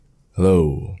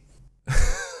Hello.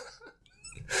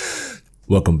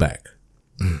 Welcome back.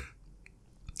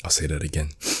 I'll say that again.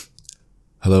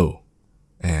 Hello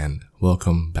and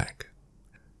welcome back.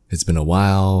 It's been a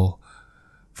while.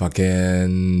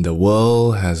 Fucking the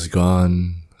world has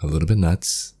gone a little bit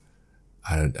nuts.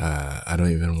 I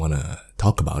don't even want to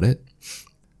talk about it.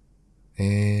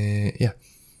 And yeah,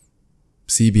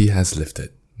 CB has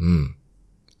lifted.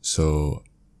 So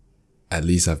at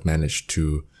least I've managed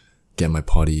to get my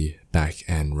potty back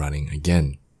and running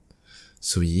again.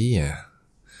 So yeah,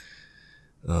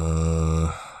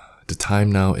 the time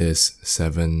now is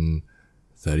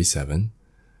 7:37,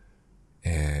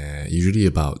 and usually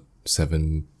about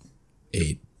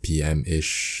 8 p.m.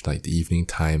 ish, like the evening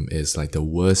time is like the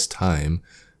worst time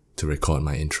to record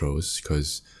my intros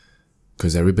because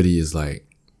everybody is like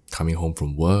coming home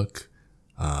from work.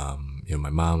 My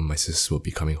mom and my sister will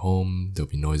be coming home. There'll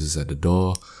be noises at the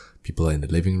door. People are in the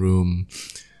living room.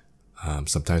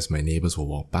 Sometimes my neighbors will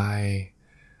walk by.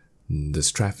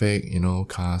 There's traffic,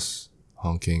 cars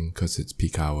honking because it's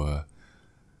peak hour.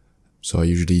 So I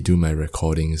usually do my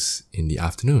recordings in the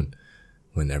afternoon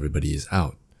when everybody is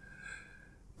out.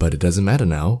 But it doesn't matter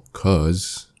now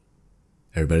because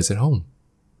everybody's at home.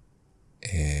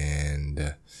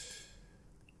 And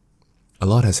a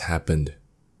lot has happened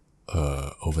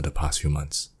over the past few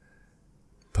months.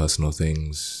 Personal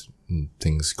things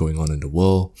going on in the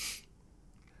world.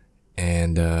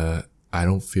 And I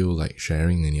don't feel like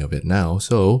sharing any of it now.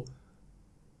 So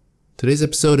today's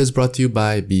episode is brought to you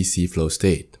by BC Flow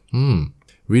State.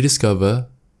 Rediscover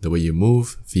the way you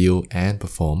move, feel, and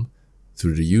perform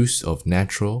through the use of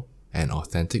natural and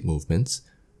authentic movements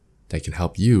that can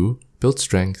help you build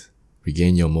strength,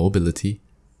 regain your mobility,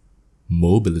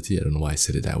 I don't know why I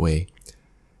said it that way,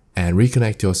 and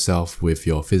reconnect yourself with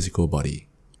your physical body.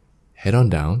 Head on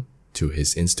down to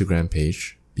his Instagram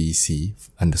page,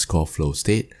 BC_Flow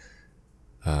State,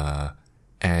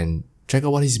 and check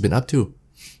out what he's been up to.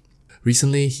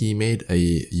 Recently, he made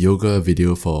a yoga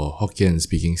video for Hokkien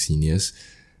speaking seniors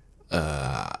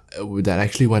that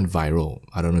actually went viral.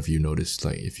 I don't know if you noticed,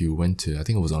 like if you went to, I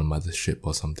think it was on Mothership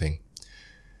or something.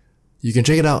 You can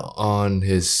check it out on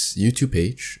his YouTube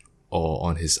page or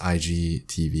on his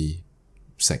IGTV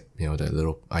that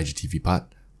little IGTV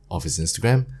part of his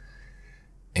Instagram.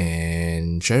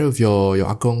 And share it with your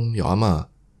akong, your ama.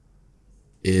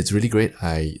 It's really great.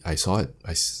 I saw it.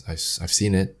 I've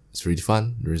seen it. It's really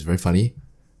fun. It's very funny.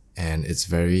 And it's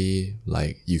very,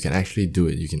 you can actually do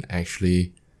it. You can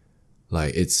actually,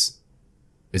 it's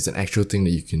an actual thing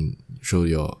that you can show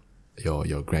your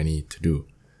granny to do.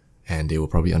 And they will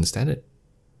probably understand it.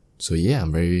 So yeah,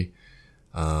 I'm very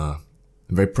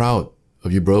proud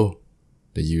of you, bro,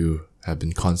 that you have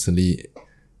been constantly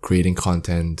creating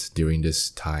content during this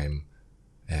time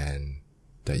and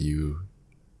that you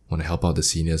want to help out the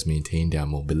seniors maintain their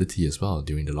mobility as well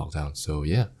during the lockdown. So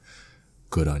yeah,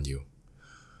 good on you.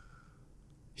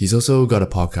 He's also got a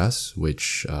podcast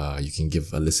which you can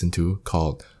give a listen to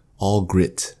called All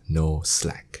Grit, No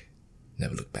Slack.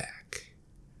 Never look back.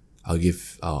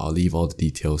 I'll leave all the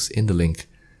details in the link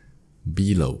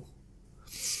below.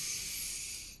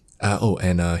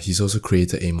 He's also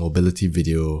created a mobility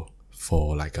video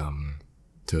for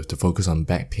to focus on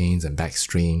back pains and back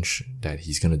strains that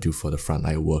he's gonna do for the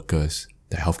frontline workers,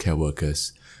 the healthcare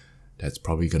workers. That's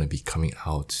probably gonna be coming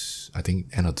out, I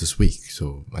think, end of this week.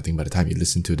 So I think by the time you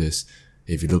listen to this,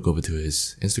 if you look over to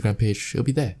his Instagram page, it'll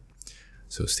be there.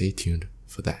 So stay tuned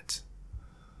for that.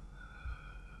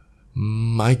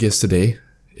 My guest today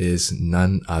is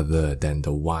none other than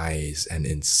the wise and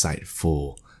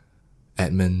insightful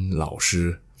Edmund 老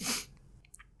师.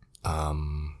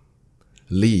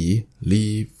 Lee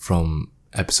from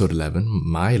episode 11,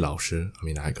 my 老师. I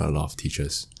mean, I got a lot of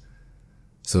teachers.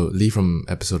 So Lee from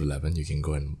episode 11, you can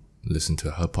go and listen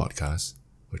to her podcast,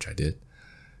 which I did.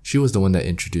 She was the one that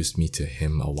introduced me to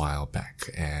him a while back.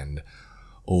 And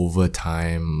over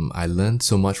time, I learned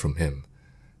so much from him.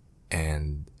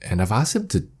 And I've asked him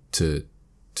to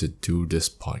do this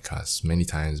podcast many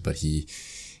times, but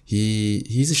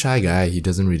he's a shy guy. He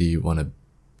doesn't really want to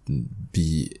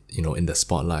be, in the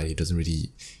spotlight. He doesn't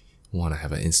really want to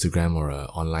have an Instagram or an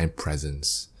online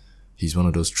presence. He's one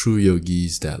of those true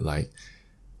yogis that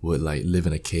would live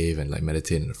in a cave and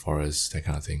meditate in the forest, that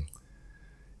kind of thing.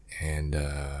 And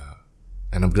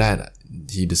I'm glad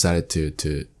he decided to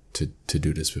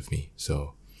do this with me.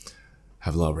 So I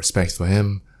have a lot of respect for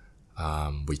him.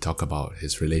 We talk about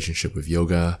his relationship with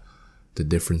yoga, the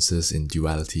differences in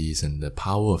dualities, and the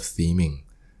power of theming.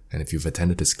 And if you've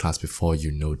attended this class before,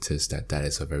 you notice that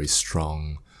is a very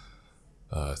strong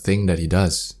thing that he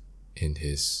does in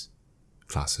his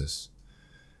classes.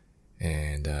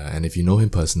 And if you know him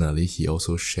personally, he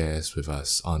also shares with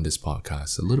us on this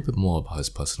podcast a little bit more about his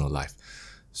personal life.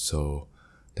 So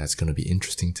that's going to be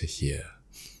interesting to hear.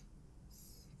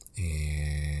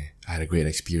 And I had a great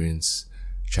experience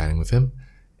chatting with him,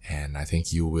 and I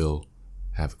think you will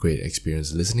have a great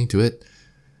experience listening to it.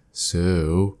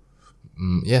 So,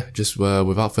 just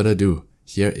without further ado,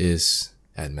 here is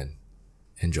Edmund.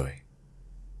 Enjoy.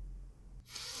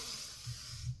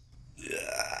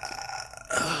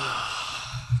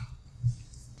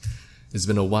 It's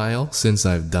been a while since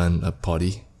I've done a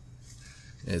potty.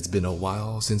 It's been a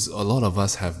while since a lot of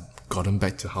us have gotten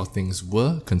back to how things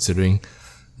were, considering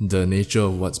the nature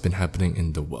of what's been happening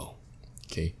in the world.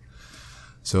 Okay,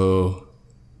 so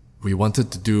we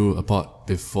wanted to do a pod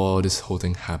before this whole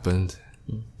thing happened.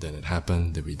 Then it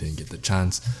happened, then we didn't get the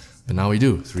chance, but now we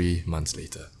do, 3 months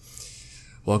later.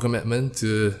 Welcome, Edmund,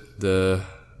 to the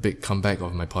big comeback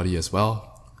of my potty as well.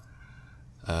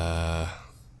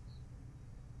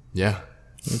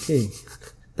 Okay.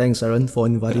 Thanks, Aaron, for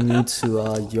inviting me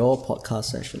to your podcast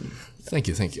session. Thank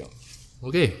you.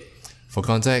 Okay, for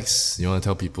context, you want to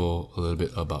tell people a little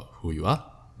bit about who you are?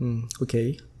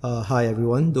 Okay. Hi,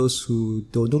 everyone. Those who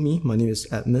don't know me, my name is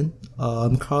Edmund.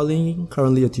 I'm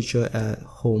currently a teacher at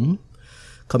home,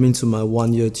 coming to my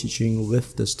 1 year teaching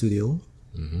with the studio.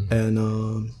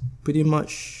 And pretty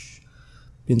much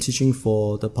been teaching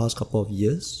for the past couple of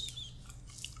years.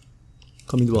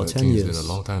 Coming to about 10 years. It's been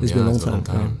a long time. It's been a long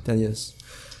time. 10 years.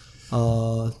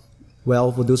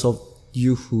 Well, for those of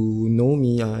you who know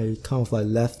me, I kind of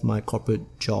left my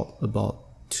corporate job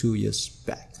about 2 years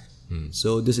back.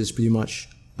 So this is pretty much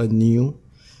a new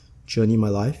journey in my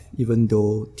life, even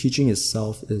though teaching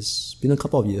itself has been a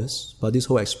couple of years. But this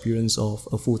whole experience of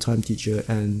a full-time teacher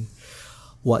and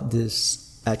what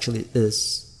this actually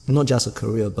is, not just a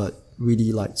career, but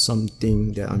really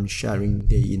something that I'm sharing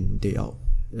day in, day out.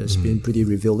 It's been pretty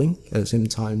revealing, at the same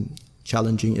time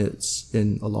challenging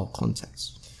in a lot of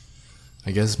contexts.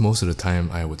 I guess most of the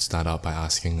time I would start out by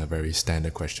asking a very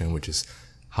standard question, which is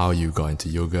how you got into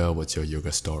yoga, what's your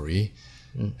yoga story?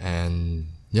 And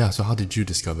so how did you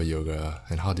discover yoga,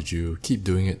 and how did you keep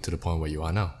doing it to the point where you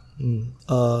are now?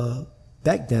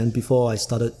 Back then, before I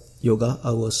started yoga,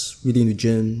 I was really in the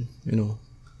gym,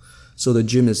 So the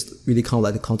gym is really kind of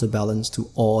like the counterbalance to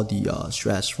all the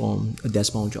stress from a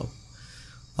desk-bound job.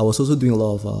 I was also doing a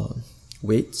lot of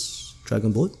weights,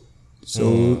 dragon boat.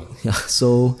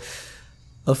 So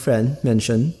a friend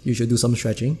mentioned you should do some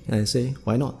stretching, and I say,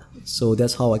 why not? So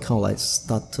that's how I kind of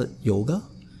started yoga.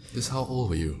 This how old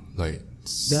were you?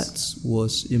 That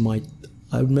was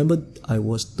I remember I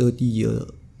was 30 years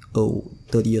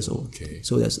old. Okay.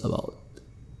 So that's about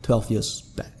 12 years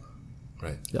back.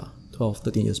 Right. Yeah, 12,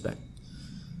 13 years back.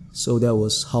 So that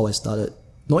was how I started.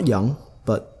 Not young,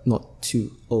 but not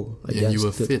too old, I guess. And you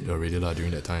were fit already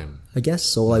during that time? I guess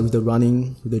so, with the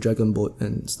running, with the dragon boat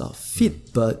and stuff.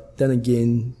 Fit, but then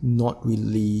again, not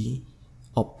really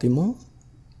optimal.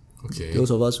 Okay. Those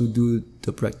of us who do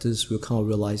the practice will kind of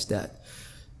realize that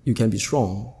you can be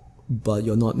strong, but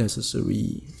you're not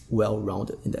necessarily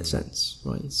well-rounded in that sense,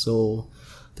 right? So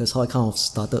that's how I kind of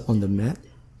started on the mat.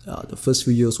 The first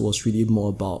few years was really more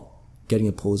about getting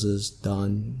the poses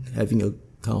done, having a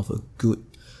kind of a good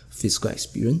physical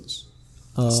experience.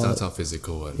 Starts out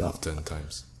physical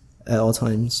oftentimes. At all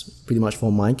times, pretty much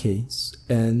for my case.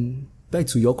 And back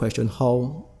to your question,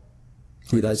 how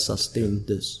did I sustain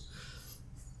this?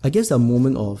 I guess a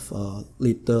moment of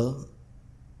later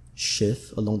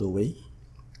shift along the way.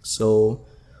 So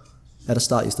at the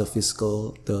start is the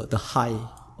physical, the high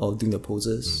of doing the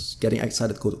poses, getting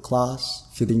excited to go to class,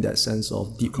 feeling that sense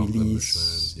of deep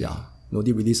release.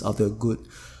 Deep release after a good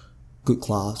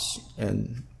class,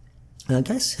 and I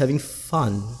guess having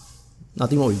fun.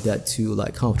 Nothing wrong with that too,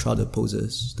 kind of try the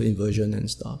poses, the inversion and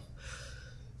stuff.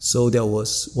 So that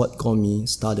was what got me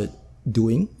started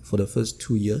doing for the first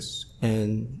 2 years.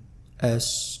 And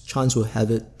as chance will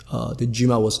have it, the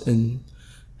gym I was in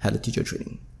had a teacher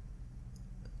training.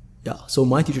 So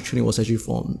my teacher training was actually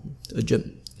from a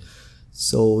gym.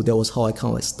 So that was how I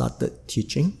kind of started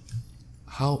teaching.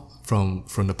 How, from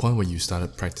the point where you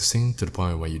started practicing to the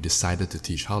point where you decided to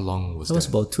teach, how long was that? That was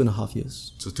about 2.5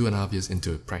 years. So 2.5 years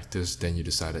into practice, then you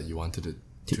decided you wanted to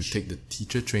take the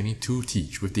teacher training to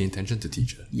teach, with the intention to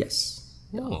teach it? Yes.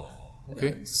 Oh,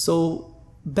 okay. So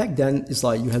back then, it's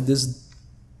you have this,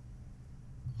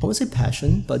 I won't say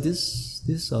passion, but this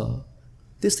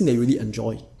thing that you really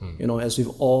enjoy. As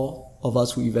with all of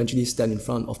us who eventually stand in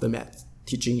front of the mat,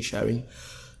 teaching, sharing,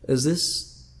 is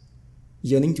this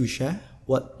yearning to share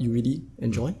what you really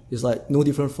enjoy. It's no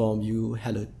different from you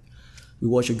had we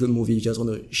watch a good movie, you just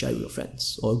want to share it with your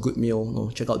friends, or a good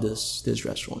meal, check out this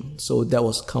restaurant. So that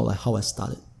was kind of like how I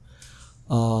started.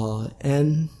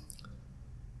 And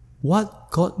what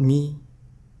got me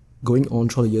going on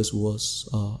through the years was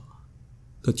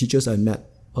the teachers I met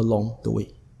along the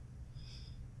way.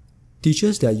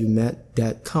 Teachers that you met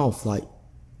that kind of like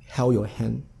held your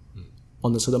hand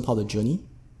on a certain part of the journey.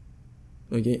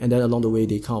 Okay, and then along the way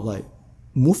they kind of like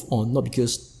move on, not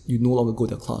because you no longer go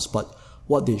to class, but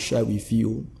what they share with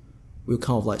you will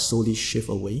kind of like slowly shift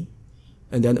away.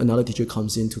 And then another teacher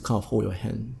comes in to kind of hold your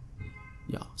hand.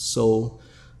 Yeah. So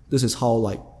this is how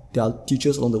like there are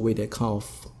teachers along the way that kind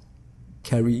of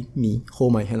carry me,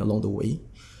 hold my hand along the way.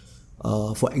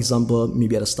 For example,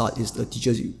 maybe at the start is the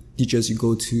teachers you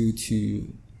go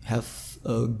to have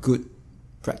a good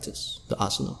practice, the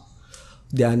arsenal.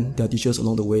 Then there are teachers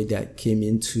along the way that came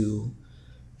in to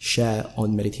share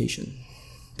on meditation.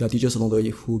 There are teachers along the way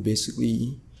who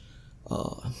basically,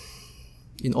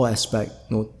 in all aspects,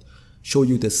 show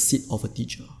you the seed of a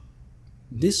teacher.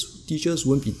 These teachers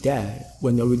won't be there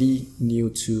when you're really new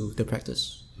to the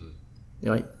practice.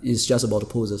 Right? It's just about the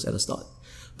poses at the start.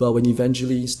 But when you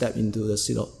eventually step into the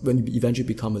seat of, when you eventually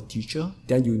become a teacher,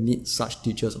 then you need such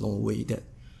teachers along the way that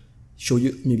show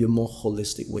you maybe a more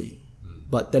holistic way.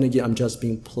 But then again, I'm just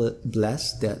being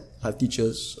blessed that I have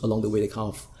teachers along the way that kind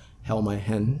of held my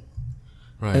hand.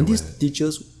 Right, and these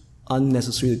teachers aren't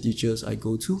necessarily the teachers I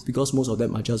go to, because most of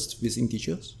them are just visiting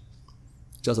teachers,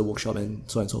 just a workshop and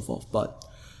so on and so forth. But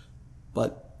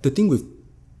the thing with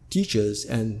teachers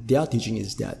and their teaching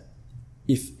is that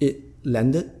if it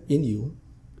landed in you,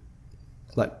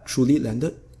 like truly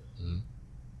landed,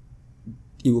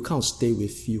 it will kind of stay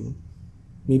with you.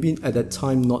 Maybe at that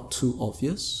time not too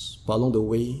obvious, but along the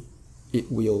way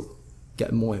it will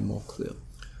get more and more clear.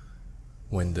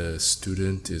 When the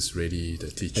student is ready, the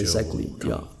teacher exactly will come.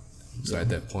 Yeah. So at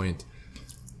that point,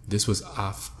 this was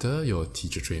after your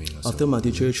teacher training or after my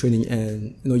teacher training,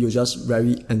 and you're just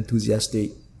very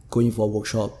enthusiastic, going for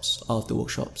workshops after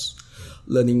workshops,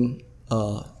 learning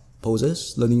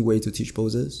poses, learning way to teach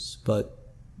poses. But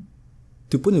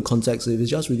to put in context, if it's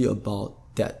just really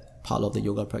about that part of the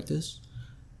yoga practice,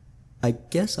 I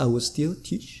guess I would still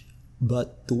teach,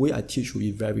 but the way I teach will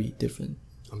be very different.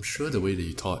 I'm sure the way that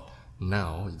you taught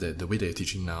now, the way that you're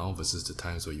teaching now versus the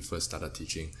times where you first started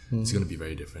teaching, it's going to be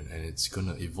very different, and it's going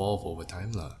to evolve over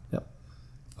time. Yep.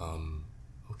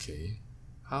 Okay.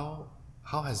 How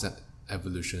has that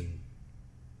evolution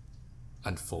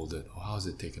unfolded, or how has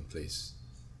it taken place?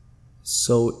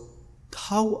 So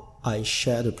how I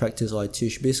share the practice or I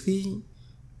teach basically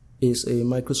is a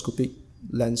microscopic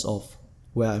lens of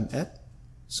where I'm at.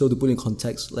 So to put in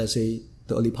context, let's say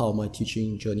the early part of my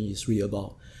teaching journey is really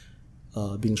about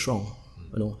being strong,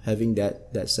 having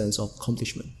that sense of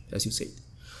accomplishment, as you said.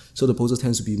 So the poses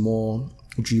tends to be more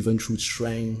driven through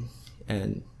strength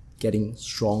and getting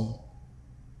strong,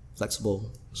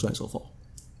 flexible, so on and so forth.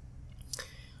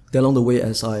 Then along the way,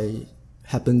 as I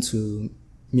happen to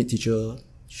meet teacher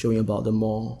showing about the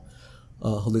more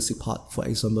holistic part, for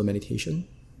example, meditation,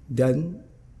 then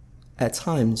at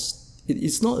times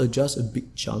it's not just a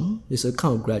big jump, it's a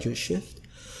kind of gradual shift.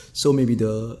 So maybe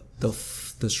the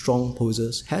strong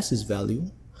poses has its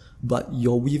value, but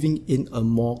you're weaving in a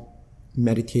more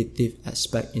meditative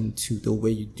aspect into the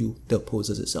way you do the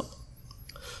poses itself.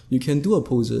 You can do a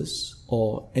poses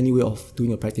or any way of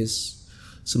doing a practice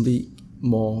simply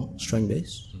more strength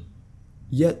based,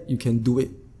 yet you can do it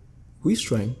with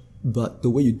strength, but the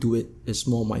way you do it is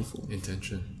more mindful.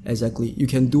 Intention. Exactly. You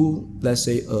can do, let's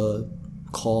say, a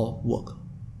core work.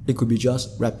 It could be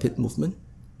just rapid movement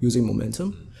using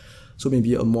momentum. So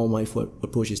maybe a more mindful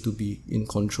approach is to be in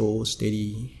control,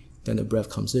 steady, then the breath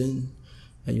comes in,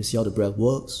 and you see how the breath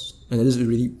works. And this is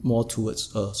really more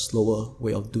towards a slower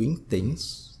way of doing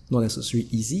things, not necessarily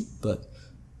easy, but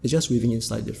it's just weaving in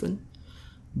slightly different.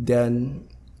 Then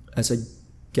as I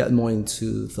get more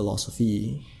into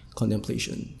philosophy,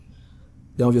 contemplation,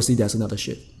 then obviously there's another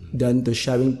shift. Then the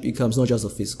sharing becomes not just a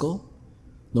physical,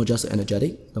 not just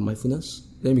energetic, the mindfulness,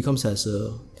 then it becomes as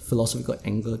a philosophical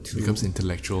angle to... It becomes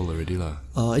intellectual already lah.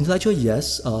 Intellectual,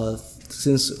 yes.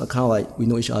 Since kind of like we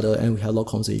know each other and we have a lot of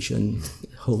conversation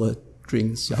over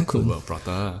drinks. Over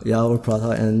prata. Yeah, over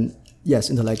prata. And yes,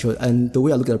 intellectual. And the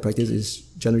way I look at the practice is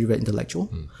generally very intellectual.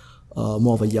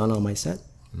 More of a yana mindset.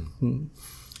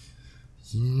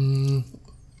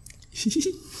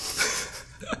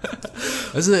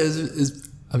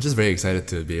 I'm just very excited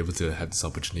to be able to have this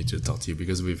opportunity to talk to you,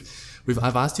 because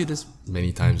I've asked you this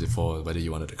many times before, whether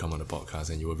you wanted to come on the podcast,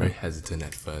 and you were very hesitant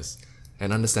at first,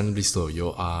 and understandably so.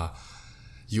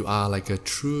 you are like a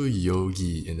true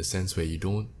yogi in the sense where you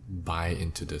don't buy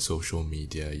into the social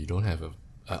media, you don't have a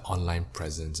online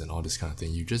presence and all this kind of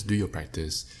thing. You just do your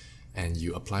practice and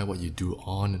you apply what you do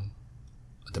on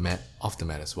the mat, off the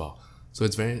mat as well. So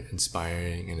it's very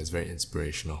inspiring and it's very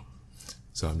inspirational.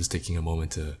 So I'm just taking a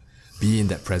moment to be in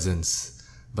that presence.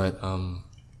 But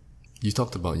you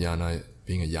talked about Yana,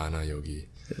 being a Yana yogi.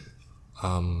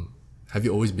 Have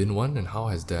you always been one, and how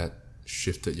has that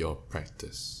shifted your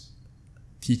practice?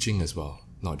 Teaching as well,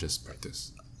 not just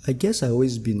practice. I guess I've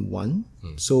always been one.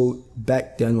 So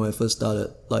back then when I first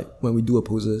started, like when we do a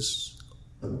poses,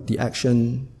 the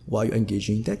action while you're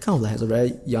engaging, that kind of like has a very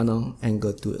Yana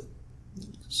angle to it.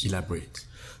 Elaborate.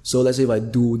 So let's say if I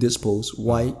do this pose,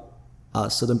 why are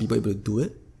certain people able to do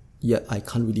it, yet I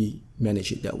can't really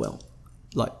manage it that well?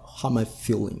 Like, how am I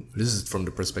feeling? This is from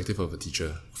the perspective of a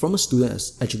teacher. From a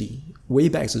student, actually, way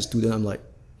back as a student, I'm like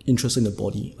interested in the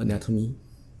body, anatomy,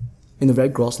 in a very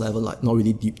gross level, like not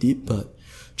really deep, but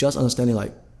just understanding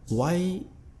like why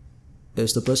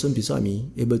is the person beside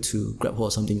me able to grab hold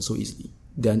of something so easily,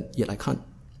 then yet I can't,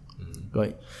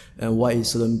 right? And why is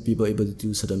certain people able to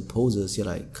do certain poses yet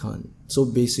I can't? So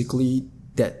basically,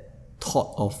 that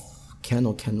thought of can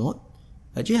or cannot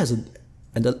actually has an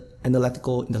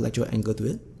intellectual angle to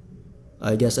it.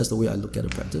 I guess that's the way I look at the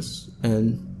practice,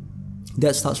 and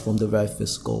that starts from the very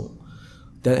physical.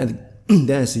 Then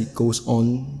as it goes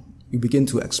on, you begin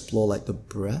to explore like the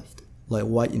breath, like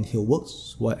why inhale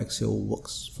works, why exhale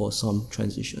works for some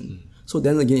transition. So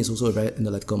then again, it's also a very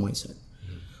analytical mindset.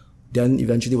 Then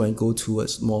eventually when I go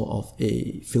towards more of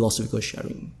a philosophical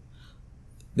sharing,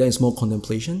 then it's more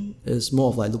contemplation. It's more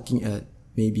of like looking at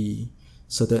maybe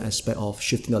certain aspect of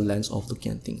shifting the lens of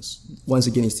looking at things. Once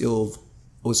again, it's still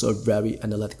also a very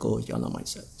analytical Yana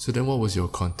mindset. So then what was your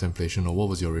contemplation, or what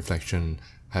was your reflection,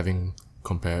 having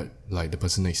compared like the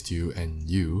person next to you,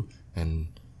 and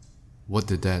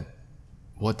what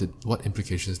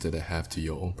implications did that have to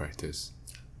your own practice?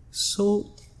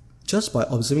 So just by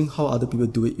observing how other people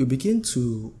do it, you begin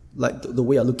to, like the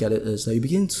way I look at it is that you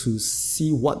begin to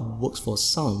see what works for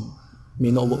some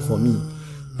may not work for me.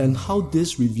 And how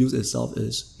this reveals itself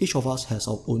is each of us has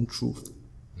our own truth.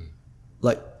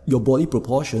 Like your body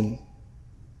proportion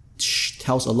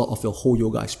tells a lot of your whole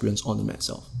yoga experience on the mat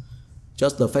itself.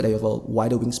 Just the fact that you have a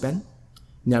wider wingspan,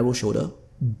 narrow shoulder,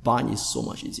 bind is so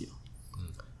much easier.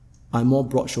 I'm more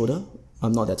broad shoulder,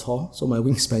 I'm not that tall, so my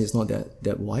wingspan is not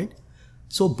that wide.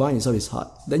 So bind itself is hard.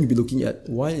 Then you'll be looking at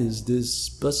why is this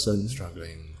person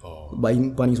Struggling or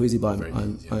binding so easy, but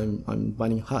I'm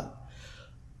binding hard.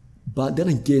 But then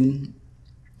again,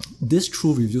 this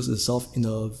truth reveals itself in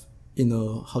a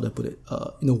how do I put it?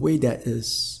 In a way that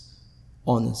is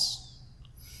honest.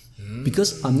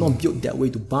 Because I'm not built that way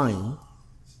to bind.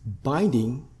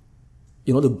 Binding,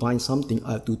 in order to bind something,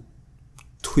 I have to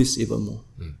twist even more.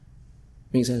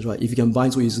 Makes sense, right? If you can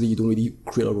bind so easily, you don't really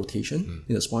create a rotation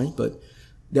in the spine. But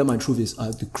then my truth is I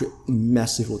have to create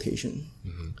massive rotation.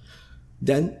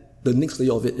 Then the next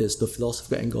layer of it is the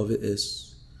philosophical angle of it is,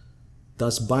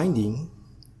 does binding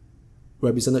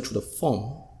represented through the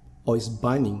form, or is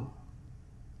binding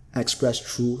expressed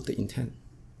through the intent?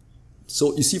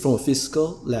 So you see from a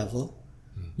physical level,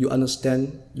 you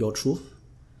understand your truth,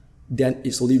 then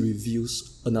it slowly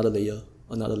reveals another layer.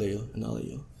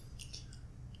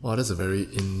 Well, that's a very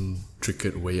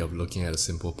intricate way of looking at a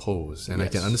simple pose. And I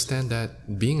can understand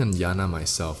that being a Yana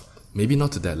myself, maybe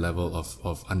not to that level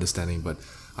of understanding, but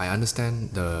I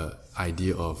understand the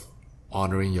idea of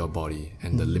honoring your body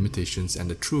and the limitations and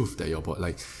the truth that your body,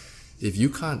 like if you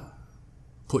can't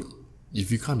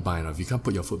bind, or if you can't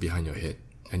put your foot behind your head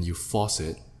and you force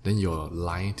it, then you're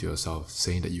lying to yourself,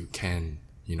 saying that you can,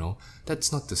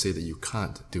 That's not to say that you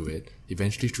can't do it.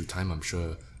 Eventually through time, I'm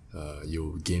sure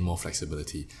you'll gain more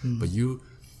flexibility. But you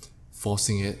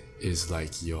forcing it is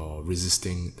like you're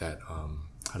resisting that,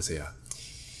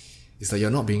 it's like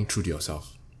you're not being true to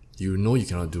yourself. You know you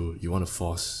cannot do, you want to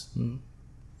force.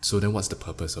 So then what's the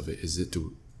purpose of it? Is it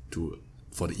to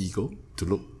for the ego,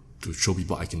 to show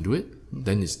people I can do it?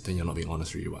 Then you're not being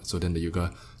honest really. So then the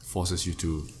yoga forces you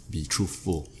to be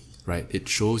truthful, right? It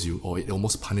shows you, or it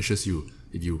almost punishes you.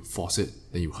 If you force it,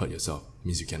 then you hurt yourself. It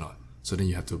means you cannot. So then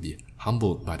you have to be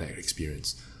humbled by that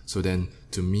experience. So then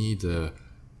to me, the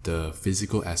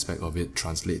physical aspect of it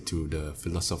translate to the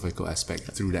philosophical aspect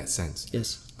through that sense.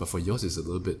 Yes. But for yours, it's a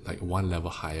little bit like one level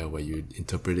higher where you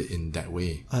interpret it in that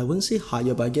way. I wouldn't say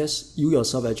higher, but I guess you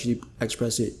yourself actually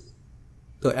express it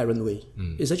the Aaron way.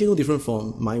 It's actually no different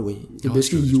from my way.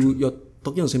 Basically, you're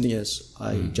talking the same thing as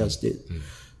I just did.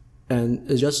 And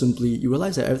it's just simply, you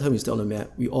realize that every time we step on the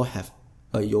mat, we all have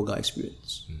a yoga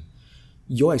experience.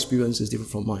 Your experience is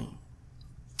different from mine.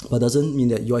 but doesn't mean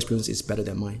that your experience is better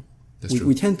than mine. That's true.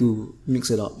 We tend to mix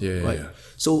it up, Yeah, right? yeah.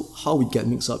 So how we get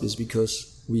mixed up is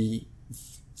because we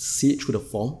see it through the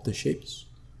form, the shapes,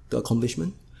 the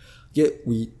accomplishment. Yet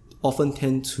we often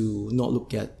tend to not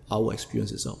look at our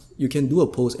experience itself. You can do a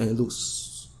pose and it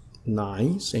looks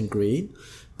nice and great,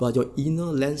 but your inner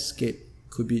landscape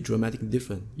could be dramatically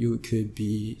different. You could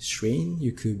be strained,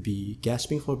 you could be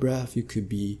gasping for breath, you could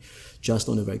be just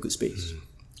on a very good space.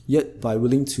 Yet by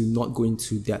willing to not go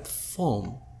into that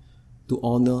form, to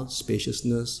honor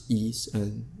spaciousness, ease,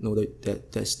 and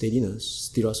that steadiness,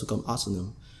 Sthira Sukham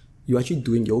Asanam, you're actually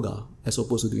doing yoga as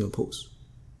opposed to doing a pose.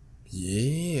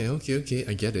 Yeah, okay,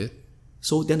 I get it.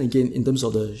 So then again, in terms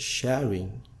of the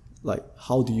sharing, like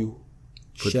how do you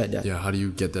share that? Yeah, how do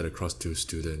you get that across to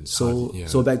students?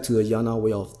 So back to the Yana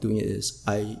way of doing it is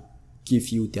I give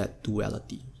you that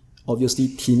duality. Obviously,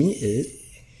 teaming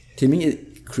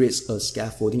it creates a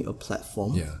scaffolding, a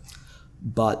platform. Yeah.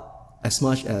 But as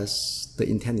much as the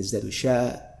intent is there to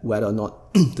share, whether or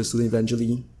not the student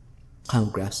eventually kind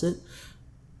of grasps it,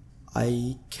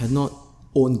 I cannot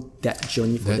own that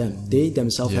journey for them. They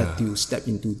themselves have to step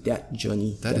into that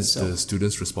journey. That is the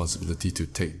student's responsibility to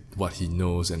take what he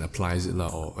knows and applies it,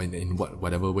 or in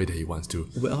whatever way that he wants to.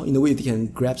 Well, in a way, they can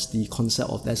grasp the concept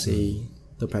of, let's say,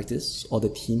 the practice or the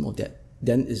theme of that.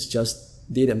 Then it's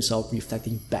just they themselves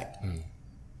reflecting back.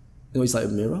 It's like a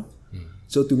mirror.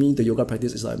 So to me, the yoga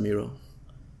practice is like a mirror.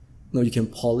 You can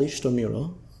polish the mirror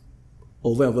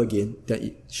over and over again, then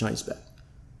it shines back.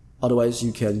 Otherwise,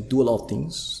 you can do a lot of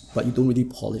things, but you don't really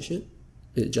polish it.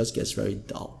 It just gets very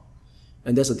dull.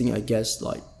 And that's the thing, I guess,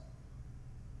 like,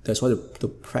 that's why the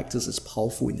practice is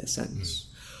powerful in that sense.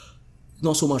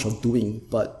 Not so much of doing,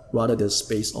 but rather the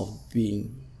space of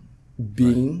being.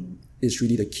 Being is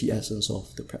really the key essence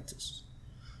of the practice.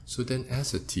 So then,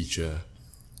 as a teacher,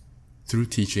 through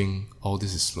teaching, all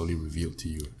this is slowly revealed to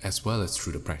you, as well as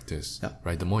through the practice,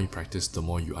 right? The more you practice, the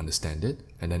more you understand it.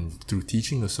 And then through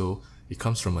teaching also, it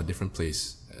comes from a different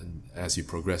place as you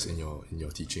progress in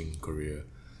your teaching career.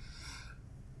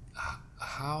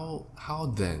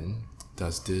 How then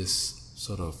does this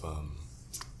sort of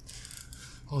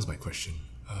what was my question?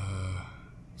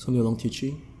 Something along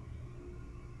teaching,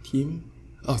 theme.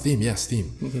 Oh, theme, yes,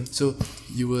 theme. Okay. So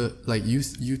you were like you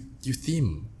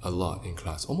theme a lot in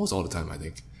class, almost all the time, I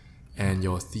think, and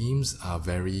your themes are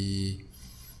very.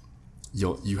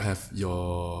 You have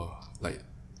your like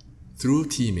through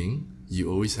theming. You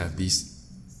always have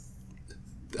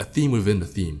a theme within the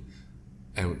theme.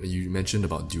 And you mentioned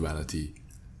about duality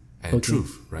and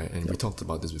truth, right? And we talked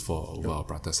about this before over our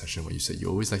Prata session where you said you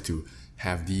always like to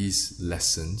have these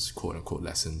lessons, quote unquote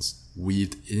lessons,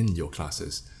 within your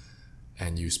classes.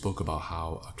 And you spoke about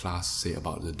how a class, say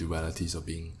about the dualities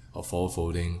of forward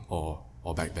folding or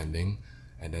backbending,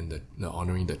 and then the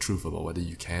honoring the truth about whether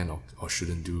you can or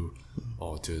shouldn't do,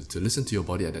 or to listen to your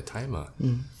body at that time.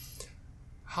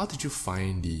 How did you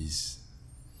find these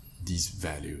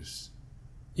values?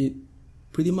 It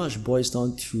pretty much boils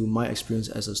down to my experience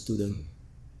as a student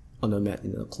on the mat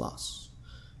in the class.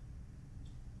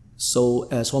 So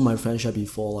as one of my friends shared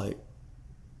before, like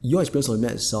your experience on the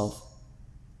mat itself,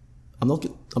 I'm not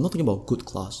talking about good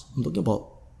class. I'm talking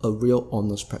about a real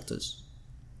honest practice,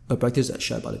 a practice that's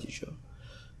shared by the teacher.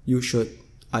 You should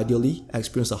ideally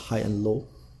experience the high and low,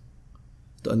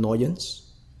 the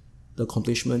annoyance, the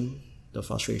accomplishment, the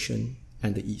frustration,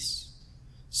 and the ease.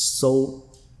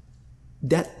 So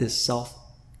that itself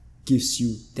gives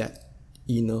you that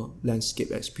inner landscape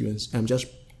experience. I'm just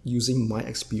using my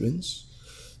experience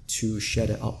to share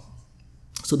that out.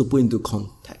 So to put into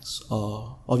context,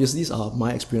 obviously these are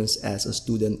my experience as a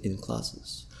student in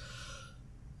classes.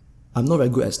 I'm not very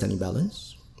good at standing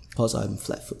balance because I'm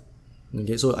flat foot.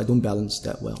 Okay, so I don't balance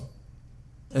that well.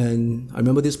 And I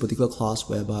remember this particular class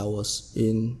whereby I was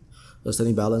in the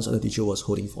standing balance and the teacher was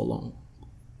holding for long.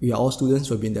 We are all students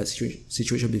who have been in that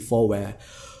situation before where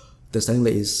the standing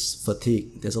leg is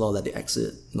fatigued, there's a lot of letting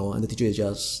exit, and the teacher is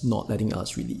just not letting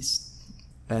us release.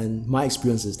 And my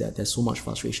experience is that there's so much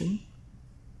frustration,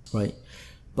 right?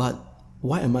 But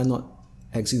why am I not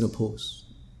exiting the pose?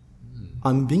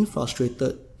 I'm being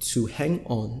frustrated to hang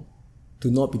on,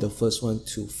 to not be the first one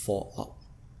to fall out.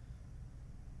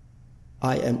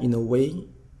 I am in a way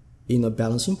in a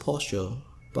balancing posture,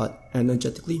 but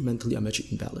energetically, mentally, I'm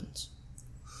actually imbalanced.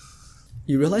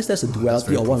 You realize that's the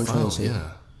duality of what I'm trying to say.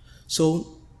 Yeah.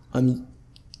 So I'm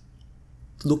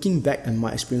looking back at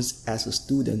my experience as a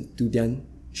student to then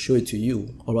show it to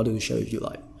you, or rather to share with you,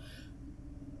 like,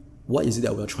 what is it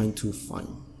that we're trying to find?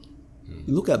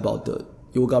 You look at about the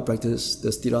yoga practice, the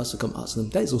Sthira Sukham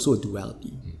Asanam, that is also a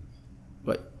duality,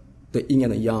 right? The yin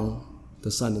and the yang,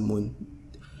 the sun and the moon.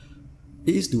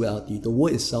 It is duality. The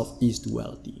word itself is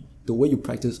duality. The way you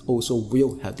practice also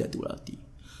will have that duality.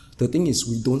 The thing is,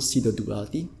 we don't see the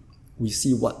duality. We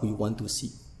see what we want to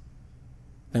see.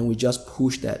 And we just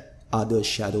push that other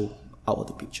shadow out of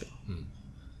the picture.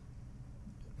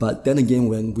 But then again,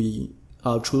 when we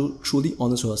are truly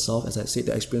honest with ourselves, as I said,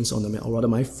 the experience on the mat, or rather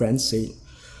my friend said,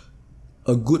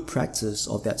 a good practice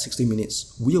of that 60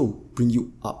 minutes will bring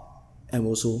you up and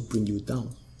also bring you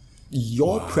down.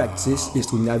 Your practice is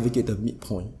to navigate the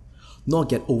midpoint, not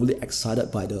get overly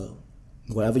excited by the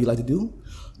whatever you like to do.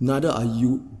 Neither are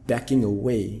you backing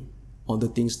away on the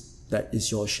things that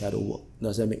is your shadow work.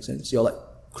 Does that make sense? You're like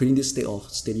creating this state of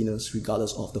steadiness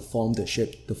regardless of the form, the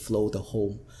shape, the flow, the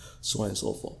whole, so on and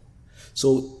so forth.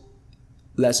 So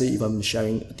let's say if I'm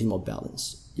sharing a theme of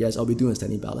balance, yes, I'll be doing a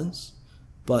standing balance,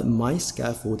 but my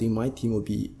scaffolding, my team will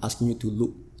be asking you to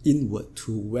look inward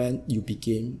to when you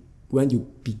begin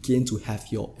to have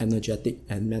your energetic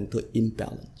and mental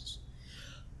imbalance.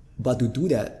 But to do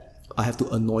that, I have to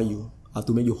annoy you. I have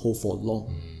to make you hold for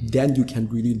long. Then you can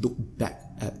really look back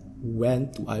at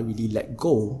when do I really let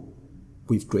go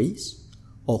with grace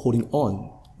or holding on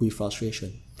with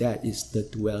frustration. That is the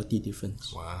duality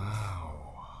difference. Wow.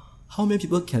 How many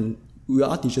people we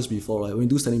are teachers before, right? When you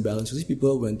do standing balance, you see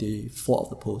people when they fall off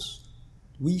the post,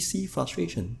 we see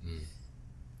frustration.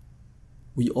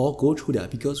 We all go through that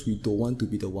because we don't want to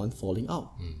be the one falling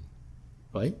out,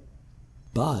 right?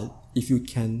 But if you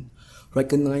can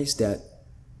recognize that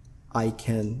I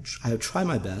have tried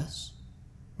my best,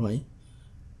 right?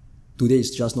 Today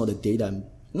is just not a day that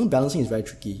balancing is very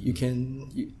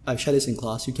tricky. I've shared this in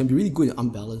class, you can be really good at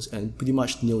unbalanced and pretty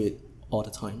much nail it all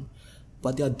the time.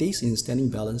 But there are days in standing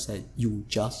balance that you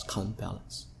just can't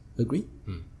balance. Agree?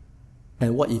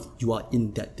 And what if you are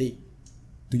in that day?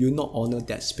 Do you not honor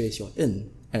that space you're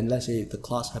in? And let's say if the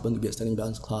class happened to be a standing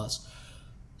balance class,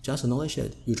 just acknowledge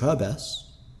that. You try your best.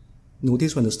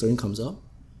 Notice when the stirring comes up.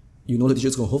 You know the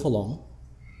teacher's going to hold for long.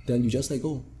 Then you just let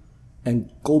go. And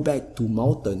go back to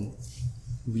mountain.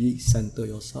 Recenter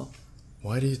yourself.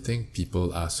 Why do you think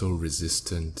people are so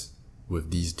resistant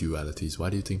with these dualities? Why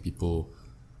do you think people...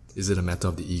 Is it a matter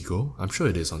of the ego? I'm sure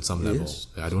it is on some level. Yes.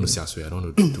 I don't want to xiasui. I don't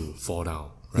want to fall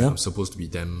down. Right? Yeah. I'm supposed to be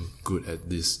damn good at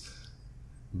this,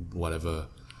 whatever.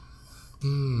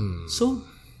 So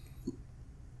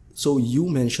you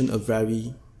mentioned a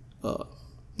very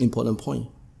important point.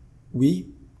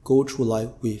 We go through life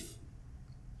with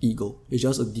ego. It's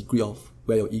just a degree of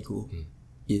where your ego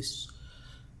is.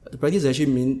 The practice is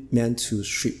actually meant to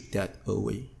strip that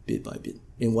away bit by bit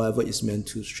in whatever it's meant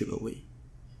to strip away.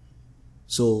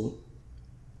 So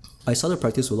I started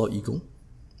practice without ego.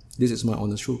 This is my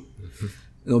honest truth.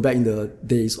 Back in the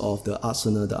days of the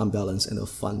asana, the unbalanced, and the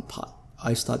fun part,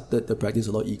 I started the practice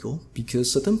without ego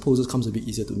because certain poses comes a bit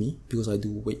easier to me because I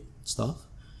do weight stuff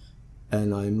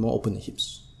and I'm more open to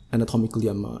hips. Anatomically,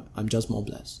 I'm just more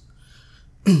blessed.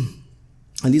 And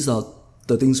these are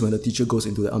the things when the teacher goes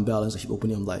into the unbalanced, the hip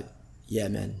opening, I'm like, yeah,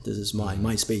 man, this is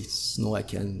my space. I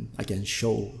can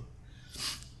show.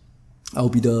 I'll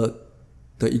be the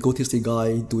egotistic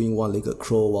guy doing one-legged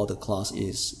crow while the class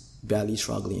is barely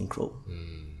struggling in crow.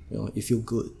 It feels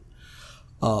good.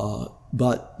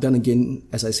 But then again,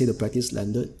 as I say, the practice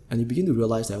landed, and you begin to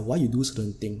realize that why you do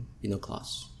certain thing in a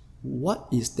class. What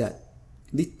is that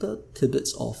little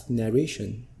tidbits of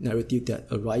narrative that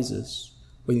arises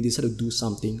when you decide to do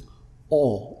something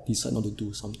or decide not to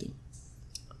do something?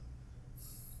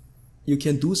 You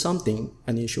can do something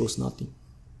and it shows nothing.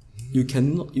 You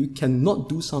cannot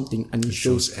do something and it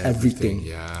shows everything.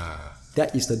 Yeah.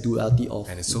 That is the duality of...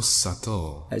 And it's so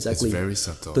subtle. Exactly. It's very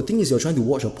subtle. The thing is, you're trying to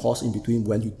watch a pause in between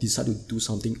when you decide to do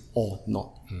something or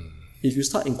not. If you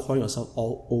start inquiring yourself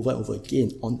all over and over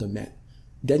again on the mat,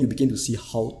 then you begin to see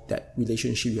how that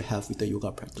relationship you have with the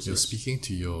yoga practice. You're speaking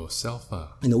to yourself.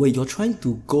 In a way, you're trying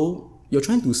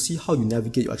to see how you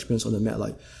navigate your experience on the mat.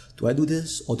 Like, do I do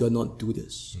this or do I not do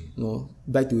this?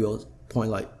 Back to your point,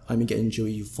 like, I may get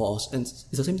injury, you fall, and it's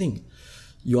the same thing.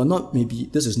 You are not, maybe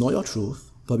this is not your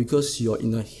truth, but because you're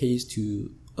in a haste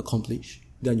to accomplish,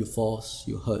 then you fall,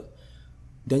 you hurt,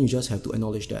 then you just have to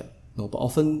acknowledge that. But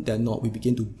often than not, we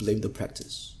begin to blame the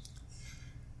practice.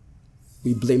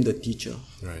 We blame the teacher.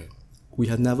 Right. We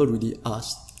have never really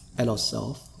asked at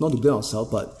ourselves, not to blame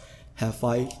ourselves, but have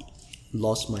I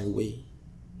lost my way?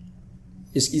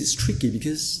 It's tricky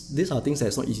because these are things that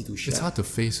it's not easy to share. It's hard to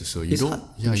face so you don't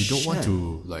want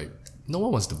to, like, no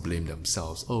one wants to blame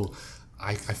themselves. Oh,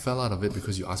 I fell out of it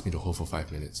because you asked me to hold for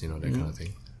 5 minutes, that kind of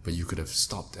thing. But you could have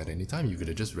stopped at any time. You could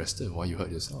have just rested while you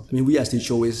hurt yourself. I mean, we as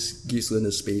teachers always give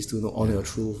students the space to honor your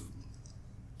truth,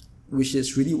 which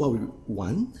is really what we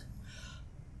want.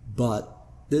 But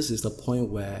this is the point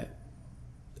where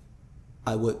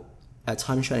I would at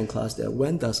times share in class that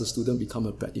when does a student become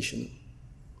a practitioner?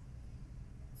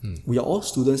 We are all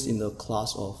students in the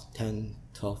class of 10,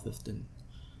 12, 15.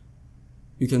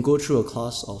 You can go through a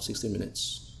class of 60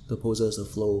 minutes, the poses, the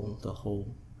flow, the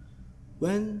whole.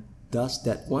 When does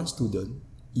that one student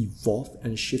evolve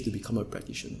and shift to become a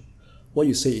practitioner? What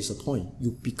you say is the point.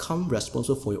 You become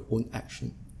responsible for your own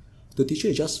action. The teacher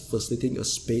is just facilitating a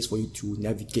space for you to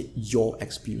navigate your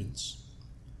experience,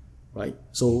 right?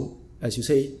 So, as you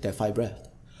say, that 5 breath.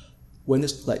 When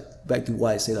it's like, back to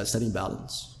what I say, like setting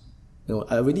balance. You know,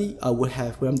 I would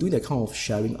have, when I'm doing that kind of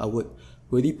sharing, I would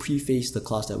really preface the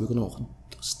class that we're going to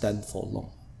stand for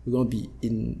long. We're going to be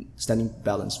in standing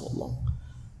balance for long.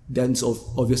 Then, so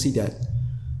obviously that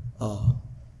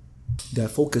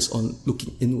focus on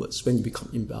looking inwards when you become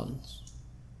imbalanced.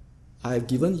 I have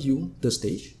given you the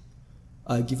stage.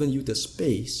 I've given you the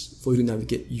space for you to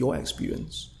navigate your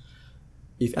experience.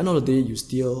 If at the end of the day you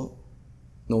still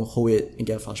hold it and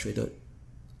get frustrated,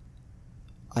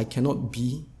 I cannot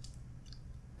be,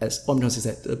 as what I'm trying to say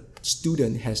is that the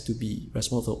student has to be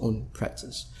responsible for their own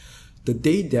practice. The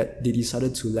day that they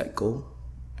decided to let go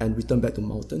and return back to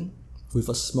mountain with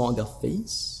a smile on their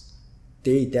face,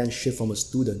 they then shift from a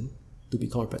student to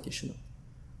become a practitioner.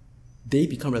 They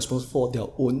become responsible for their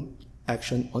own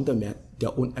action on the mat, their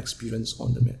own experience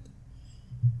on the mat.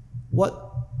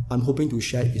 What I'm hoping to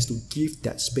share is to give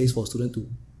that space for a student to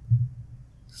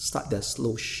start that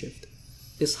slow shift.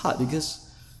 It's hard because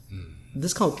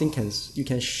this kind of thing you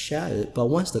can share it, but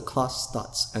once the class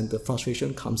starts and the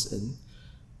frustration comes in,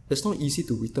 it's not easy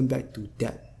to return back to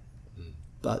that.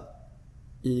 But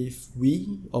if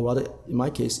we, or rather in my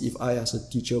case, if I as a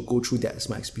teacher go through that as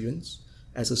my experience,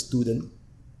 as a student,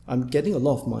 I'm getting a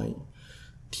lot of my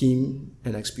team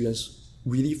and experience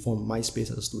really from my space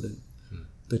as a student.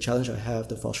 The challenge I have,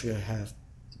 the frustration I have,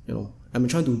 I'm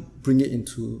trying to bring it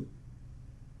into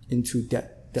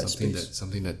that space.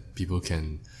 Something that people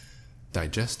can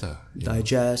digest.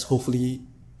 Hopefully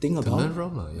think about. Learn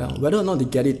from. Whether or not they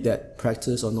get it, that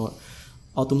practice or not,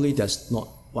 ultimately that's not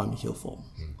what I'm here for.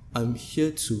 I'm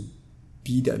here to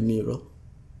be that mirror,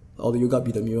 or the yoga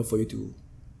be the mirror for you to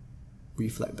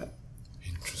reflect back.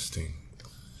 Interesting.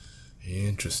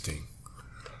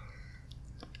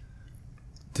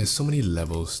 There's so many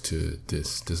levels to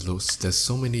this. There's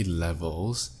so many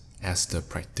levels as the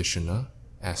practitioner,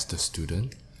 as the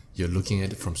student. You're looking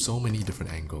at it from so many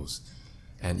different angles.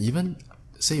 And even,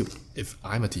 say, if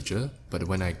I'm a teacher, but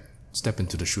when I step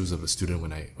into the shoes of a student,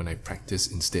 when I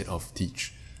practice instead of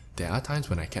teach, there are times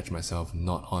when I catch myself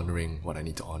not honoring what I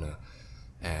need to honor.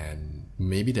 And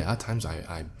maybe there are times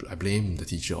I blame the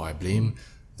teacher, or I blame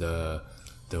the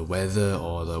weather,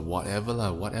 or the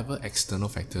whatever external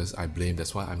factors I blame.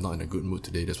 That's why I'm not in a good mood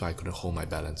today. That's why I couldn't hold my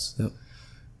balance. Yep.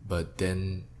 But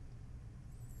then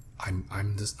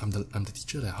I'm the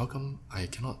teacher. Like, how come I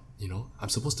cannot? I'm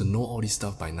supposed to know all this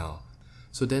stuff by now.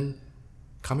 So then,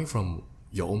 coming from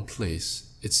your own place,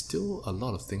 it's still a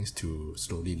lot of things to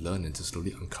slowly learn and to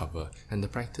slowly uncover, and the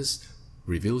practice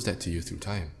reveals that to you through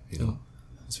time.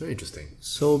 It's very interesting.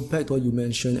 So back to what you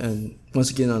mentioned, and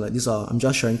once again, I'm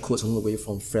just sharing quotes along the way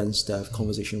from friends that I have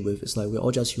conversation with. It's like we're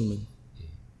all just human.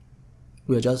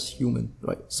 We are just human,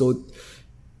 right? So,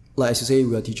 like as you say,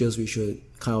 we are teachers. We should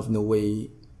kind of in a way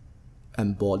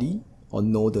embody or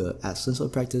know the essence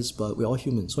of practice, but we're all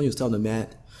humans. When you start on the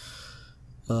mat,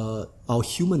 our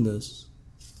humanness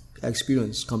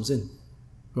experience comes in,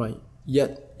 right?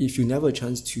 Yet, if you never have a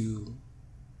chance to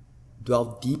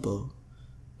delve deeper,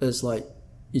 it's like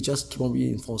it just keep on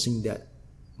reinforcing that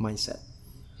mindset.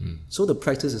 So the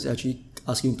practice is actually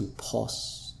asking you to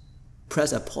pause.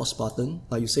 Press that pause button.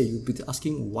 Like you say, you'll be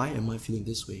asking, why am I feeling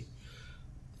this way?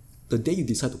 The day you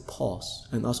decide to pause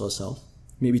and ask yourself,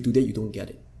 maybe today you don't get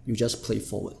it. You just play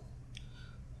forward.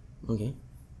 Okay?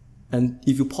 And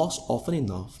if you pause often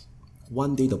enough,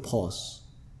 one day the pause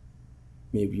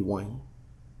may rewind.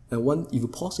 And if you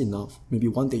pause enough, maybe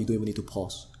one day you don't even need to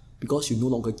pause, because you no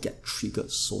longer get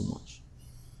triggered so much.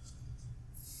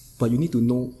 But you need to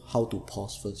know how to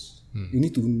pause first. You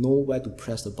need to know where to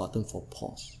press the button for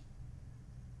pause.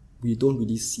 We don't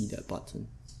really see that button.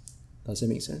 Does that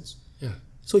make sense? Yeah.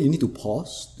 So you need to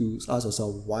pause to ask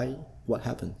yourself, what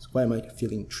happens? Why am I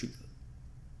feeling triggered?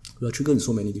 We are triggered in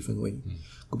so many different ways.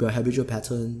 Could be a habitual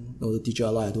pattern, the teacher I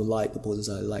like, I don't like, the poses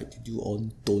I like to do or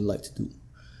don't like to do.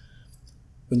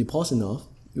 When you pause enough,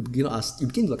 you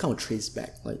begin to kind of trace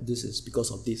back, like this is because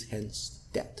of this, hence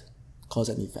that, cause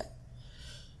and effect.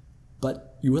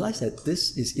 But you realize that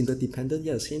this is interdependent,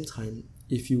 yet at the same time,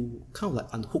 if you kind of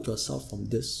like unhook yourself from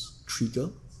this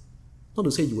trigger, not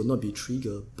to say you will not be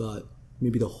triggered, but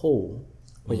maybe the whole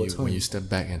over time. When you step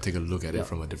back and take a look at it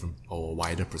from a different or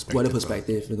wider perspective. Wider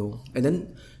perspective, And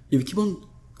then if you keep on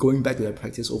going back to that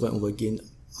practice over and over again,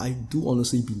 I do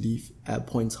honestly believe at a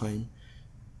point in time,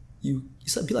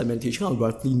 it's a bit like meditation. You can't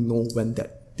roughly know when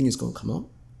that thing is going to come out,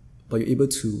 but you're able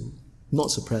to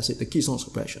not suppress it. The key is not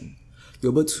suppression.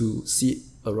 You're able to see it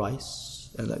arise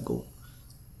and let go.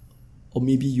 Or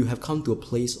maybe you have come to a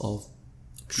place of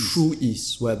true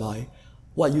ease, whereby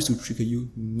what used to trigger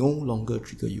you no longer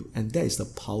trigger you, and that is the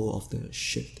power of the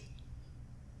shift.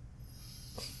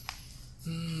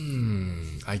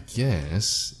 I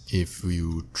guess if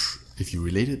you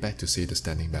relate it back to, say, the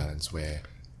standing balance, where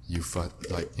you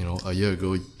a year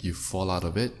ago you fall out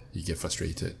of it, you get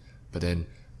frustrated, but then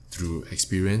through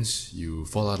experience you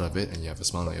fall out of it and you have a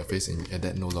smile on your face, and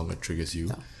that no longer triggers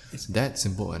you. That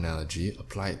simple analogy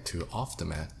applied to off the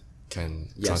mat can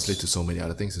translate to so many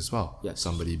other things as well.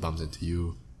 Somebody bumps into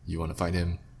you, you want to fight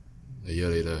him, a year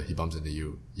later he bumps into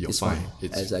you, you're fine.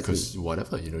 It's because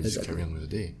whatever, you just carry on with the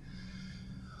day.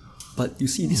 But you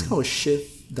see, this kind of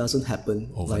shift doesn't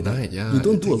happen overnight. You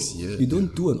don't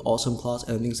do an awesome class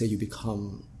and then say you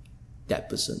become that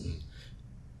person.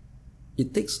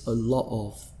 It takes a lot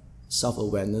of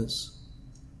self-awareness,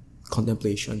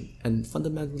 contemplation, and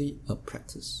fundamentally a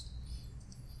practice.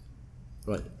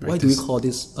 Right. Why do we call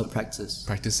this a practice?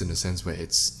 Practice in the sense where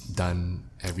it's done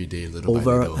every day, little by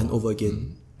over little. and over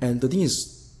again. And the thing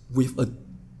is, with a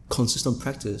consistent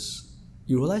practice,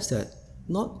 you realize that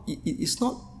it's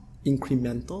not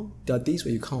incremental. There are days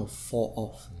where you kind of fall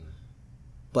off.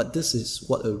 But this is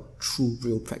what a true,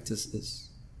 real practice is.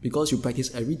 Because you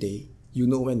practice every day, you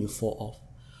know when you fall off,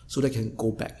 so that you can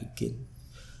go back again.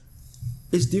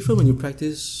 It's different when you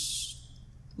practice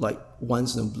like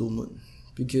once in a blue moon,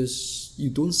 because you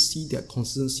don't see that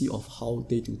consistency of how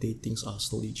day-to-day things are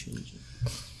slowly changing.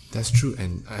 That's true,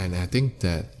 and I think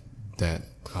that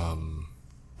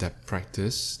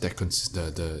practice,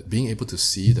 the being able to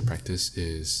see the practice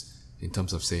is in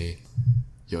terms of, say,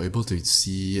 you're able to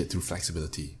see it through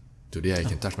flexibility. Today I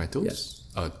can touch my toes.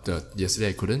 Yesterday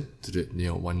I couldn't. Today,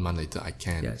 1 month later I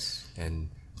can. And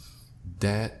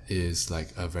that is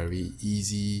like a very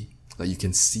easy, like you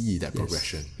can see that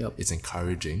progression. It's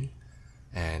encouraging,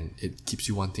 and it keeps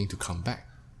you wanting to come back.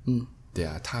 There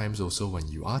are times also when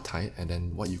you are tight, and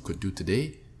then what you could do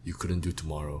today you couldn't do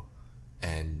tomorrow,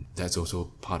 and that's also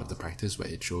part of the practice, where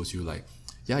it shows you like,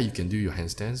 you can do your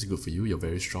handstands, good for you, you're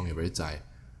very strong, you're very zai,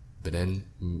 but then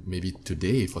maybe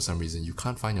today for some reason you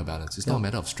can't find your balance. It's not a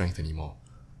matter of strength anymore,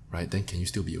 right? Then can you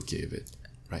still be okay with it,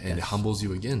 right? And it humbles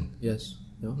you again.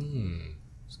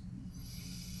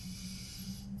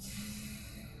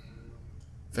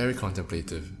 Very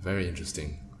contemplative, very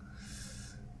interesting.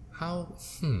 How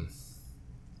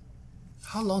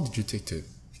long did you take to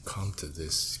come to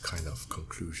this kind of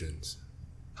conclusions?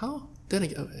 How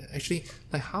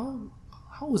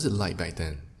was it like back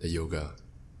then, the yoga?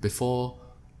 Before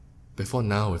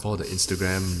now, with all the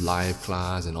Instagram live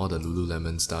class and all the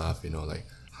Lululemon stuff, like,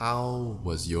 how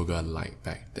was yoga like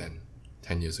back then,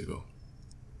 10 years ago?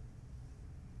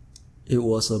 It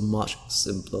was a much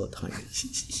simpler time.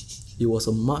 It was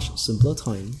a much simpler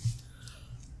time.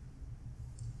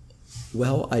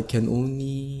 Well, I can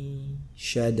only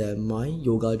share that my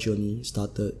yoga journey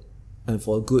started, and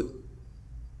for a good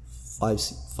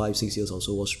 5-6 years or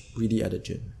so, was really at the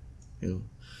gym.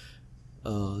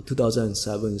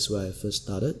 2007 is where I first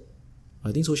started.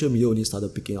 I think social media only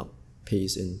started picking up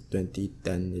pace in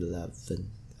 2010-11,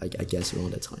 I guess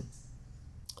around that time.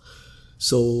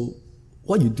 So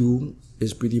what you do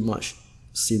is pretty much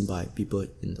seen by people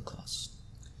in the class.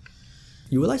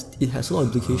 You realize it has a lot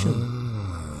of implication.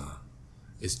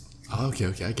 Okay,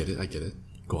 I get it.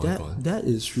 Go on. That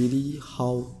is really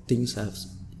how things have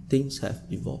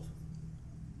evolved.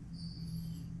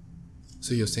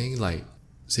 So you're saying, like,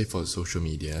 say for social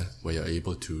media, where you're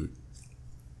able to,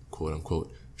 quote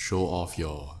unquote, show off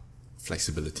your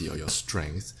flexibility or your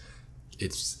strength,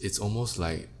 it's almost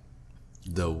like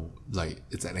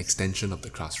it's an extension of the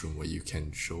classroom where you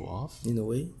can show off in a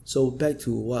way. So back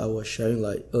to what I was sharing,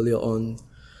 like earlier on,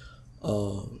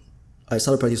 I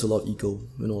started practice a lot of ego,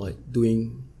 like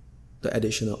doing the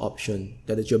additional option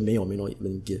that the gym may or may not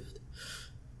even give.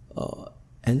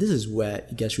 And this is where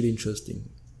it gets really interesting,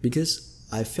 because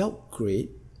I felt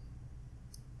great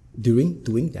during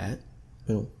doing that,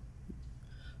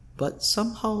 but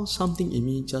somehow something in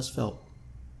me just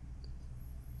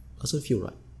doesn't feel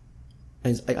right.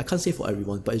 And I can't say for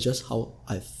everyone, but it's just how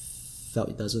I felt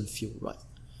it doesn't feel right.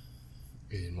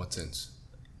 In what sense?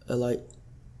 Like,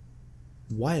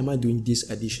 why am I doing this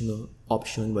additional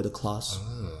option where the class?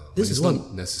 This is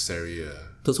not necessary.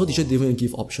 So teacher didn't even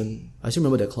give option. I still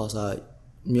remember that class.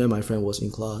 me and my friend was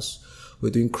in class, we're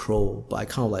doing crow, but I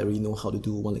kind of like really know how to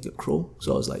do one-legged crow.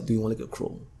 So I was like doing one-legged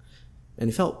crow. And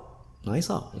it felt nice.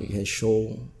 You can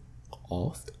show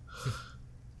off.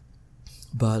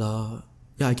 But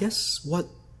yeah, I guess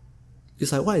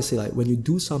it's like what I say, like when you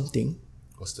do something,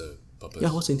 What's the purpose?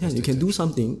 yeah, what's the intent? You can do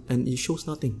something and it shows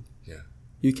nothing. Yeah.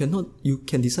 You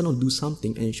can decide not to do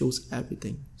something and it shows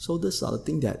everything. So these are the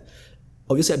things that,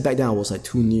 obviously back then I was like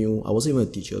too new. I wasn't even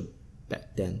a teacher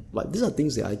back then. But these are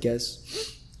things that I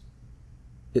guess,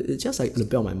 it's just like in the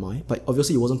back of my mind. But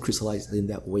obviously it wasn't crystallized in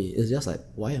that way. It's just like,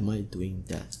 why am I doing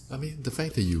that? I mean, the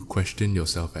fact that you question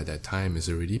yourself at that time is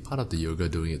already part of the yoga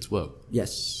doing its work,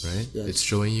 Yes. right? Yes. It's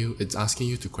showing you, it's asking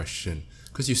you to question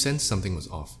because you sense something was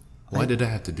off. Why did I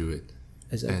have to do it?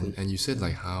 Exactly. And you said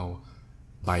like how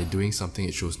by doing something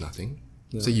it shows nothing.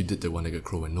 Yeah. Say you did the one-legged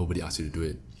crow and nobody asked you to do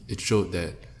it. It showed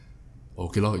that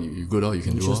okay, you good, you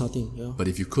can It do shows it. nothing, yeah. But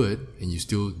if you could and you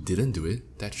still didn't do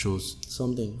it, that shows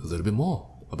Something. a little bit more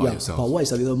about yourself. But what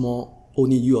is a little more,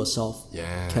 only you yourself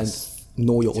Yes. can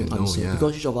know your own Can know, answer. yeah.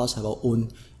 Because each of us have our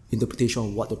own interpretation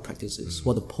of what the practice is,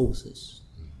 what the pose is.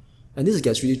 And this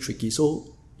gets really tricky.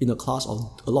 So in a class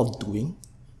of a lot of doing,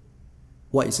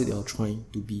 what is it you're trying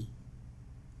to be?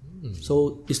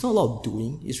 So it's not a lot of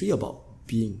doing, it's really about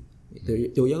being.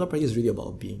 The yoga practice is really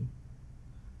about being.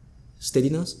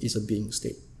 Steadiness is a being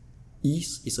state.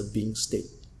 Ease is a being state.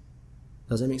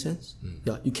 Does that make sense?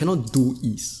 Yeah, you cannot do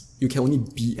ease. You can only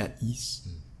be at ease.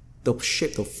 The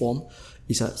shape, the form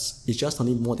is just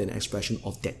something more than an expression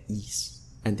of that ease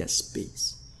and that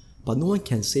space. But no one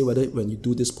can say whether when you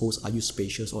do this pose, are you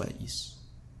spacious or at ease.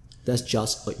 That's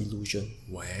just an illusion.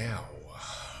 Wow.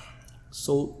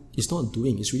 So it's not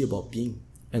doing, it's really about being.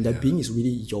 And that being is really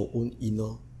your own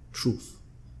inner truth.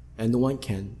 And no one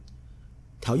can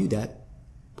tell you that,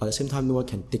 but at the same time, no one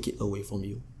can take it away from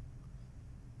you.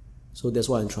 So that's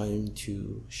what I'm trying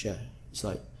to share. It's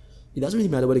like, it doesn't really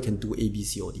matter whether you can do A, B,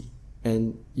 C, or D.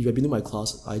 And if you've been to my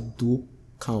class, I do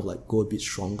kind of like go a bit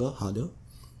stronger, harder.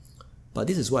 But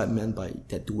this is what I meant by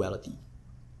that duality.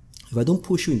 If I don't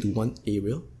push you into one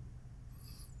area,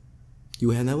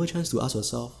 you have never a chance to ask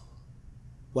yourself,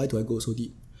 why do I go so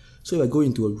deep? So if I go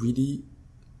into a really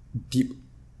deep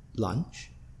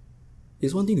lunge,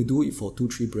 it's one thing to do it for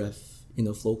 2-3 breaths in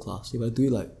a flow class. If I do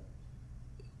it like,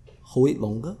 hold it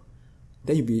longer,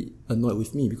 then you'll be annoyed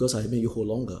with me because I make you hold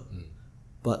longer.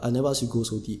 But I never ask you go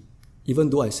so deep. Even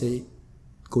though I say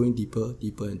going deeper,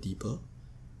 deeper and deeper.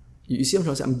 You see what I'm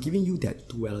trying to say? I'm giving you that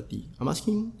duality.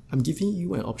 I'm giving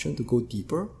you an option to go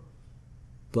deeper.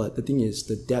 But the thing is,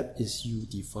 the depth is you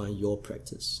define your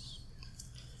practice.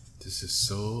 This is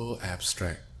so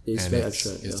abstract. It's very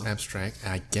abstract. It's yeah. abstract,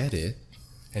 and I get it.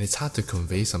 And it's hard to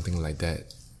convey something like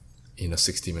that in a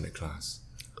 60-minute class.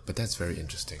 But that's very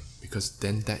interesting because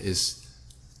then that is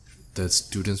the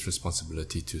student's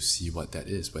responsibility to see what that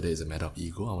is. Whether it's a matter of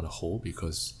ego, I want to hold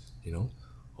because,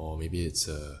 or maybe it's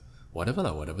whatever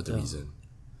the reason.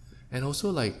 And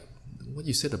also like what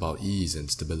you said about ease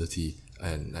and stability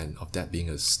and of that being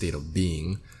a state of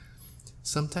being,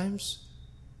 sometimes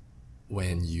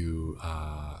when you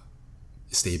are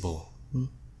stable,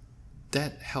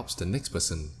 that helps the next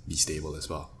person be stable as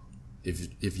well. If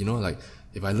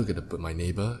if I look at my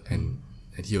neighbor and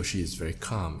he or she is very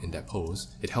calm in that pose,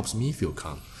 it helps me feel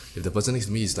calm. If the person next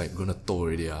to me is like gonna toh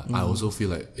already, I also feel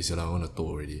like I wanna toh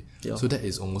already. Yeah. So that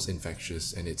is almost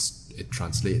infectious, and it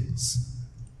translates.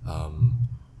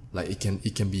 Like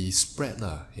it can be spread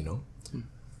lah,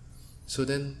 So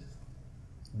then,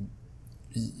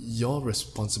 your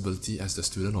responsibility as the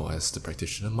student or as the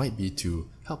practitioner might be to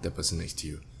help that person next to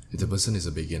you. If the person is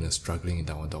a beginner struggling in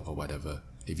downward dog or whatever,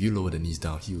 if you lower the knees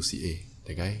down, he will see, hey,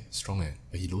 that guy strong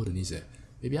but he lowered the knees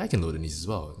maybe I can lower the knees as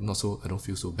well. I don't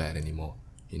feel so bad anymore.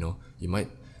 It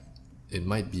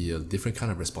might be a different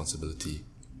kind of responsibility.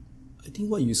 I think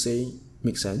what you say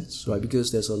makes sense, right?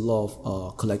 Because there's a lot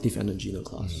of collective energy in the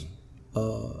class.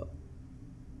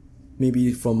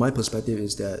 Maybe from my perspective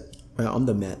is that when I'm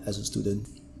the mat as a student,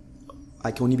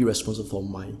 I can only be responsible for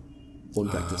my own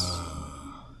practice.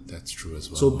 That's true as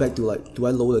well. So back to like, do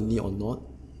I lower the knee or not?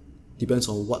 Depends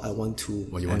on what I want to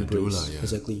What you want to do embrace. lah, yeah.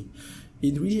 Exactly.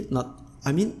 It really not.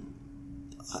 I mean,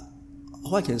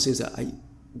 all I can say is that I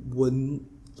wouldn't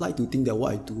like to think that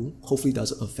what I do hopefully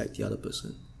doesn't affect the other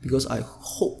person, because I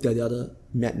hope that the other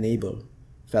mat neighbor,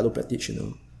 fellow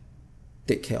practitioner,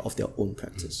 take care of their own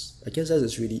practice. I guess that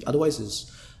is really. Otherwise,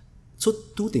 is so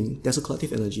two things. There's a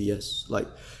collective energy. Yes, like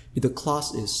if the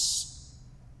class is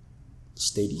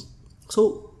steady.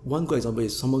 So one good example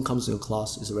is someone comes to your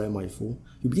class, is very mindful.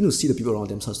 You begin to see the people around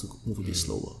them starts to move a bit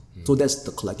slower. So that's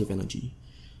the collective energy,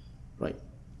 right?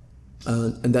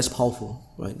 And that's powerful,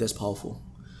 right? That's powerful.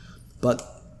 But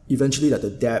eventually, that the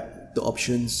depth, the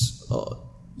options,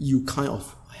 you kind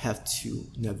of have to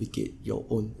navigate your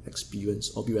own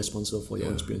experience or be responsible for your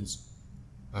own experience.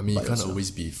 I mean, you can't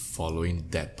always be following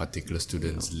that particular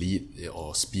student's lead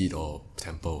or speed or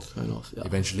tempo. Kind of, yeah.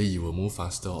 Eventually, you will move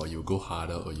faster, or you'll go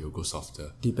harder, or you'll go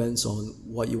softer. Depends on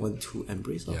what you want to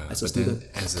embrace as a But student.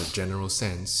 then, as a general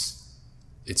sense,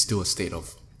 it's still a state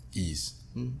of ease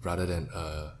rather than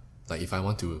like if I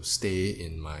want to stay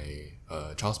in my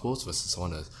child's pose versus I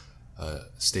want to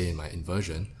stay in my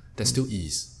inversion, there's still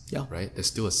ease. Yeah. Right. There's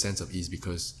still a sense of ease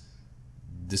because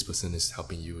this person is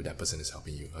helping you, that person is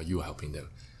helping you, or you are helping them.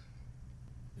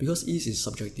 Because ease is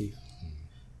subjective.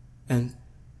 And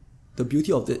the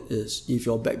beauty of it is, if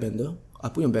you're a backbender, I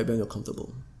put you on backbend, you're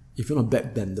comfortable. If you're not a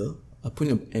backbender, I put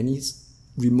you on any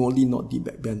remotely not deep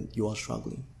backbend, you are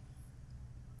struggling.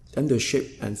 Then the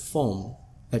shape and form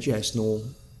actually has no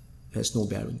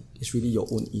bearing. It's really your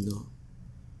own inner.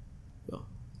 Yeah.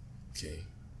 Okay.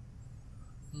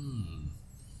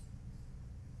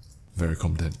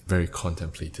 Very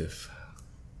contemplative.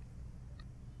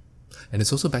 And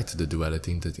it's also back to the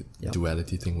duality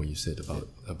thing where you said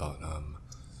about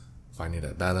finding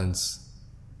that balance.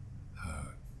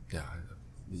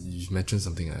 You mentioned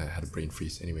something, I had a brain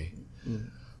freeze. Anyway,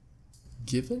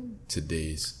 given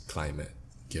today's climate,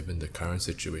 given the current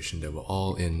situation that we're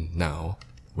all in now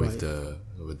with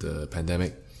the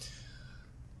pandemic,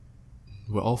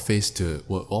 we're all forced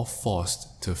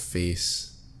to face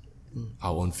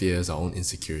our own fears, our own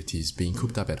insecurities, being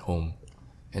cooped up at home,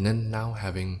 and then now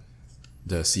having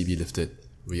the CB lifted,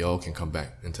 we all can come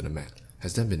back into the mat.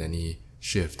 Has there been any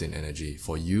shift in energy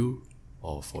for you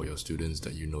or for your students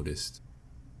that you noticed?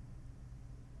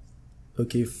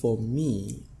 Okay, for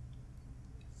me,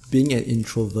 being an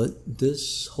introvert,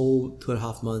 this whole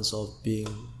 2.5 months of being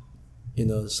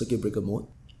in a circuit breaker mode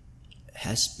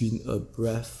has been a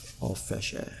breath of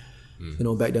fresh air. You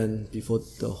know, back then, before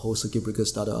the whole circuit breaker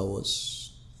started, I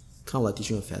was kind of like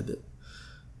teaching a fair bit.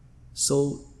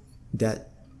 So that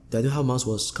 2.5 months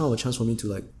was kind of a chance for me to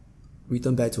like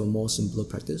return back to a more simpler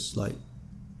practice. Like,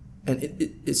 and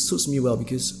it suits me well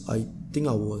because I think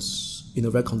I was in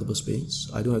a very comfortable space.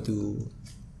 I don't have to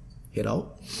head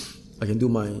out. I can do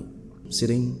my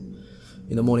sitting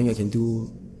in the morning. I can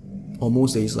do on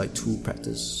most days like 2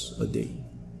 practice a day.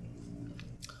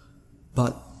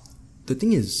 But the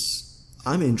thing is,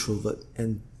 I'm an introvert,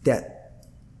 and that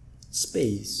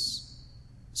space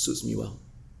suits me well.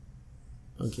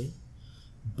 Okay,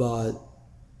 but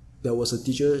there was a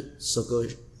teacher circle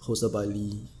hosted by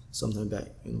Lee sometime back,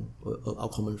 you know, our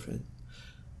common friend.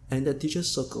 And that teacher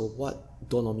circle, what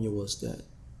dawned on me was that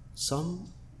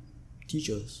some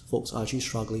folks are actually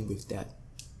struggling with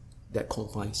that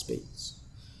confined space.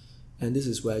 And this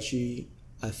is where actually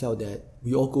I felt that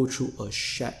we all go through a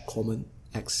shared common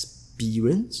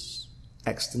experience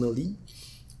externally,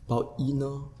 about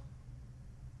inner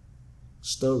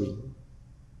stirring,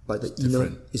 like the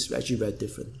inner is actually very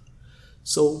different.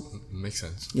 So makes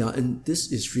sense. Yeah, and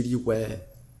this is really where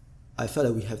I felt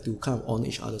that we have to kind of honor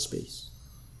each other's space.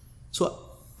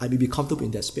 So I may be comfortable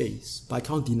in that space, but I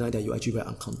can't deny that you're actually very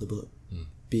uncomfortable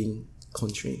being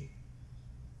constrained.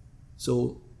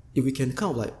 So if we can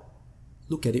kind of like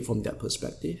look at it from that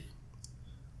perspective,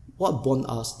 what bonds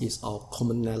us is our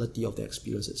commonality of the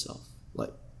experience itself,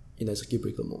 like in a circuit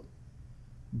breaker mode.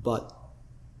 But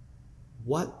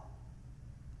what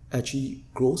actually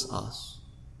grows us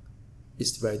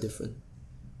is very different.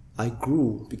 I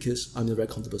grew because I'm in a very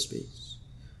comfortable space.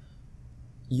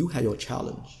 You had your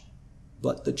challenge,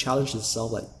 but the challenge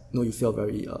itself, like, you feel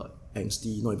very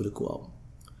angsty, not able to go out.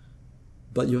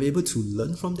 But you're able to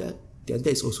learn from that, then that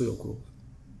is also your growth.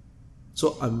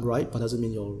 So I'm right, but doesn't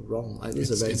mean you're wrong.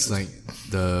 It's like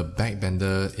the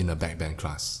backbender in a backbend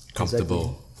class,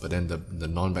 comfortable, but then the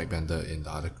non-backbender in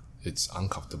the other, it's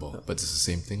uncomfortable. But it's the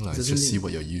same thing, like just see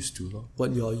what you're used to.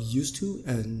 What you're used to,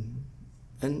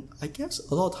 and I guess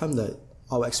a lot of time that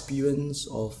our experience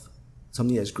of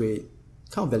something that's great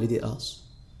kind of validate us.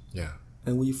 Yeah.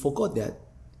 And we forgot that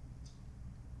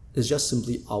it's just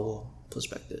simply our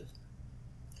perspective.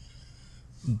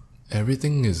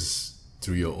 Everything is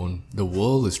through your own, the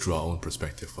world is through our own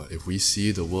perspective. But if we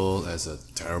see the world as a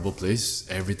terrible place,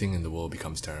 everything in the world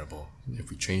becomes terrible. If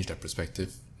we change that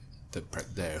perspective,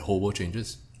 the whole world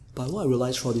changes. But what I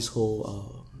realized throughout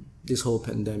this whole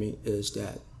pandemic is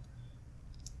that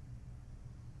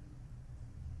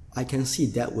I can see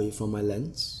it that way from my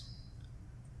lens,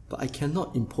 but I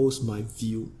cannot impose my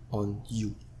view on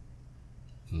you.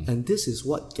 And this is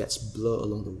what gets blurred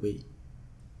along the way.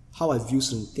 How I view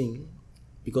something,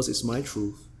 because it's my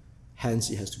truth, hence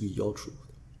it has to be your truth.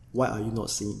 Why are you not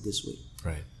seeing it this way?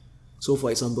 Right. So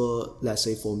for example, let's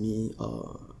say for me,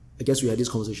 I guess we had this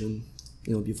conversation,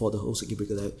 before the whole circuit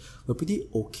breaker, that we're pretty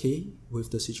okay with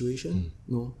the situation.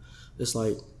 It's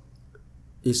like,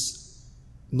 it's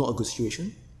not a good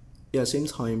situation. At the same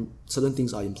time, certain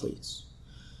things are in place.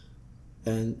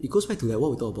 And it goes back to that,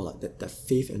 what we talk about, like that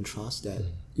faith and trust, that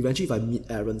eventually if I meet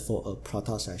Aaron for a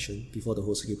prata session before the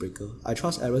whole circuit breaker, I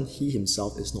trust Aaron, he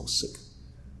himself is not sick.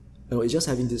 It's just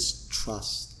having this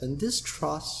trust. And this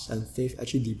trust and faith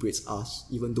actually liberates us,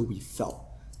 even though we felt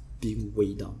being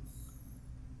weighed down.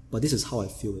 But this is how I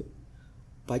feel it.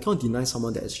 But I can't deny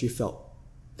someone that actually felt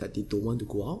that they don't want to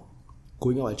go out.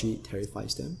 Going out actually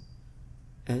terrifies them.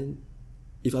 And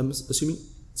if I'm assuming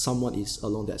someone is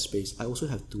along that space, I also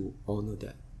have to honor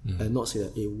that and not say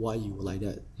that, hey, why you like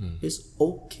that? It's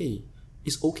okay.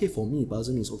 It's okay for me, but it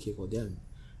doesn't mean it's okay for them.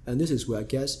 And this is where I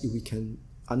guess if we can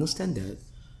understand that,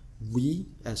 we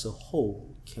as a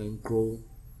whole can grow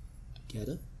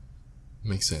together.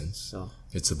 Makes sense. Yeah.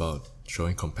 It's about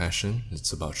showing compassion,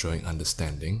 it's about showing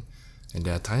understanding, and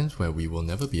there are times where we will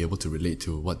never be able to relate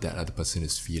to what that other person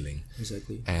is feeling.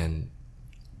 Exactly. And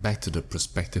back to the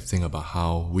perspective thing about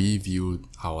how we view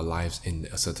our lives in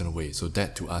a certain way. So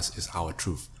that to us is our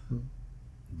truth.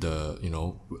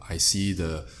 I see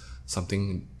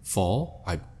something fall,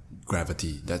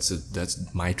 gravity.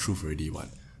 That's my truth already. What?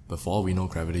 But for all we know,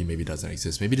 gravity maybe doesn't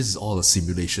exist. Maybe this is all a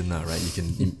simulation now, right?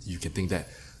 You can think that.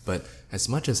 But as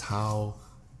much as how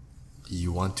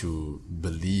you want to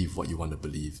believe what you want to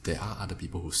believe, there are other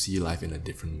people who see life in a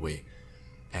different way.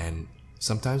 And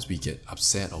sometimes we get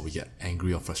upset or we get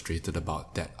angry or frustrated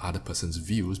about that other person's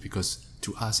views, because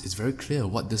to us it's very clear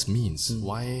what this means.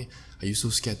 Why are you so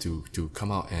scared to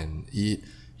come out and eat?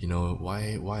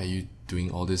 Why are you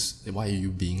doing all this? Why are you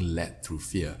being led through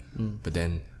fear? But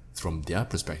then from their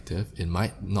perspective, it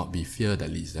might not be fear that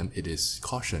leads them. It is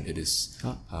caution. It is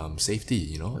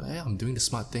safety. I'm doing the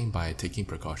smart thing by taking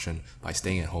precaution, by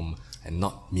staying at home and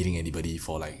not meeting anybody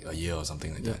for like a year or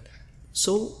something like that.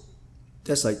 So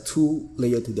there's like two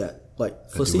layers to that.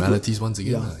 Like firstly, dualities once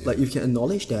again. Like you can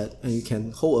acknowledge that and you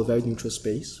can hold a very neutral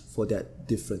space for that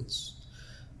difference.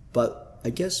 But I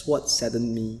guess what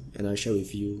saddened me, and I share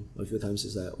with you a few times,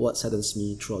 is that what saddens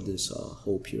me throughout this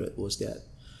whole period was that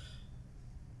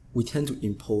we tend to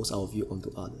impose our view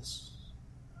onto others,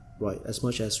 right? As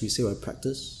much as we say we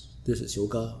practice, this is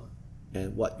yoga,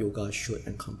 and what yoga should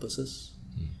encompasses,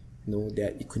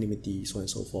 that equanimity, so on and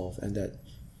so forth, and that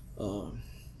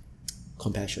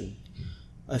compassion.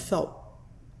 I felt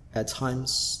at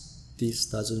times this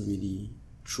doesn't really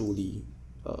truly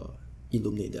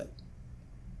illuminate that.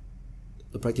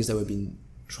 The practice that we've been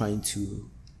trying to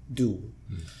do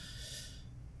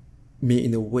may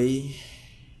in a way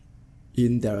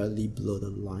indirectly blur the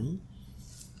line.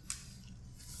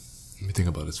 Let me think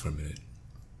about this for a minute.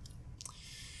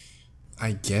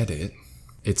 I get it.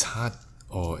 It's hard,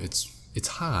 it's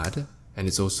hard, and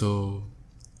it's also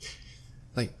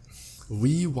like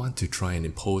we want to try and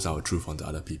impose our truth onto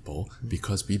other people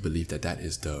because we believe that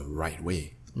is the right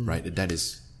way, right? That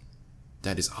is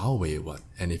our way.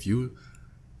 And if you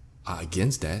are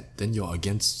against that, then you're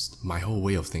against my whole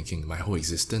way of thinking. My whole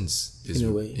existence is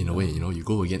in a way, you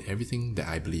go against everything that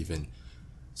I believe in.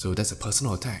 So that's a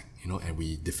personal attack, and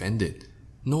we defend it.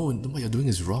 No, what you're doing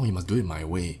is wrong. You must do it my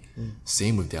way.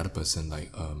 Same with the other person.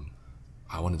 Like,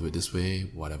 I want to do it this way.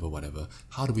 Whatever.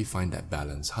 How do we find that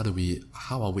balance? How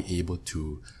are we able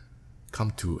to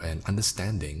come to an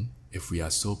understanding if we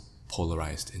are so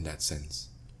polarized in that sense?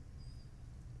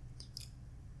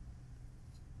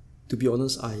 To be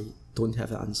honest, I don't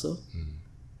have an answer.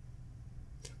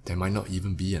 There might not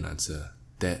even be an answer.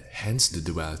 Hence the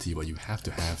duality, where you have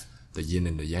to have the yin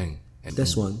and the yang.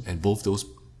 That's one. And both those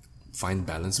find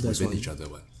balance within each other.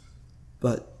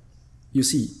 But you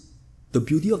see, the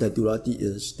beauty of that duality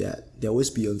is that there always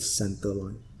be a center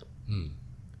line.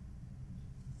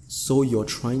 So you're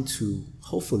trying to,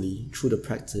 hopefully, through the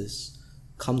practice,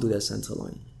 come to that center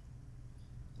line.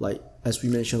 Like, as we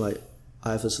mentioned, like,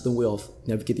 I have a certain way of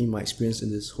navigating my experience in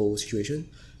this whole situation.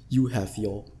 You have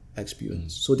your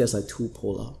experience. So there's like two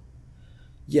polar.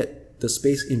 Yet the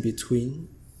space in between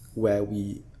where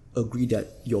we agree that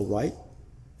you're right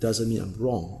doesn't mean I'm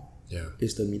wrong.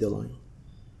 It's the middle line.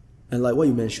 And like what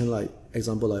you mentioned, like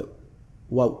example, like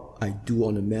what I do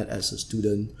on the mat as a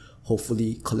student,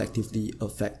 hopefully collectively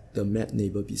affect the mat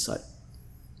neighbor beside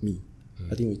me.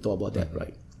 I think we thought about that,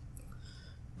 right?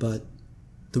 But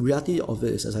the reality of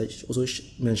it is, as I also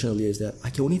mentioned earlier, is that I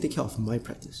can only take care of my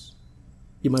practice.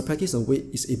 If my practice in a way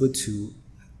is able to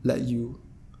let you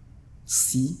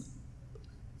see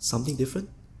something different,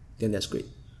 then that's great.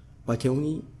 But I can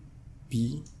only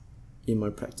be in my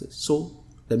practice. So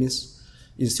that means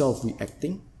instead of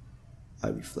reacting, I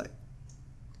reflect.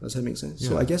 Does that make sense?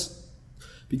 So Yeah. I guess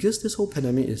because this whole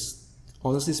pandemic is,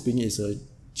 honestly speaking, is a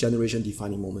generation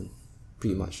defining moment,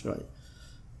 pretty much, right?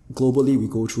 Globally, we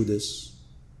go through this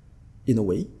in a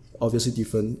way, obviously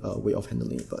different way of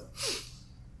handling it,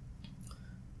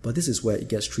 but this is where it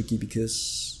gets tricky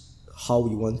because how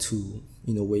we want to,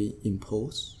 in a way,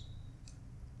 impose.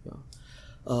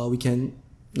 Yeah. We can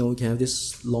have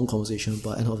this long conversation,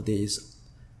 but at the end of the day is,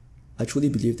 I truly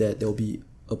believe that there will be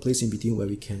a place in between where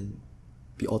we can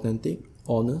be authentic,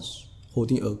 honest,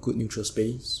 holding a good neutral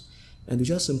space, and to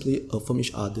just simply affirm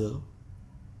each other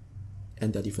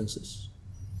and their differences.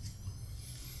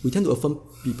 We tend to affirm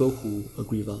people who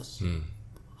agree with us.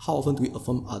 How often do we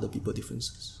affirm other people's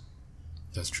differences?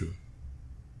 That's true.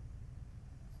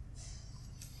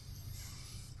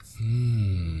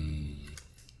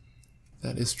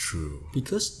 That is true.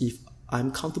 Because if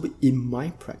I'm comfortable in my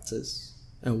practice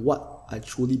and what I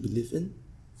truly believe in,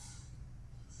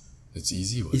 It's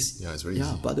easy. it's very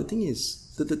yeah. easy. But the thing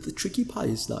is, the tricky part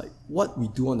is like what we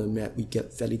do on the mat, we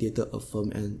get validated,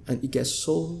 affirmed, and it gets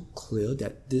so clear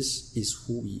that this is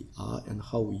who we are and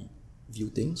how we view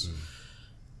things.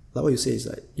 Like what you say is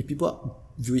like if people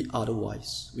view it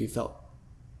otherwise, we felt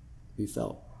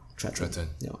threatened.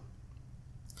 Yeah.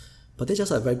 But that's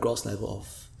just a very gross level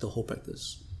of the whole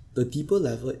practice. The deeper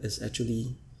level is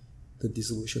actually the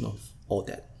dissolution of all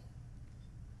that.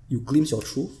 You glimpse your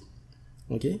truth,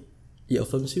 okay? It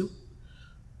affirms you,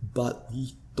 but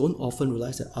we don't often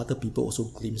realize that other people also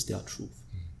glimpse their truth.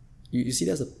 You see,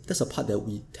 that's a part that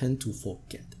we tend to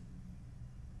forget.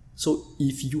 So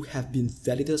if you have been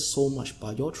validated so much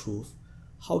by your truth,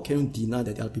 how can you deny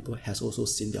that the other people has also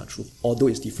seen their truth, although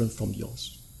it's different from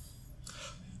yours?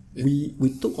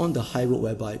 We took on the high road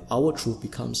whereby our truth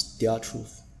becomes their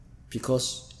truth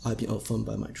because I've been affirmed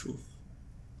by my truth.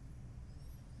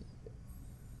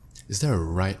 Is there a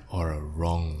right or a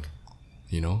wrong,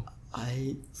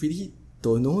 I really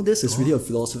don't know. This is really a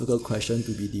philosophical question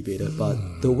to be debated, but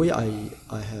the way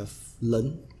I have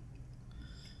learned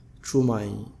through my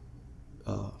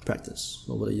practice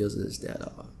over the years is that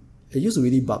it used to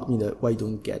really bug me that why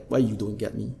you don't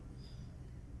get me.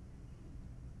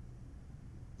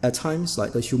 At times,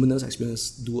 like the humanist experience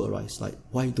do arise, like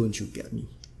why don't you get me?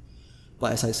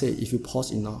 But as I say, if you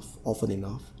pause enough, often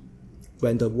enough,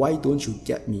 when the why don't you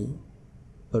get me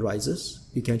arises,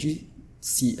 you can actually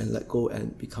see and let go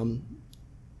and become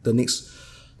the next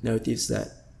narratives that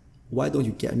why don't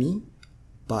you get me,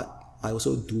 but I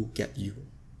also do get you.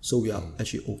 So we are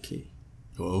actually okay.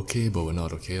 We're okay, but we're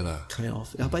not okay lah. Kind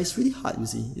of. Yeah, but it's really hard, you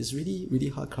see. It's really, really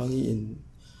hard currently in,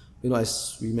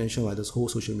 as we mentioned, like this whole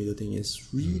social media thing is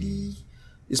really,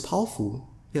 it's powerful.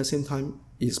 At the same time,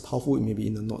 it's powerful maybe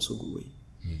in a not so good way.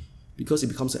 Because it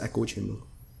becomes an echo chamber.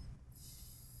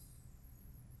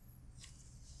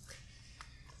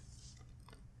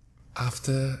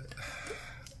 After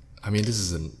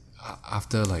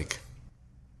like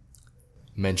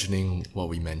mentioning what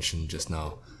we mentioned just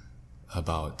now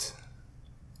about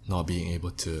not being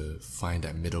able to find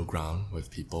that middle ground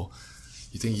with people,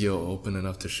 you think you're open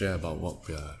enough to share about what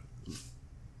we're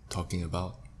talking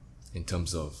about in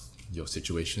terms of your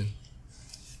situation?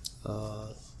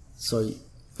 Sorry,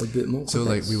 a bit more context. So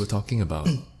like we were talking about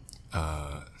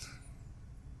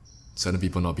certain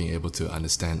people not being able to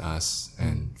understand us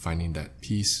and finding that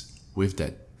peace with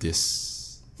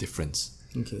this difference.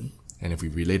 Okay. And if we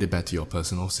relate it back to your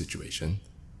personal situation,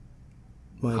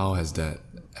 how has that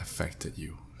affected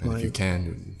you? And if you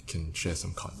can share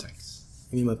some context.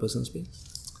 You mean my personal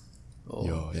space?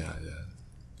 Oh. Yeah.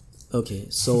 Okay,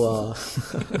 so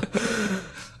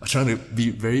I'm trying to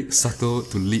be very subtle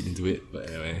to lead into it, but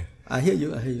anyway. I hear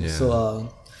you. Yeah.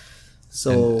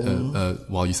 So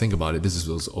while you think about it, this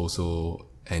was also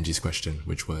Angie's question,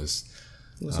 which was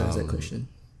what's the exact question?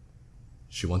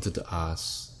 She wanted to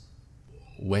ask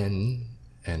when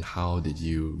and how did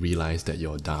you realize that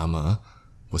your dharma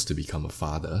was to become a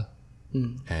father,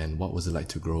 and what was it like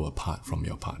to grow apart from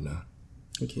your partner?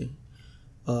 Okay.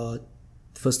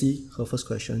 Firstly, her first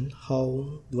question,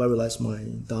 how do I realize my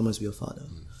dharma is to be a father?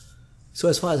 So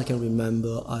as far as I can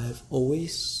remember, I have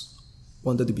always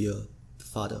wanted to be a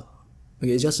father.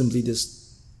 Okay, it's just simply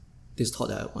this thought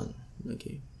that I want.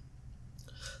 Okay.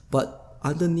 But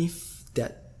underneath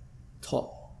that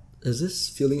thought is this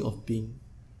feeling of being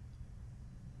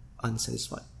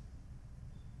unsatisfied.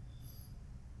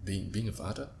 Being a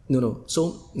father? No.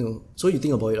 So you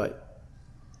think about it, right?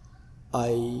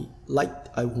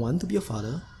 I want to be a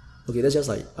father. Okay, that's just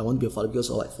like I want to be a father because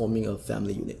of like forming a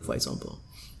family unit, for example.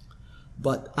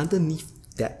 But underneath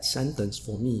that sentence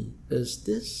for me is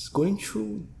this going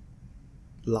through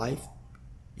life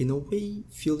in a way,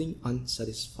 feeling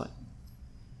unsatisfied.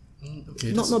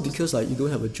 Okay, Not because like you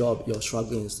don't have a job, you're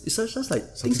struggling. It's just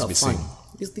like things are missing.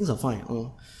 fine. Things are fine.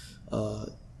 I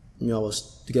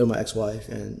was together with my ex-wife,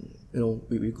 and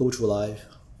we go through life.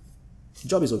 The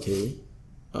job is okay.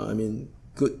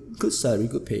 Good salary,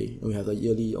 good pay. And we have a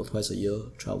yearly or twice a year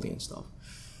traveling and stuff.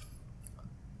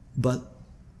 But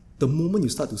the moment you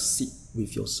start to sit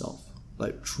with yourself,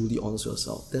 like truly honest with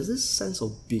yourself, there's this sense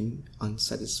of being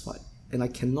unsatisfied, and I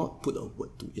cannot put a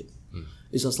word to it.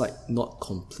 It's just like not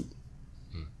complete.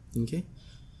 Okay?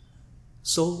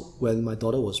 So when my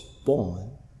daughter was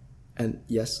born, and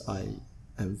yes, I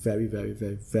am very, very,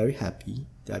 very, very happy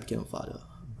that I became a father.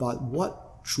 But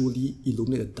what truly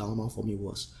illuminated the Dharma for me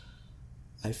was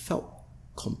I felt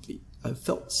complete. I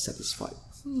felt satisfied.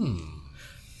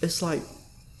 It's like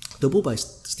the book by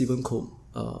Stephen Combe,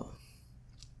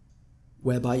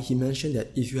 whereby he mentioned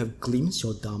that if you have glimpsed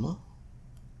your Dharma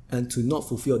and to not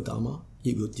fulfill your Dharma,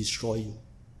 it will destroy you.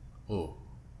 Oh,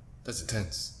 that's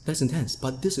intense. That's intense,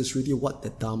 but this is really what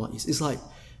the Dharma is. It's like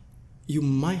you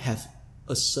might have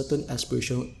a certain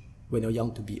aspiration when you're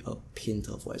young to be a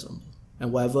painter, for example,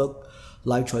 and whatever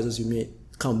life choices you made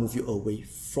kind of move you away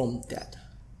from that,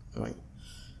 right?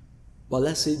 But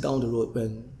let's say down the road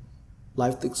when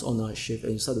life takes on a shift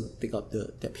and you start to pick up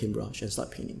that paintbrush and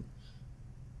start painting,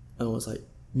 and I was like,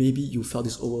 maybe you felt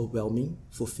this overwhelming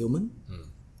fulfillment.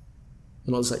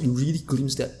 And I was like, you really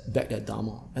glimpse that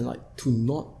Dharma, and like to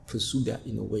not pursue that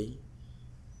in a way,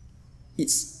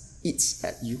 it's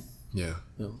at you. Yeah.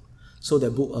 So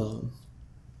that book,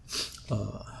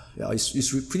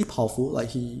 it's pretty powerful.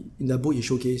 Like in that book, he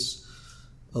showcased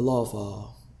a lot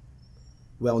of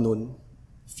well-known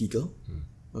figure,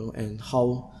 and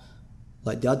how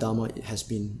like their Dharma has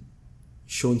been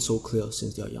shown so clear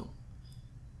since they are young.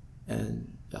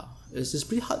 And yeah, it's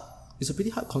pretty hard. It's a pretty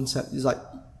hard concept. It's like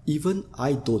even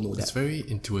I don't know that. It's very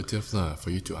intuitive for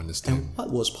you to understand. And what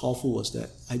was powerful was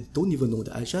that I don't even know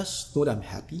that. I just know that I'm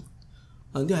happy.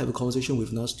 And then I have a conversation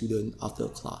with another student after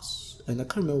class. And I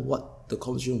can't remember what the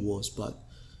conversation was, but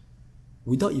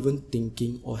without even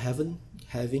thinking or having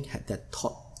had that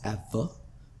thought ever,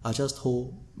 I just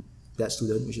told that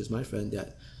student, which is my friend,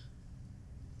 that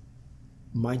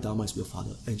my Dharma is to be a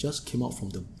father. And it just came out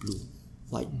from the blue.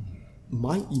 Like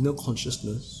my inner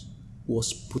consciousness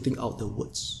was putting out the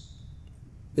words.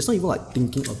 It's not even like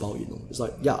thinking about it, It's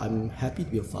like, yeah, I'm happy to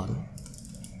be a father,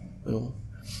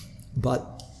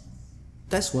 But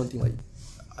that's one thing, like,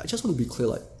 I just want to be clear,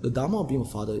 like, the Dharma of being a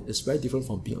father is very different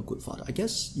from being a good father. I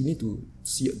guess you need to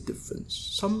see a difference.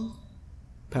 Some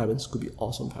parents could be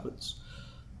awesome parents,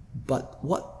 but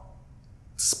what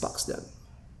sparks them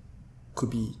could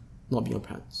be not being a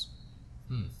parent.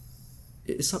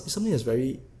 It's something that's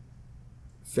very,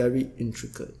 very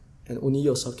intricate, and only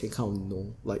yourself can kind of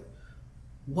know, like,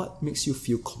 what makes you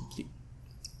feel complete.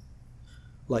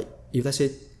 Like, if let's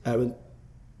say, Aaron,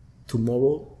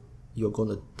 tomorrow you're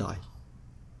gonna die,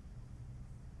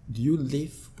 do you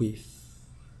live with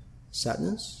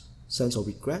sadness, sense of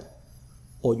regret,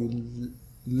 or you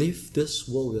live this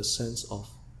world with a sense of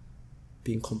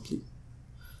being complete?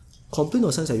 Complete in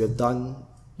the sense that you've done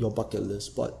your bucket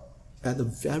list, but at a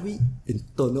very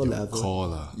internal level,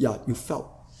 core, you felt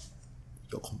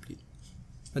you're complete.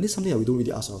 And this is something that we don't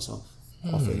really ask ourselves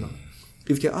often.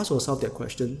 If you can ask yourself that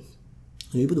question,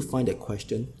 you're able to find that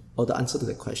question or the answer to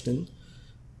that question,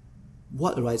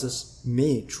 what arises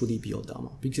may truly be your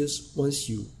Dharma. Because once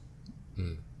you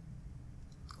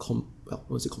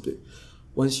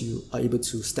once you are able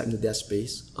to step into that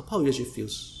space, a part of you actually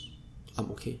feels, I'm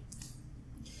okay.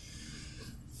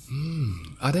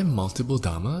 Are there multiple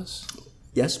Dharmas?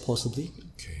 Yes, possibly.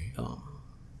 Okay.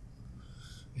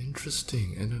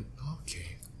 Interesting. And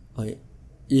okay. Like,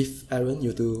 if Aaron, you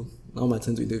were to, now my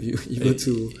turn to interview, if you were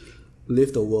to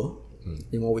live the world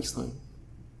in 1 week's time,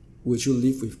 would you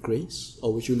live with grace,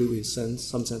 or would you live with some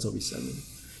sense of resentment?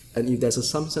 And if there's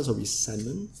some sense of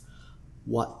resentment,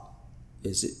 what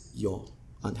is it you're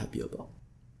unhappy about?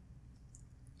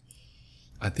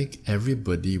 I think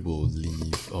everybody will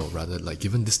leave, or rather, like,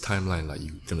 given this timeline, like,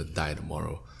 you're gonna die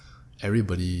tomorrow,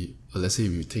 everybody, let's say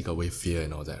we take away fear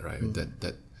and all that, right?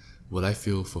 That would I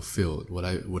feel fulfilled?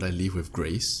 Would I live with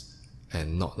grace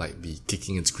and not like be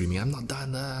kicking and screaming, I'm not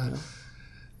done.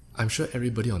 I'm sure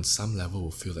everybody on some level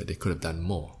will feel like they could have done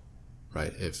more,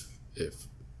 right? If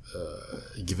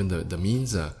given the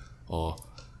means, or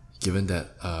given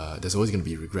that there's always going to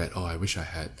be regret. Oh, I wish I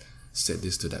had said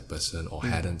this to that person, or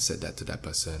hadn't said that to that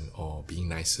person, or being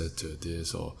nicer to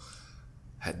this, or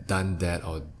had done that,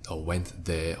 or went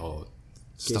there, or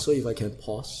Okay, so if I can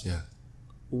pause. Yeah.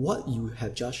 What you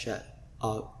have just shared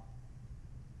are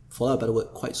for lack of a better word,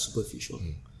 quite superficial.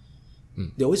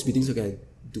 There always be things I can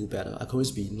do better. I can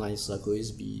always be nicer. I can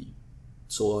always be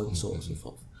so on, so on and so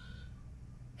forth.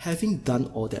 Having done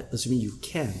all that, assuming you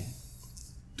can,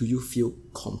 do you feel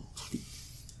complete?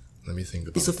 Let me think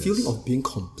about It's a this. feeling of being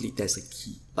complete that's a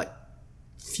key. Like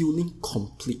feeling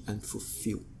complete and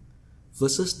fulfilled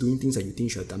versus doing things that you think you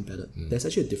should have done better. There's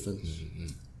actually a difference.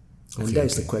 And that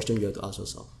is the question you have to ask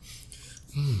yourself.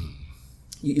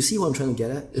 You see what I'm trying to get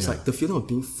at? It's like the feeling of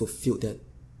being fulfilled that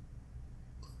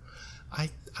I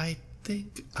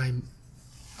think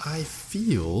I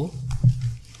feel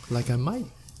like I might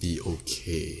be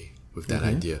okay with that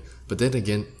idea. But then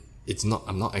again,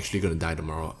 I'm not actually gonna die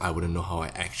tomorrow. I wouldn't know how I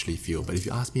actually feel. But if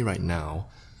you ask me right now,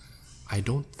 I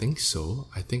don't think so.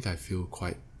 I think I feel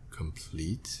quite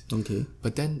complete. okay.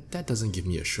 But then that doesn't give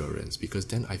me assurance, because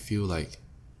then I feel like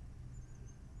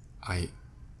I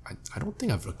don't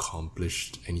think I've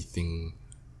accomplished anything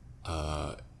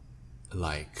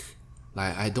like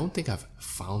I don't think I've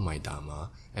found my Dharma.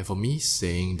 And for me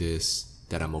saying this,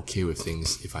 that I'm okay with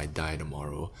things if I die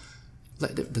tomorrow,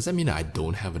 like, does that mean that I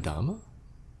don't have a Dharma?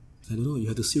 I don't know, you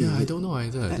have to see. Yeah, I don't know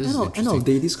either. This is End of the interesting.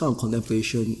 day, this kind of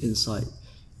contemplation inside,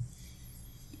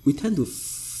 we tend to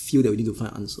feel that we need to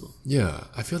find an answer. Yeah,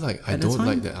 I feel like I don't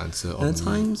like the answer of And at me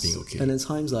times, being okay. and at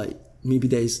times, like maybe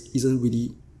there isn't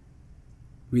really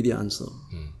an answer.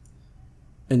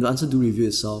 And the answer do reveal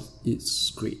itself.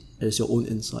 It's great. It's your own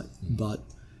insight. But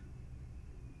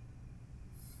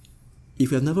if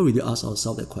we have never really asked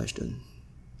ourselves that question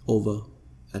over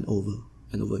and over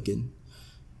and over again,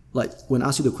 like when I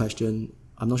ask you the question,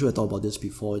 I'm not sure I thought about this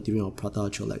before during our Prata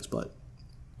Chillax, but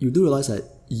you do realize that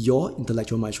your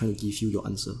intellectual mind is trying to give you your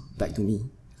answer back to me,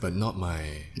 But not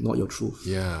not your truth.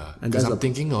 Yeah, And because that's I'm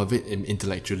thinking of it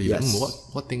intellectually. Yes.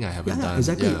 What thing I haven't Yeah, done?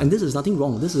 exactly. Yeah. And this is nothing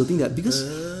wrong. This is the thing that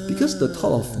because the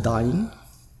thought of dying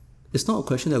is not a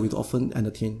question that we often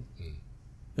entertain.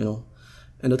 You know?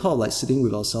 And the thought of like sitting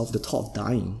with ourselves, the thought of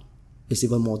dying is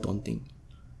even more daunting.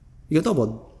 You can talk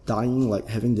about dying, like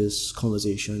having this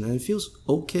conversation, and it feels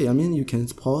okay. I mean, you can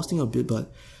pause, think a bit,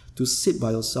 but to sit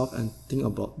by yourself and think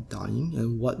about dying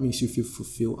and what makes you feel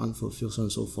fulfilled, unfulfilled, so on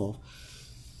and so forth,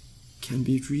 can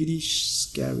be really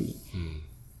scary.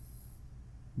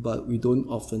 But we don't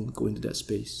often go into that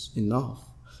space enough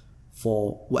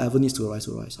for whatever needs to arise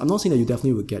to arise. I'm not saying that you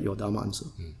definitely will get your Dharma answer.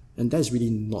 And that's really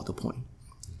not the point.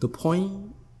 The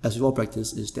point, as we all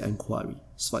practice, is the inquiry,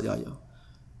 svadhyaya.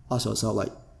 Ask yourself,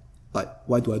 like,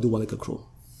 why do I do one like a crow?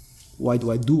 Why do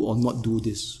I do or not do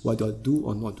this? Why do I do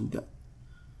or not do that?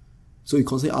 So you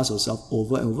constantly ask yourself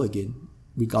over and over again,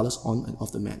 regardless on and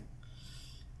off the mat.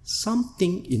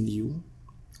 Something in you,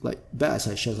 like back as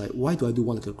I shared, like, why do I do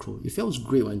one like a crow? It feels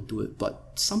great when I do it,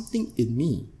 but something in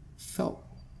me felt,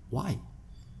 why?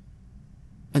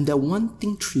 And that one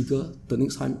thing trigger the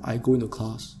next time I go into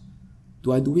class.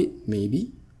 Do I do it?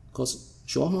 Maybe. Because,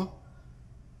 sure,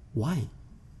 why?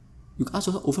 You ask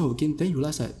yourself over and over again, then you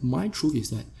realize that my truth is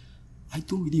that I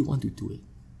don't really want to do it.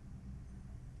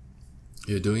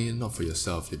 You're doing it not for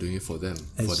yourself, you're doing it for them,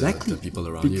 Exactly. for the people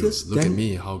around Because you. Look at then-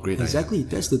 me, how great Exactly. I am.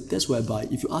 That's whereby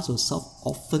if you ask yourself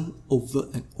often, over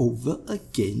and over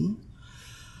again,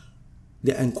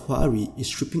 the inquiry is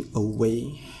stripping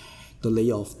away the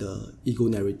layer of the ego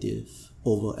narrative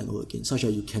over and over again, such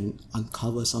that you can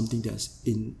uncover something that's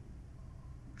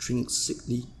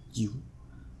intrinsically you.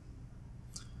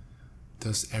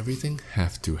 Does everything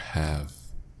have to have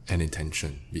an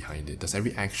intention behind it? Does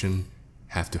every action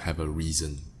have to have a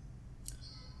reason?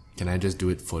 Can I just do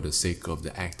it for the sake of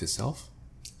the act itself?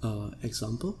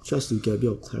 Example, just to get a bit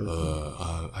of clarity.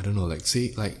 I don't know, like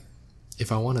say, like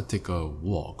if I want to take a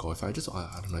walk, or if I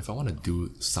don't know, if I want to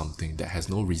do something that has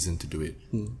no reason to do it,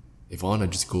 if I want to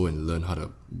just go and learn how to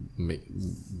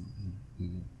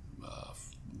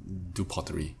do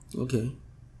pottery, Okay.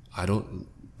 I don't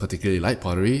particularly like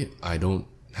pottery. I don't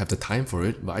have the time for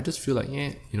it, but I just feel like,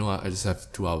 you know what, I just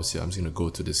have 2 hours here. I'm just going to go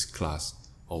to this class.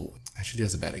 Oh, actually,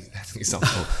 that's a bad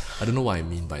example. I don't know what I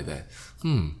mean by that.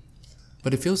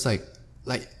 But it feels like,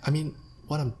 I mean,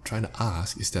 what I'm trying to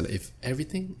ask is that if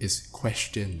everything is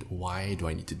questioned, why do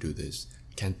I need to do this?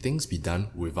 Can things be done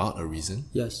without a reason?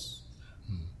 Yes.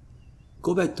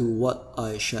 Go back to what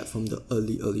I shared from the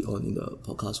early on in the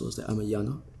podcast was that I'm a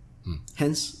yana.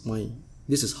 Hence,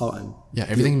 this is how I'm. Yeah,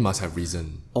 everything must have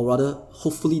reason. Or rather,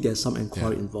 hopefully there's some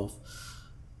inquiry involved.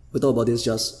 We talked about this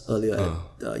just earlier at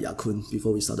Yakun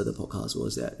before we started the podcast,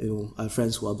 was that, I have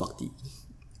friends who are bhakti.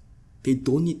 They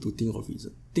don't need to think of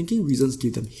reason. Thinking reasons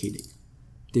give them headache.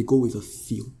 They go with a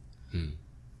feel.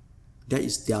 That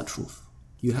is their truth.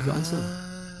 You have your answer.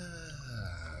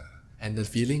 And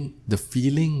being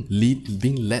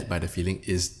led by the feeling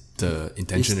is the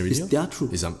intention already. It's their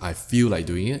truth. Is I feel like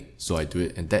doing it, so I do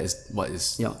it, and that is what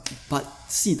is. Yeah, but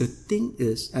see, the thing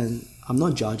is, and I'm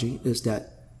not judging, is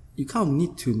that you kind of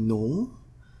need to know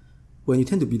when you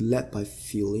tend to be led by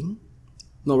feeling,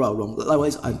 not right or wrong.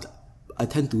 Likewise, I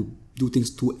tend to do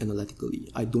things too analytically.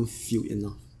 I don't feel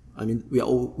enough. I mean, we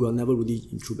are never really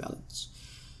in true balance.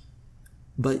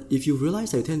 But if you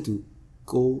realize that you tend to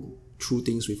go through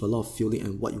things with a lot of feeling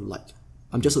and what you like,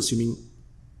 I'm just assuming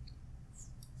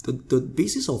the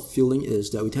basis of feeling is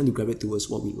that we tend to gravitate towards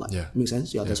what we like. Yeah. Makes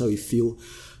sense? Yeah, that's why we feel.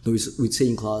 We say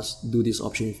in class, do this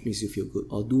option if it makes you feel good,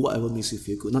 or do whatever makes you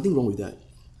feel good. Nothing wrong with that.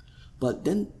 But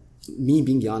then, me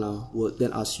being Yana would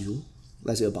then ask you,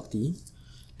 let's say a Bhakti,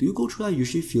 do you go through that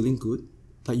usually feeling good,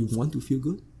 that you want to feel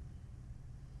good?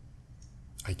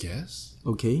 I guess.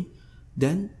 Okay,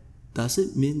 then does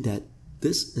it mean that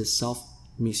this itself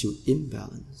makes you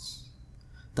imbalanced?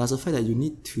 Does the fact that you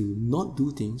need to not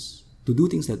do things, to do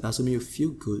things that doesn't make you feel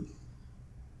good?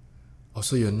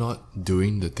 Also, you're not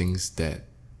doing the things that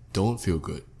don't feel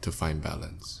good to find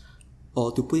balance.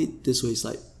 Or to put it this way, it's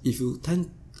like if you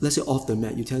tend, let's say off the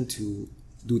mat, you tend to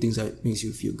do things that makes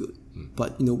you feel good.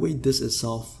 But in a way, this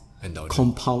itself Indulgent.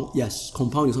 compound is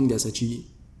something that's actually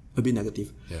a bit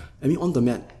negative. Yeah. I mean, on the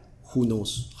mat, who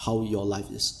knows how your life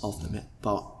is off the mat?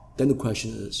 But then the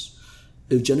question is,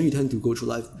 if generally you tend to go through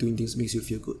life doing things that makes you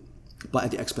feel good, but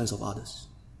at the expense of others,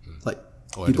 like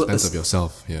Or at the expense of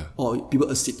yourself, yeah. or people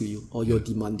accede to you, or you're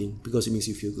demanding because it makes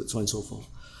you feel good, so on and so forth.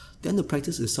 Then the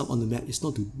practice itself on the mat is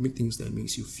not to make things that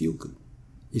makes you feel good.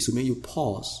 It's to make you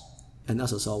pause and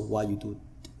ask yourself why you do.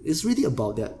 It's really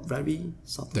about that very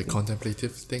subtle That thing.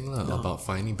 contemplative thing about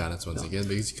finding balance once again,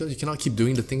 because you cannot keep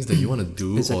doing the things that you want to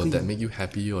do Exactly. or that make you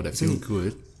happy or that feel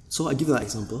good. So I give you an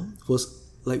example. Was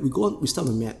like we start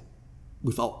on the mat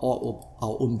with our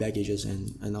own baggages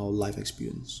and our life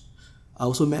experience. I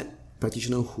also met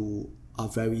practitioners who are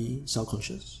very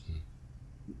self-conscious,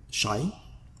 shy,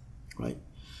 right?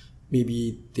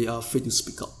 Maybe they are afraid to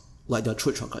speak up, like their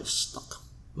throat chakra is stuck.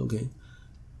 Okay,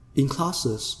 in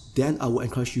classes, then I will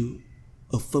encourage you,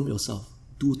 affirm yourself,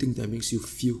 do things that makes you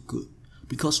feel good,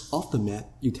 because off the mat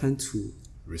you tend to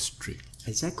Restrict.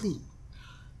 exactly.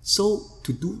 So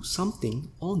to do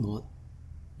something or not,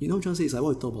 you know what I'm trying to say? It's like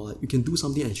what we talk about. Like you can do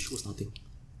something and it shows nothing.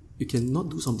 You cannot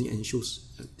do something and it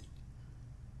shows everything.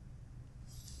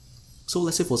 So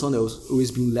let's say for someone that was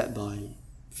always being led by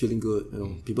feeling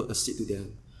good, people accede to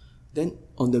them. Then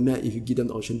on the mat, if you give them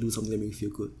the option, do something that makes you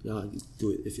feel good. Yeah, you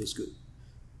do it, it feels good.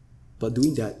 But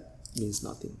doing that means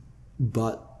nothing.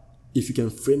 But if you can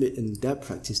frame it in that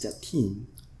practice, that theme,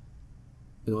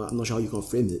 I'm not sure how you can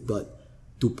frame it, but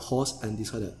to pause and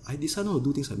decide that I decide not to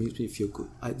do things that makes me feel good.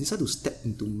 I decide to step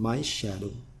into my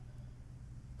shadow.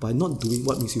 By not doing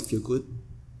what makes you feel good,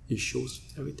 it shows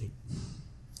everything.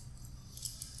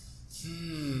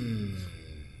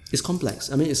 It's complex.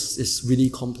 I mean, it's really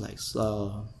complex.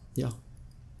 Yeah.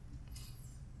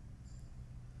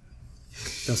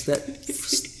 Does that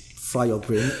fry your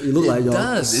brain? You look like It you're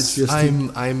does. It's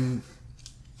seriously-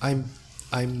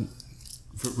 I'm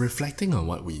reflecting on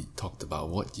what we talked about,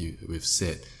 what we've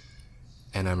said,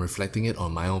 and I'm reflecting it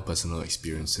on my own personal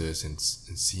experiences and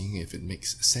seeing if it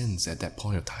makes sense at that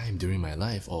point of time during my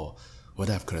life, or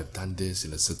whether I could have done this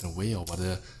in a certain way, or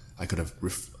whether I could have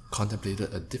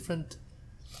contemplated a different.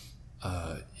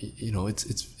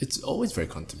 It's always very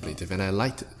contemplative, and I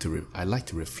like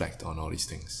to reflect on all these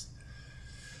things.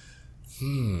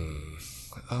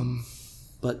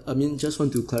 But I mean, just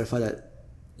want to clarify that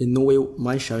in no way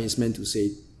my sharing is meant to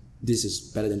say this is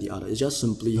better than the other. It's just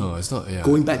simply No, it's not. Yeah,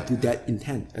 going back to that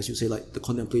intent, as you say, like the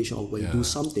contemplation of when you do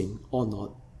something or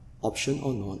not, option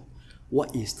or not,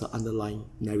 what is the underlying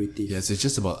narrative? Yes, it's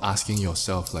just about asking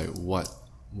yourself, like, what,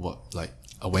 like,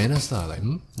 awareness, lah. Like,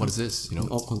 what is this?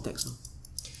 All context.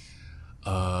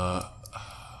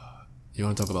 You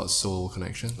want to talk about soul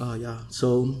connection? Yeah.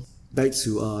 So back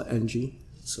to Angie.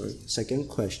 Sorry. Second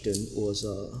question was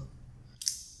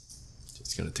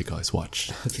Just gonna take out his watch.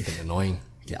 It's annoying.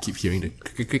 You keep hearing the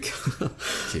click.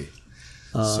 Okay.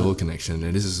 Soul connection,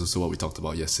 and this is also what we talked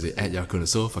about yesterday at Yakun.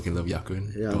 So fucking love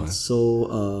Yakun. Go yeah. on.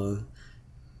 So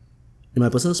in my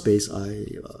personal space, I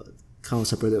kind of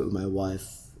separated with my wife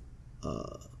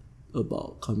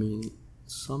about coming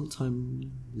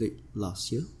sometime late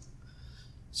last year.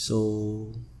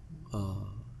 So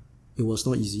it was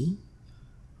not easy.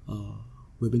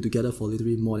 We've been together for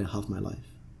literally more than half my life.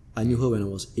 I knew her when I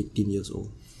was 18 years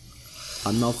old.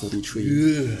 I'm now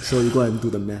 43. So you go and do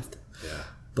the math. Yeah.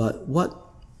 But what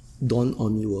dawned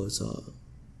on me was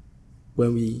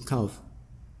when we kind of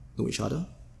know each other,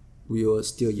 we were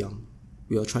still young.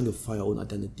 We were trying to find our own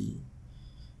identity.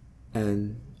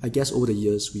 And I guess over the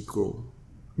years we grow.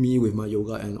 Me with my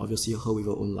yoga and obviously her with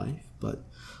her own life. But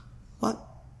what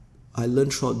I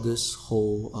learned throughout this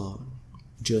whole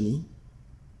journey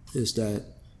is that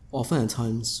often at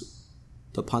times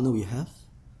the partner we have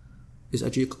is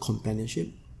actually a companionship,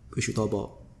 which we talked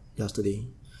about yesterday.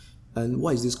 And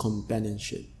what is this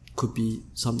companionship? Could be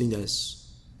something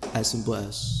that's as simple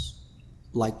as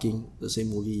liking the same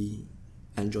movie,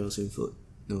 enjoying the same food.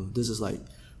 This is like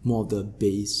more of the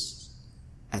base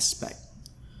aspect.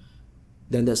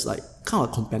 Then there's like kind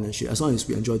of companionship. As long as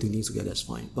we enjoy doing things together, that's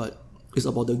fine. But it's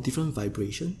about the different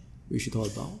vibration we should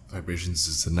talk about. Vibrations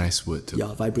is a nice word too.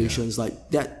 Yeah, vibrations, like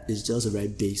that is just a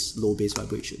very low base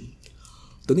vibration.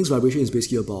 The next vibration is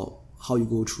basically about how you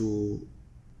go through,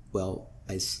 well,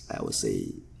 as I would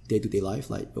say, day-to-day life,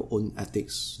 like your own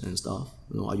ethics and stuff.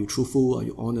 Are you truthful? Are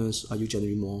you honest? Are you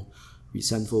generally more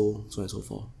resentful? So on and so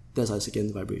forth. That's our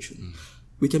second vibration.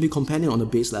 We can be companion on the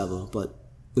base level, but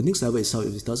the next level itself,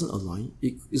 if it doesn't align,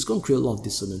 it's going to create a lot of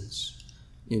dissonance.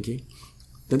 Okay?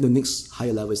 Then the next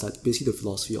higher level is like basically the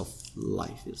philosophy of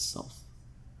life itself.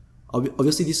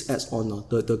 Obviously, this adds on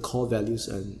the core values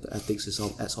and the ethics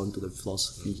itself adds on to the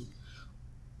philosophy.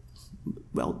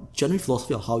 Well, generally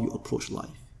philosophy of how you approach life.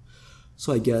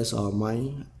 So I guess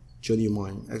my journey with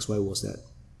my ex-wife was that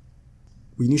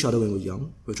we knew each other when we were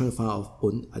young. We were trying to find our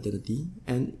own identity,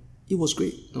 and it was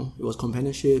great. It was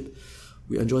companionship.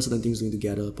 We enjoyed certain things doing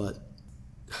together, but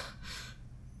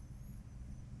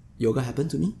yoga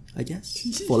happened to me, I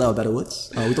guess, for lack of better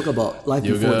words. We talk about life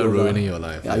before yoga. Ruining your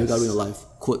life. Yeah, yoga ruining your life.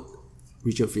 Quote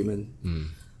Richard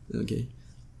Freeman. Okay.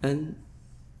 And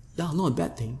yeah, not a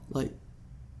bad thing. Like,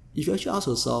 if you actually ask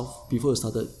yourself before you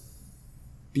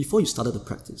started the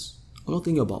practice, I'm not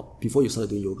thinking about before you started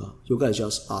doing yoga. Yoga is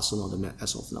just asana on the mat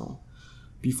as of now.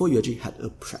 Before you actually had a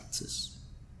practice,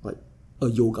 like a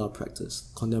yoga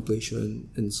practice, contemplation,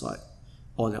 insight,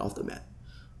 on and off the mat.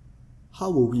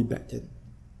 How were we back then?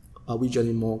 Are we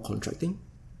generally more contracting?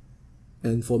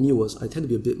 And for me, I tend to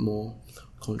be a bit more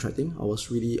contracting. I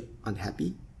was really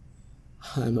unhappy.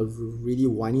 I'm a really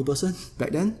whiny person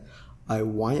back then. I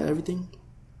whine at everything.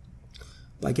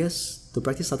 But I guess the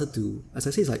practice started to, as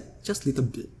I say, it's like just a little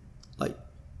bit. Like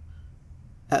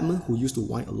Edmund, who used to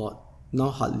whine a lot, now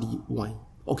hardly whine.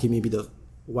 Okay, maybe the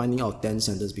whining out of 10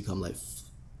 sentences become like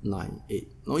 9, 8.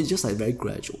 No, it's just like very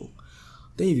gradual.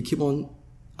 Then if you keep on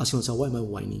asking yourself, why am I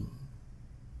whining?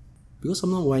 Because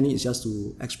sometimes whining is just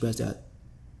to express that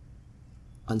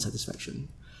unsatisfaction.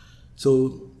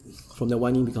 So from that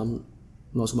whining become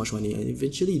not so much whining, and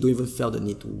eventually you don't even feel the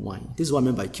need to whine. This is what I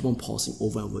meant by keep on pausing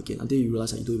over and over again until you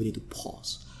realize that you don't even need to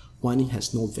pause. Whining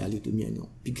has no value to me anymore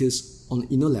because on the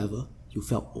inner level, you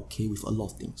felt okay with a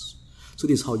lot of things. So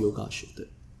this is how yoga shifted.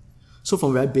 So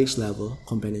from very base level,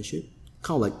 companionship,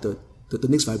 kind of like the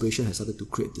next vibration has started to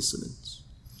create dissonance.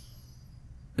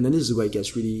 And then this is where it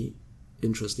gets really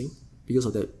interesting because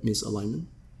of that misalignment.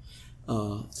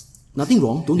 Nothing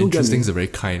wrong. Don't get me. Interesting is a very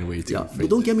kind way to. Yeah, but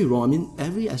don't get me wrong. I mean,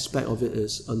 every aspect of it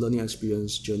is a learning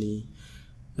experience, journey.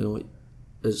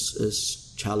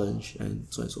 Is challenge and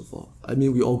so on and so forth. I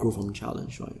mean, we all grow from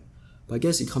challenge, right? But I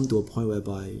guess it comes to a point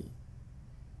whereby,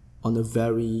 on a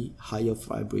very higher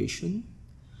vibration,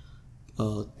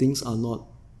 things are not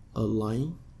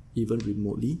aligned even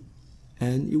remotely,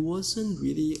 and it wasn't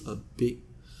really a big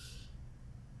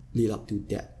lead up to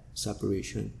that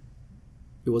separation.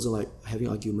 It wasn't like having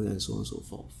argument and so on and so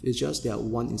forth. It's just that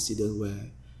one incident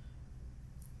where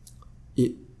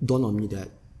it dawned on me that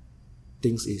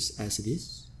things is as it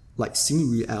is, like seeing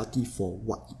reality for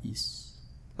what it is,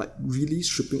 like really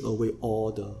stripping away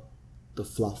all the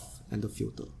fluff and the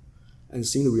filter, and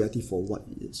seeing the reality for what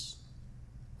it is.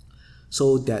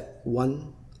 So that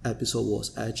one episode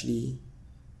was actually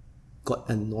got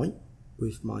annoyed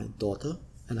with my daughter,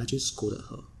 and I just scolded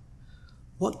her.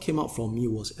 What came out from me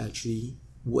was actually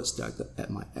words directed at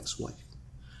my ex-wife.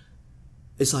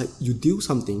 It's like you do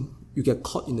something, you get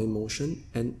caught in the emotion,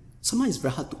 and sometimes it's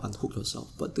very hard to unhook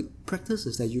yourself. But the practice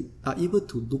is that you are able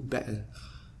to look back and,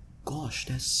 gosh,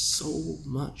 there's so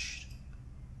much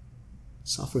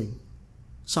suffering.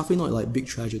 Suffering not like big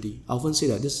tragedy. I often say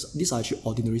that these are actually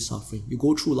ordinary suffering. You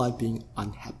go through life being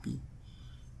unhappy,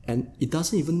 and you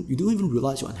don't even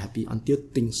realize you're unhappy until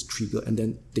things trigger and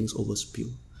then things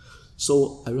overspill.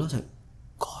 So I realized that,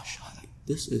 gosh,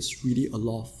 this is really a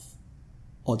lot of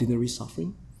ordinary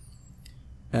suffering.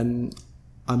 And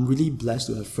I'm really blessed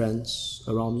to have friends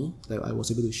around me that I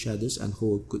was able to share this and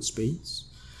hold a good space.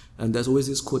 And there's always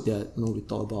this quote that we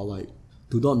talk about, like,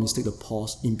 do not mistake the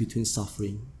pause in between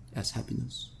suffering as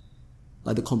happiness.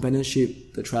 Like the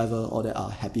companionship, the travel, all that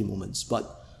are happy moments.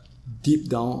 But deep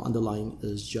down underlying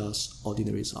is just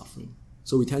ordinary suffering.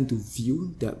 So we tend to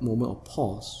view that moment of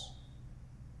pause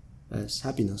as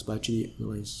happiness, but actually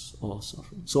it's all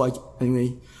suffering. So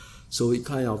so it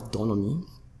kind of dawned on me.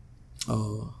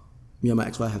 Me and my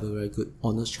ex-wife have a very good,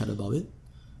 honest chat about it.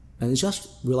 And it's just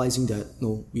realizing that,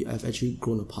 no, we have actually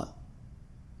grown apart.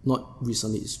 Not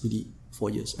recently, it's really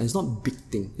 4 years. And it's not a big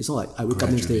thing. It's not like I wake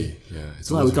up next day. Yeah, it's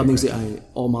not like I wake up next day,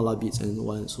 all mala beats and so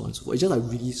on and so forth. It's just like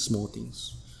really small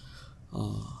things.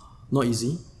 Not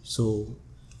easy. So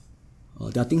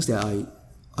there are things that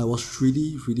I was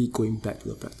really, really going back to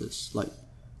the practice. Like,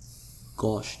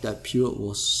 gosh, that period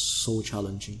was so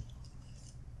challenging.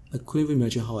 I couldn't even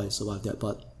imagine how I survived that,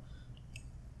 but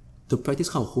the practice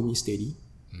kind of hold me steady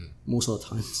most of the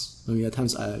times. I mean, at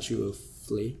times I actually will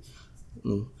flay.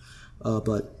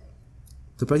 But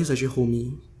the practice actually hold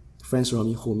me, friends around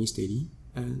me hold me steady.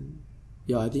 And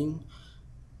yeah, I think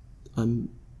I'm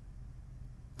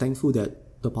thankful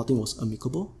that the parting was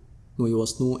amicable. No, it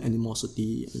was no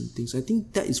animosity and things. I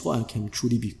think that is what I can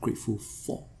truly be grateful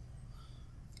for.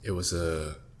 It was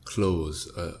a close,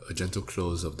 a gentle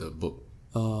close of the book.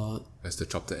 As the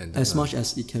chapter ended. As much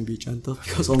as it can be gentle,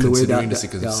 because on the way there,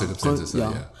 circumstances.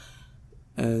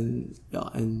 And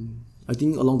I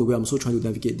think along the way I'm also trying to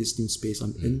navigate this new space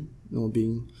I'm in.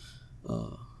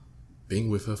 Being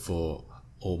with her for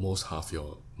almost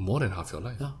more than half your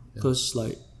life. Yeah, because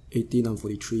like 18, I'm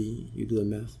 43. You do the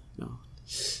math. Yeah.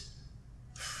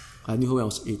 I knew her when I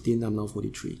was 18. I'm now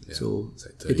 43. Yeah, so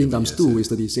like 18 times 2 is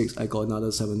 36. I got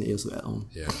another 7 years to add on.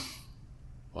 Yeah.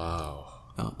 Wow.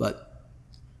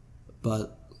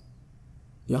 But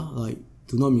yeah, like,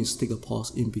 do not mistake a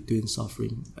pause in between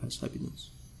suffering as happiness.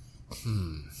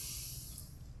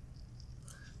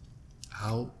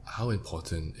 How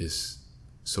important is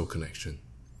soul connection?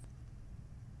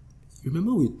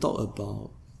 Remember we talked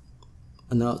about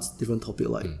another different topic,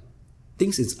 like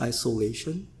things in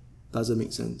isolation doesn't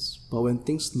make sense. But when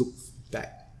things look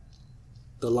back,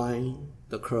 the line,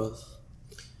 the curve,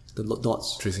 the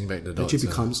dots, tracing back the dots, actually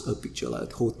becomes a picture,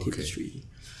 like a whole tapestry.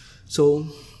 So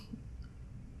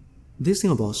this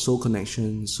thing about soul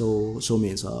connection,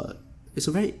 soulmates, it's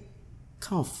a very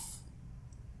kind of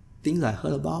thing that I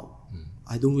heard about.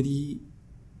 I don't really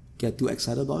get too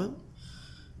excited about it.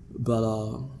 But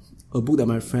a book that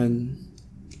my friend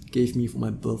gave me for my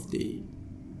birthday,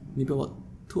 maybe about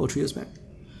 2 or 3 years back,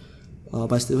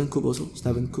 by Stephen Cook also.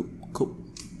 Stephen Cook.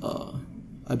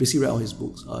 I basically read all his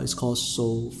books. It's called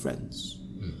Soul Friends.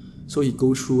 So he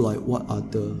goes through like what are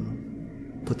the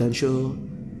potential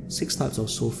 6 types of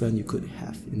soul friend you could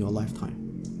have in your lifetime.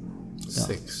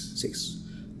 6.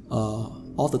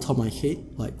 Off the top of my head,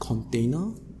 like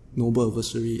container, noble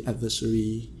adversary,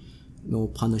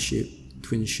 partnership,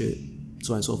 twinship,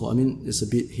 so on and so forth. I mean, it's a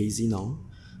bit hazy now,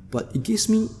 but it gives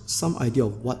me some idea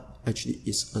of what actually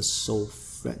is a soul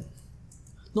friend.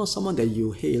 Not someone that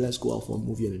you, hey, let's go out for a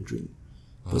movie and a drink,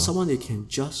 but someone that can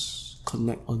just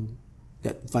connect on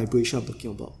that vibration I'm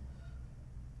talking about.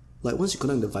 Like once you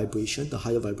connect on the vibration, the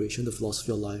higher vibration, the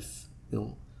philosophy of life,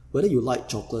 whether you like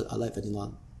chocolate, I like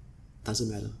vanilla, doesn't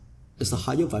matter. It's the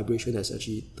higher vibration that's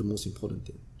actually the most important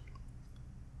thing.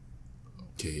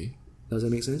 Okay. Does that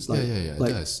make sense? Like, it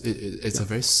does. It's a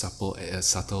very subtle,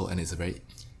 and it's a very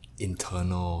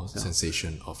internal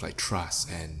sensation of like trust,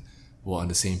 and we're on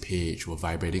the same page, we're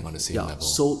vibrating on the same level.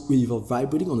 So when you're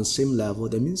vibrating on the same level,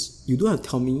 that means you don't have to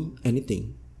tell me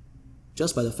anything.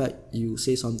 Just by the fact you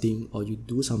say something or you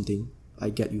do something, I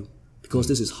get you. Because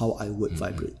this is how I would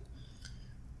vibrate.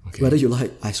 Okay. Whether you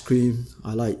like ice cream,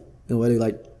 I like, whether you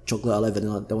like chocolate, I like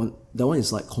vanilla, that one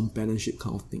is like companionship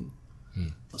kind of thing.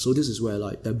 So this is where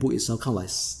like that book itself kind of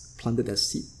like planted that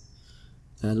seed.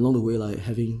 And along the way, like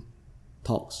having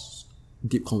talks,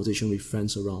 deep conversation with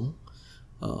friends around,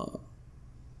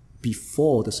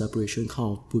 before the separation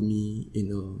kind of put me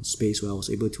in a space where I was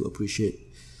able to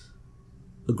appreciate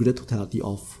a greater totality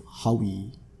of how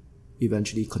we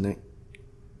eventually connect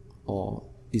or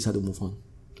decide to move on.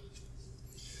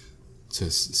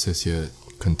 Says here,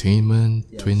 containment,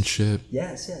 twinship,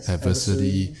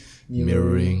 adversity,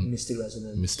 mirroring,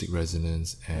 mystic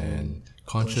resonance, and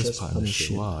conscious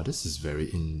partnership. Wow, this is very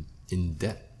in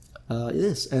depth. It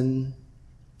is, and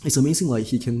it's amazing. Like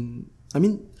he can,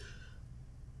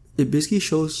 it basically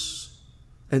shows.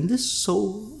 And this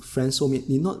soulmate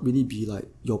need not really be like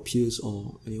your peers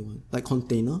or anyone. Like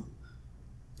container,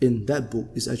 in that book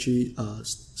is actually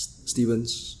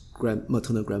Stephen's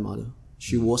maternal grandmother.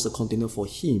 She was the container for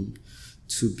him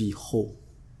to be whole,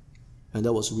 and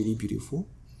that was really beautiful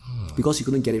because he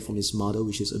couldn't get it from his mother,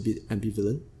 which is a bit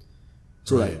ambivalent.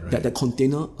 So that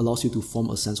container allows you to form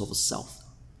a sense of a self.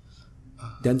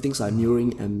 Then things like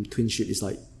mirroring and twinship is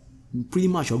like pretty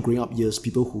much your growing up years,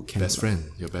 people who can Best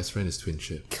friend. Your best friend is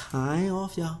twinship. kind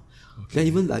of, yeah. Then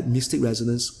even like mystic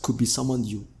resonance could be someone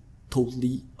you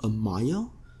totally admire.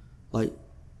 Like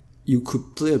you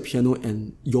could play a piano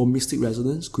and your mystic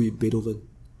resonance could be Beethoven.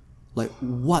 Like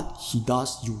what he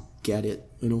does, you get it,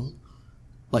 you know.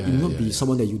 Like it may not be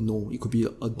someone that you know. It could be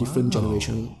a different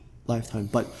generation, lifetime.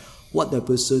 But what that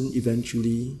person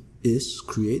eventually is,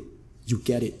 create, you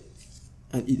get it.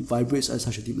 And it vibrates at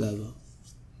such a deep level.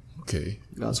 Okay.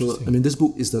 Yeah, so I mean this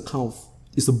book is the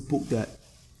book that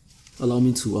allow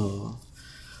me to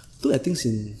look at things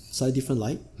in slightly different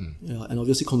light. Yeah, and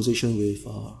obviously conversation with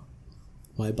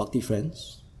my Bhakti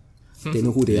friends. They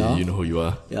know who they are. You know who you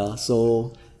are. Yeah,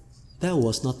 so that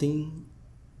was nothing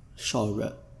short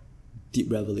of deep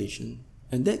revelation.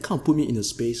 And that kind of put me in a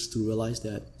space to realize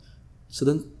that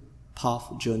certain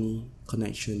path, journey,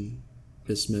 connection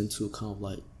is meant to kind of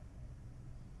like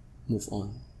move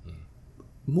on.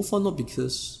 Move on not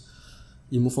because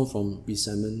you move on from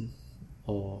resentment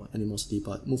or animosity,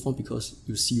 but move on because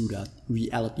you see that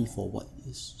reality for what it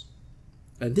is.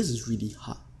 And this is really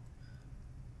hard.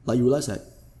 Like you realize that,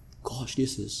 gosh,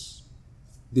 this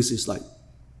is like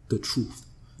the truth.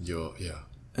 Yeah.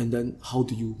 And then how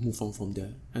do you move on from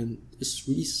there? And it's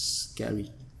really scary.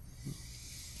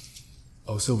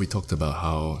 Also, we talked about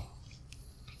how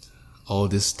all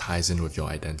this ties in with your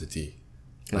identity.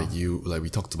 Like we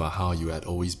talked about how you had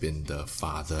always been the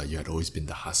father, you had always been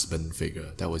the husband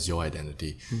figure. That was your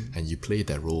identity. And you played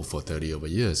that role for 30 over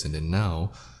years. And then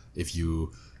now, if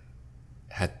you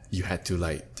had to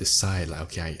like decide like,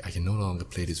 okay, I can no longer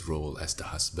play this role as the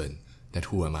husband, then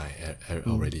who am I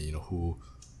already? You know, who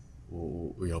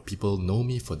you know, people know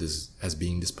me for this as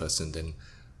being this person, then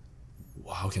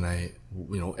how can I,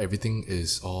 you know, everything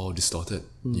is all distorted.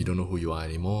 You don't know who you are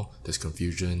anymore. There's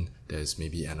confusion, there's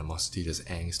maybe animosity, there's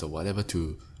angst or whatever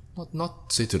to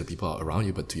not say to the people around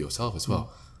you, but to yourself as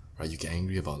well. Right? You get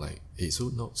angry about like, hey, so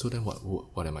then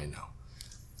what am I now?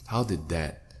 How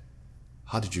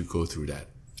did you go through that?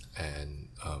 And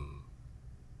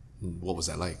what was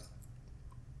that like?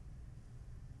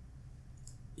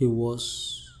 It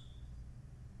was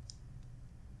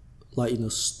like in a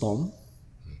storm.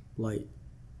 Like,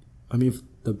 I mean,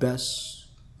 the best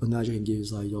analogy I can give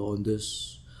is like you're on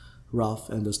this raft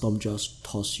and the storm just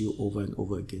tosses you over and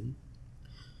over again.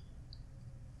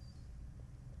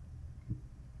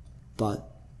 But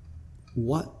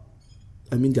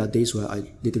there are days where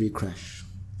I literally crash.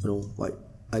 You know, like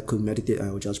I could meditate and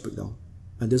I would just break down.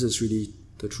 And this is really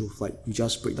the truth. Like you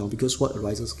just break down because what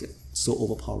arises get so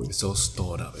overpowering. It's all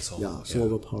stored up. It's all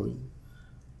overpowering.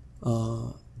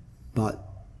 But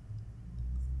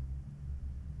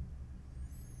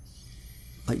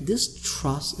like this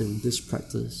trust in this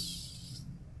practice,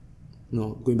 you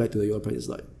know, going back to the yoga practice,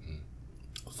 like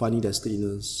finding that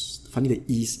steadiness, finding the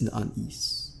ease in the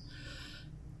unease.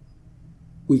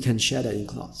 We can share that in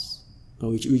class.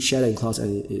 We share that in class,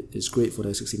 and it's great for the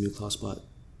 60-minute class. But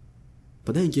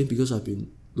then again, because I've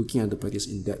been looking at the practice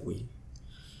in that way,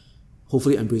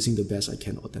 hopefully embracing the best I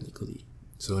can authentically.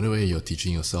 So in a way, you're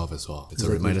teaching yourself as well. It's a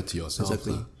reminder to yourself.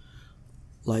 Exactly.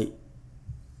 Like,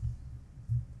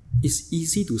 it's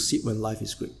easy to sit when life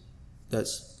is great.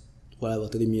 That's whatever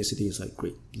 30 minutes sitting is like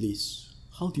great, bliss.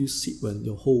 How do you sit when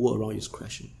your whole world around you is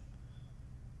crashing?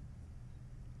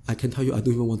 I can tell you, I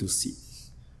don't even want to sit,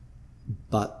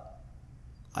 but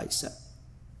I accept.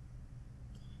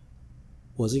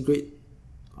 Was it great?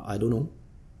 I don't know,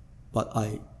 but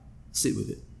I sit with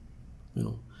it. You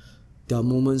know, there are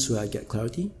moments where I get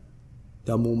clarity.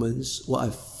 There are moments what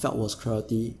I felt was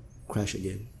clarity crash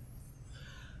again.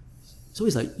 So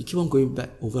it's like you keep on going back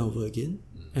over and over again.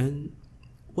 And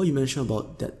what you mentioned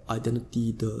about that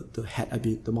identity,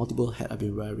 the multiple hat I've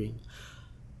been wearing,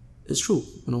 it's true.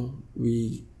 You know,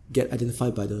 we get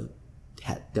identified by the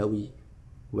hat that we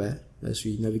wear as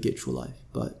we navigate through life.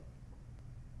 But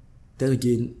then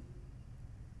again,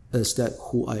 is that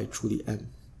who I truly am?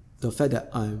 The fact that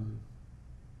I'm,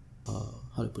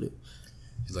 how to put it?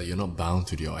 It's like you're not bound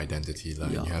to your identity.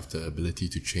 Like you have the ability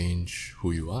to change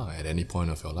who you are at any point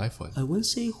of your life. I wouldn't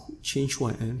say change who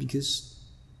I am because,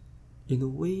 in a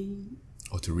way,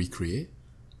 or to recreate.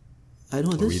 I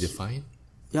don't know. Or redefine.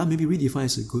 Yeah, maybe redefine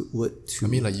is a good word to. I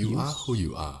mean, like you use. are who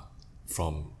you are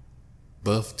from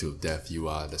birth to death. You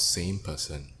are the same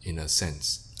person in a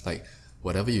sense. Like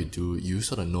whatever you do, you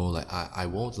sort of know. Like I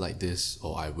won't like this,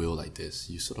 or I will like this.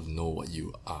 You sort of know what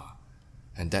you are.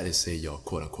 And that is, say, your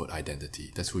quote-unquote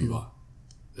identity. That's who you are.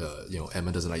 You know,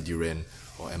 Emma doesn't like durian,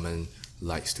 or Emma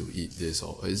likes to eat this,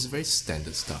 or it's very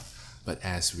standard stuff. But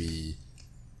as we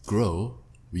grow,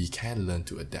 we can learn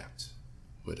to adapt.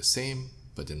 We're the same,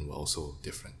 but then we're also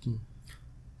different.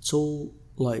 So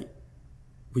like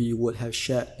we would have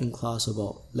shared in class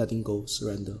about letting go,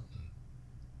 surrender.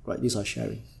 Right? These are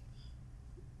sharing.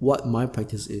 What my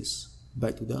practice is,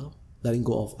 back to that, letting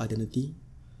go of identity,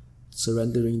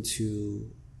 surrendering to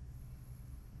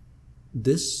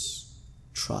this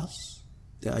trust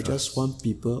that I just want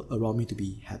people around me to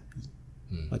be happy.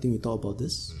 I think we talked about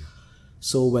this.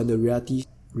 So when the reality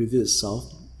reveals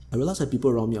itself, I realized that people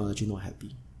around me are actually not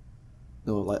happy.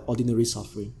 Like ordinary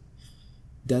suffering.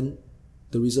 Then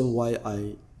the reason why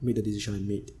I made the decision I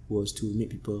made was to make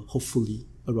people hopefully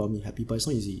around me happy. But it's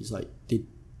not easy. It's like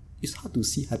it's hard to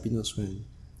see happiness when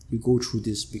you go through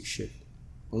this big shit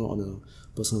on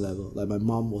a personal level. Like my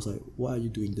mom was like, "Why are you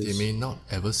doing this?" They may not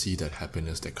ever see that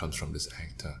happiness that comes from this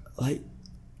act. Like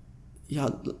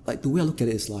the way I look at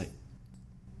it is like,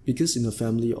 because in a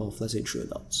family of let's say 3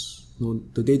 adults,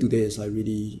 the day to day is like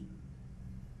really,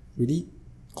 really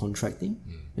contracting.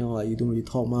 Like you don't really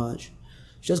talk much.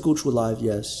 You just go through life,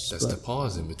 yes. That's the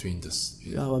pause in between this.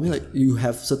 Yeah, I mean, like you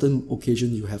have certain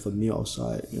occasions, you have a meal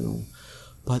outside,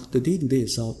 but the day to day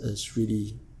itself is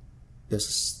really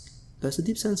there's a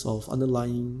deep sense of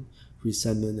underlying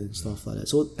resentment and stuff like that.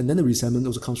 So, and then the resentment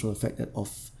also comes from the fact that of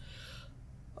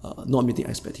not meeting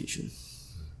expectation.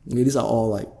 Okay, these are all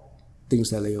like things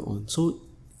that layer on. So,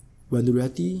 when the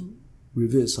reality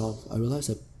revealed itself, I realized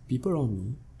that people around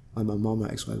me, and my mom, my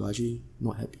ex-wife, are actually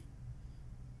not happy.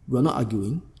 We're not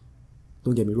arguing.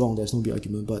 Don't get me wrong, there's no big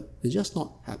argument, but they're just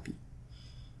not happy.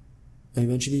 And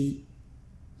eventually,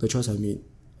 the choice I made,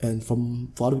 and for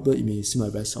other people, it may seem like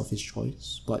a very selfish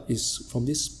choice, but it's from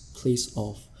this place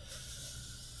of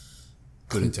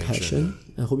good compassion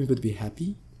intention, and hoping people to be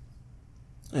happy.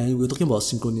 And we're talking about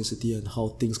synchronicity and how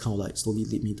things kind of like slowly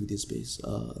lead me to this space.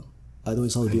 I know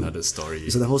it sounds a bit... Another story.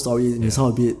 It's the whole story, and it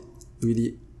sounds a bit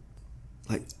really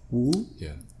like woo.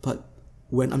 Yeah. But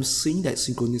when I'm seeing that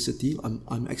synchronicity,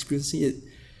 I'm experiencing it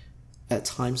at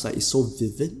times like it's so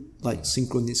vivid, like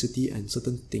synchronicity and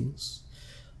certain things.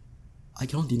 I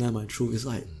cannot deny my truth. It's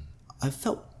like I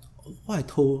felt what I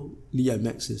told Lee and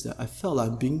Max is that I felt like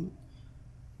I'm being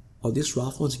on this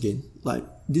raft once again. Like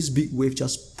this big wave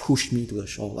just pushed me to the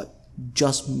shore, like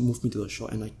just moved me to the shore,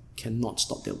 and I cannot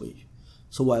stop that wave.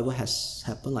 So whatever has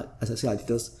happened, like as I said, I did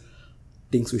those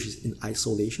things which is in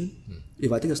isolation.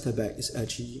 If I take a step back, it's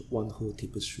actually one whole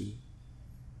tapestry.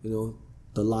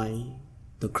 The line,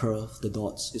 the curve, the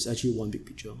dots, it's actually one big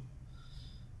picture.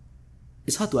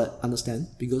 It's hard to understand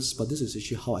but this is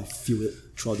actually how I feel it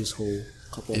throughout this whole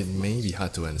couple It of may be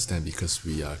hard to understand because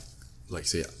we are, like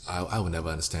say, I will never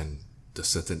understand the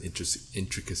certain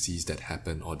intricacies that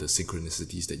happen or the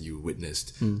synchronicities that you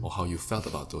witnessed or how you felt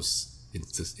about those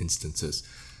instances.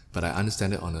 But I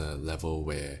understand it on a level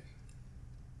where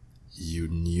you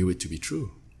knew it to be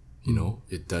true.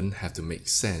 It doesn't have to make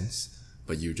sense,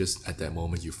 but you just, at that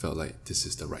moment, you felt like this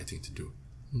is the right thing to do.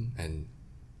 And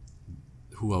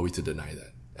who are we to deny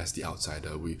that? As the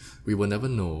outsider, we will never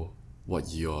know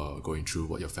what you're going through,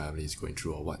 what your family is going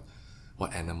through, or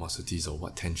what animosities or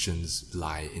what tensions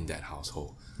lie in that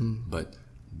household. But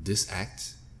this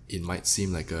act, it might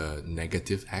seem like a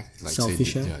negative act, like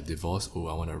selfish, say divorce, I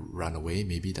want to run away.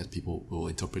 Maybe that people will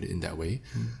interpret it in that way.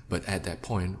 But at that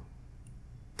point,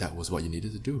 that was what you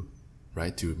needed to do,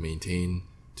 right? To maintain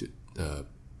the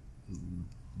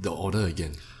order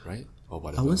again, right? Or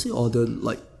whatever. I wouldn't say order,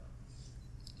 like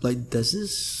there's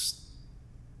this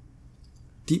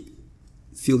deep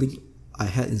feeling I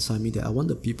had inside me that I want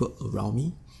the people around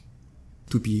me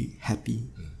to be happy.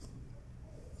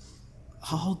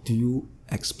 How do you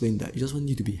explain that? You just want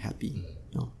you to be happy.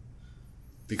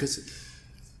 Because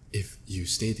if you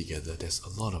stay together, there's a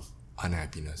lot of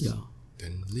unhappiness. Yeah.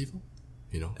 Then leave them.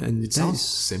 And it sounds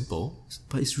simple,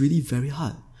 but it's really very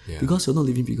hard. Yeah. Because you're not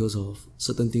living because of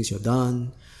certain things you've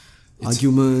done,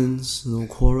 arguments,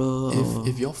 quarrel.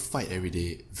 If you fight every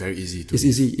day, very easy to. It's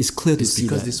easy. It's clear to see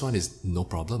because that. this one is no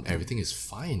problem. Everything is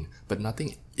fine, but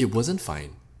nothing. It wasn't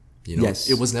fine. Yes.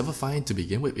 It was never fine to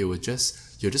begin with. It was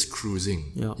you're just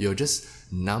cruising. Yeah. You're just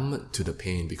numb to the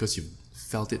pain because you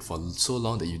felt it for so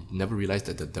long that you never realized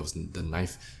that there was the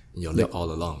knife in your leg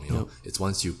all along. It's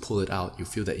once you pull it out, you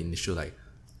feel that initial like,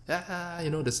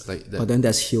 there's like that. But then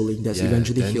there's healing. There's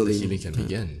eventually then healing. The healing can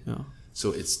begin. Yeah.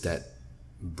 So it's that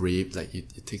brave, like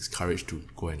it takes courage to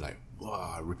go and like,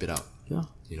 rip it out. Yeah.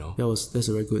 That's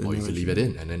a very good Or you analogy. can leave it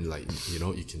in and then like, you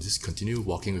can just continue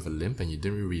walking with a limp and you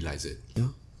didn't even realize it. Yeah.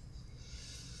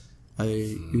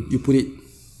 You put it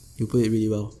really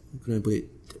well. You couldn't put it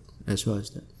as well as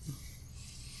that.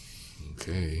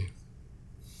 Okay.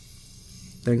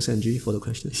 Thanks, Angie, for the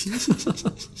question.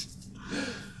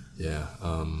 Yeah.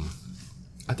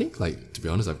 I think like, to be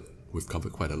honest, we've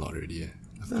covered quite a lot already. Yeah.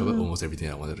 I've covered almost everything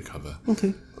I wanted to cover.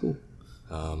 Okay, cool.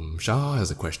 Shao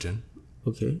has a question.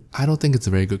 Okay, I don't think it's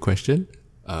a very good question.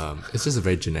 It's just a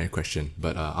very generic question,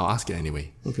 but I'll ask it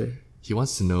anyway. okay. He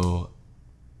wants to know,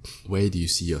 where do you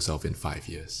see yourself in 5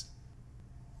 years?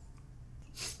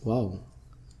 Wow.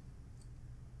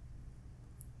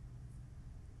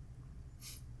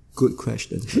 Good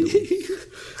question. by the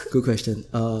way. Good question.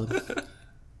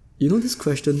 You know this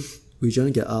question we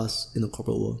generally get asked in the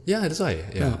corporate world. Yeah, that's why.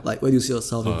 Yeah. Like, where do you see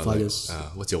yourself in 5 Like, years?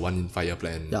 what's your 1 5 year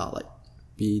plan? Yeah, like,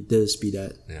 be this, be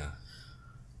that. Yeah.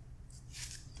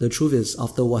 The truth is,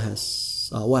 after what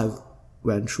I've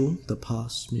went through the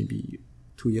past maybe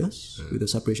 2 years with the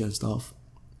separation and stuff,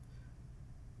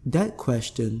 that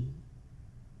question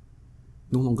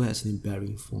no longer has any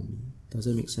bearing for me. Does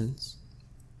that make sense?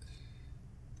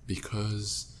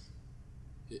 Because,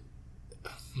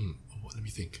 let me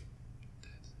think.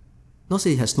 Not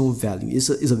say it has no value. It's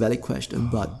a valid question,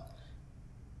 but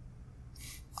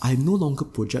I no longer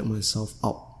project myself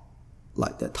out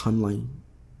like that timeline.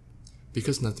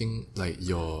 Because nothing, like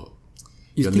you're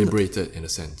think liberated in a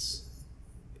sense.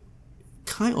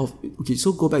 Kind of. Okay,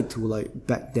 so go back to like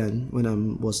back then when I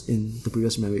was in the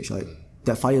previous marriage, like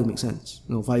that 5 years makes sense.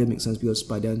 5 years makes sense because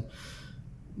by then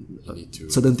You need to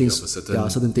certain be things, of a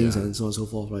certain things yeah. and so on and so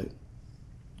forth, right?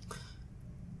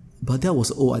 But that was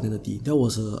an old identity. That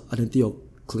was an identity you're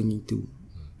clinging to.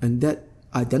 And that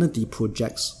identity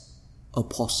projects a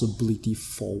possibility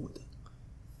forward.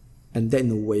 And that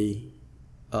in a way,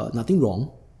 nothing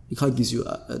wrong. It kind of gives you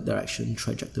a direction,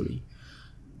 trajectory.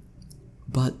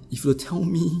 But if you tell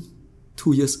me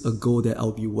 2 years ago that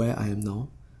I'll be where I am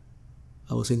now,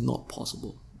 I would say not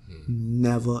possible.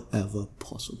 Never ever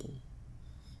possible.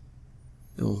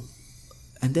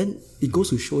 And then it goes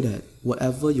to show that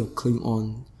whatever you're clinging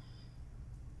on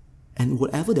and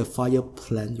whatever the 5 year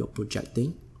plan you're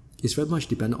projecting is very much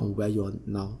dependent on where you are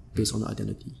now based on the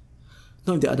identity.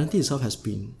 Now, if the identity itself has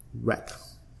been wrecked,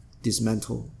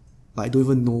 dismantled, like I don't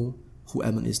even know who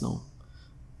Edmund is now,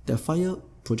 that 5 year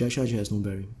projection actually has no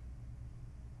bearing.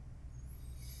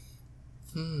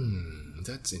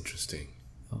 That's interesting.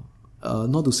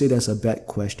 Not to say that's a bad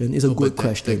question. It's a good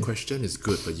question. That question is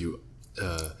good, but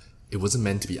it wasn't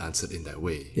meant to be answered in that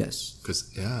way. Yes. Because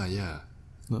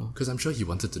because I'm sure he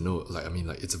wanted to know. Like, I mean,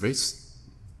 like, it's a very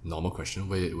normal question.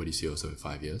 Where do you see yourself in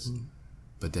 5 years?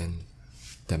 But then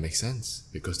that makes sense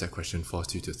because that question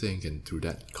forced you to think, and through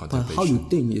that But contemplation. how you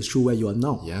think is true where you are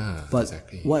now. Yeah, But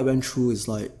exactly. what I went through is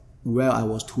like where I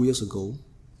was 2 years ago.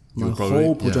 My You're probably-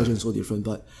 whole projection yeah. is so different.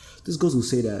 But this goes to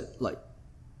say that like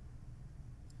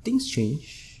things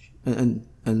change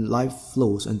and life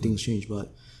flows and things change,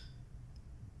 but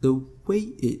the way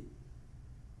it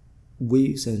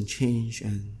waves and change,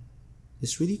 and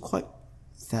it's really quite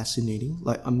fascinating.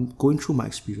 Like I'm going through my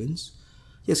experience.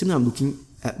 Yeah, same time I'm looking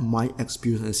at my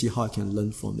experience and see how I can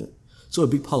learn from it. So a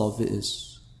big part of it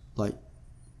is like,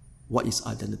 what is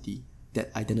identity?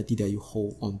 That identity that you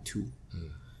hold on to.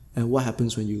 And what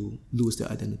happens when you lose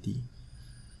that identity?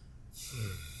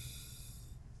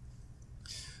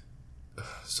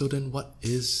 So then, what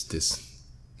is this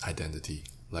identity?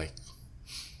 Like,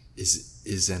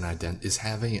 is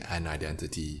having an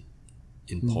identity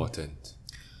important?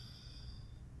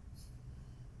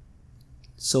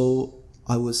 So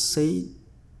I would say,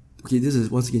 okay, this is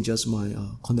once again just my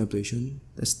contemplation.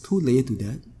 There's 2 layers to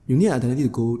that. You need identity to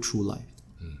go through life,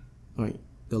 right?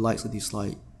 The likes, the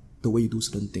dislike, the way you do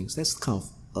certain things. That's kind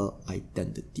of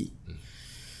identity.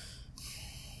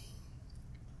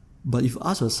 But if you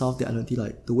ask yourself the identity,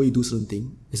 like the way you do certain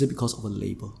thing, is it because of a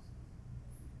label?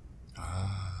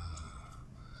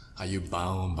 Are you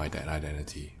bound by that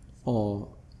identity,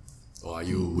 Or or are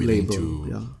you willing Label, to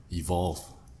yeah. evolve?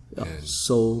 yeah. And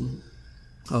So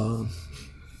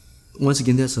once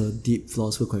again, that's a deep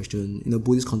philosophical question. In the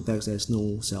Buddhist context, there's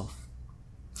no self.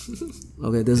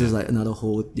 Okay, this is like another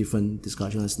whole different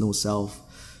discussion. There's no self.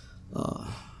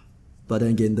 But then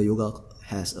again, the yoga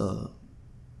has a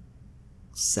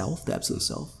self, the absolute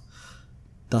self.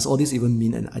 Does all this even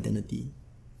mean an identity?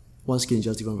 Once again,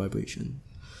 just different vibration.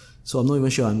 So I'm not even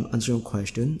sure I'm answering your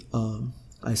question.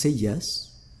 I say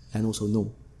yes and also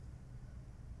no.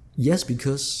 Yes,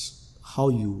 because how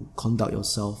you conduct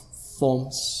yourself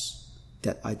forms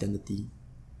that identity.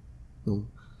 No.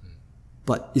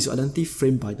 But is your identity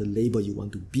framed by the label you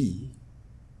want to be,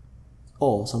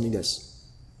 or something that's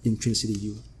intrinsically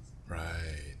you? right.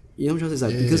 You know what I'm trying to say?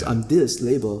 It's like, because I'm this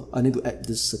label, I need to act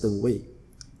this certain way.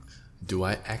 Do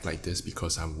I act like this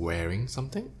because I'm wearing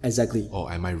something, Exactly.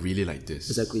 or am I really like this?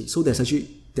 Exactly. So there's actually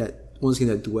that, once again,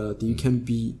 that duality. You can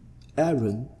be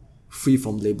Aaron free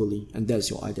from labeling, and that's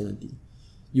your identity.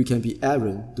 You can be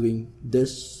Aaron doing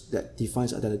this that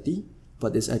defines identity,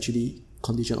 but it's actually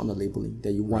conditioned on the labeling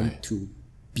that you want Right. to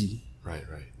be. Right.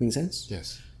 Make sense?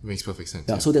 Yes. It makes perfect sense.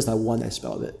 Yeah, so that's like one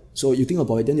aspect of it. So you think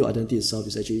about it, then your identity itself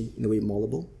is actually in a way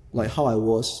moldable. Like how I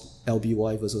was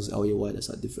LBY versus LAY, that's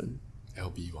like different.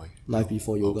 LBY. Life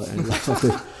before yoga and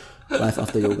life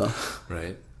after yoga.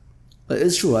 Right. But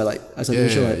it's true, right? Like as I Yeah,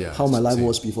 mentioned, yeah, like yeah. how my life Same.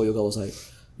 was before yoga was like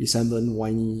resentment,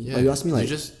 whiny. Yeah, Like you ask me you like,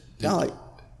 just-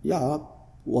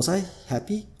 was I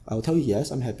happy? I'll tell you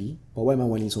yes, I'm happy. But why am I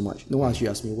whining so much? No one actually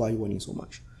asked me why are you whining so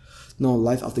much. Now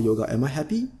life after yoga, am I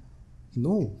happy?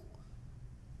 No.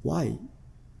 Why?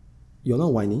 You're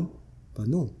not whining, but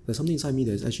no, there's something inside me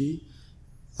that's actually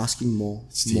asking more.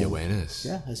 It's the more. awareness.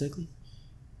 Yeah, exactly.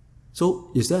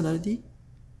 So is there an identity?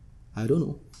 I don't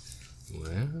know.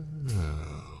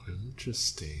 Wow,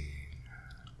 interesting.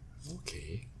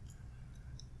 Okay.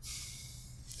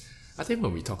 I think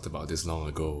when we talked about this long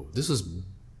ago, this was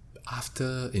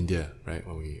after India, right?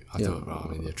 After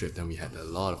our India trip, then we had a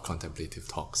lot of contemplative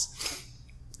talks.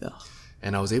 Yeah.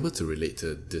 And I was able to relate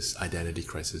to this identity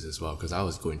crisis as well because I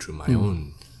was going through my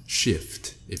own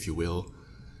shift, if you will.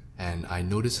 And I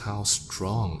noticed how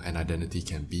strong an identity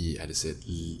can be. As I said,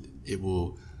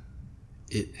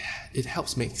 it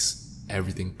helps makes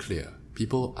everything clear.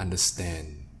 People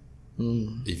understand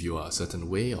if you are a certain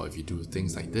way or if you do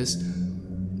things like this.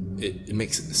 It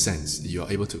makes sense. You're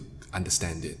able to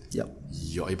understand it. Yep.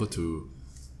 You're able to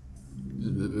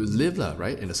live,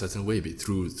 right, in a certain way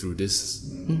through this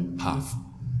path.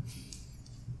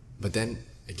 But then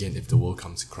again, if the world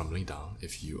comes crumbling down,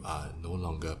 if you are no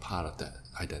longer part of that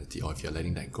identity, or if you're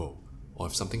letting that go, or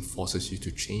if something forces you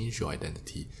to change your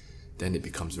identity, then it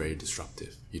becomes very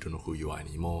disruptive. You don't know who you are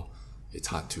anymore. It's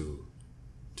hard to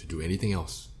do anything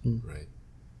else, right?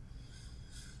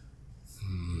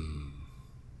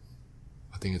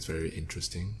 I think it's very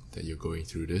interesting that you're going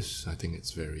through this. I think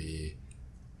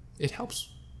it helps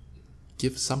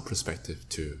give some perspective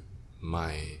to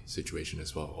my situation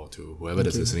as well, or to whoever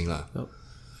that's listening lah. Yep.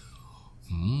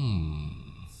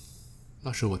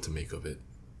 Not sure what to make of it.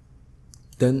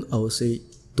 Then I would say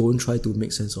don't try to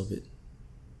make sense of it.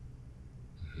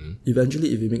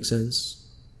 Eventually, if it makes sense,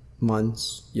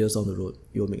 months, years down the road,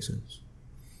 it will make sense.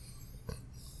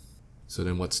 So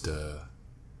then what's the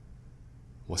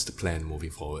plan moving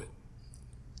forward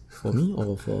For me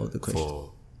or for the question?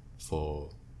 for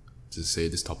to say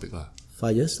this topic lah?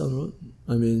 5 years down the road?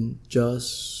 I mean,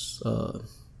 just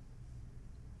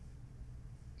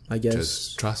I guess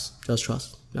Just trust. just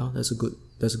trust. Yeah, that's a good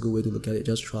way to look at it.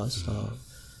 Just trust.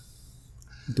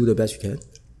 Do the best you can.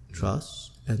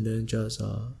 Trust, and then just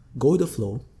go with the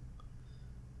flow.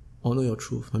 Honor your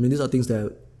truth. I mean, these are things that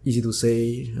are easy to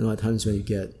say. At times when you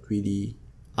get really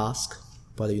asked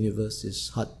by the universe, it's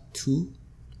hard to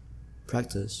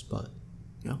practice. But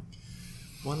yeah,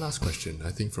 One last question,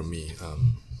 I think from me,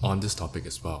 on this topic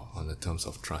as well, on the terms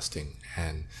of trusting.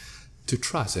 And to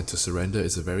trust and to surrender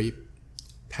is a very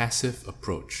passive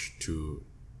approach to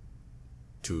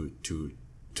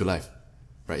life,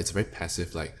 right? It's very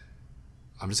passive, like,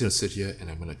 I'm just going to sit here and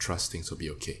I'm going to trust things will be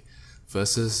okay.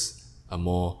 Versus a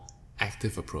more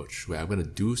active approach where I'm going to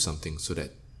do something so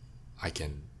that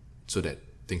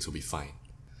things will be fine.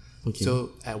 okay.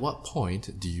 So at what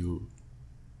point do you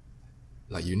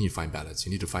need to find balance?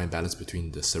 You need to find balance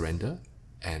between the surrender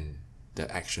and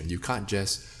the action. You can't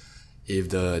just, if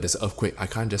there's an earthquake, I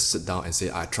can't just sit down and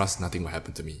say, I trust nothing will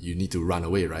happen to me. You need to run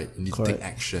away, right? You need to Correct. take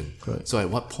action. Correct. So at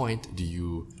what point do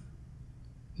you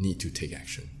need to take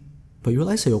action? But you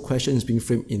realize that your question is being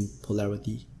framed in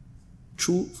polarity.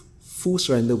 True full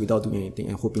surrender without doing anything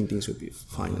and hoping things will be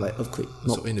fine, like earthquake.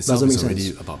 No, So in itself, doesn't it's make already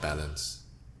sense. about balance.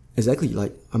 Exactly.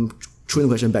 Like I'm throwing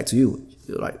the question back to you.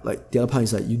 Like the other part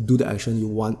is that you do the action, you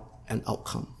want an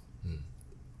outcome.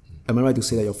 Am I right to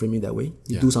say that you're framing that way?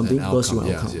 You do something, an first you want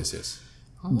outcome. outcome. Yes.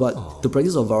 But the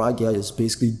practice of Vairagya is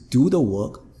basically do the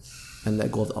work and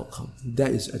let go of the outcome. That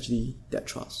is actually that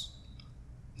trust.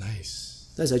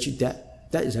 Nice. That's actually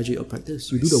that is actually a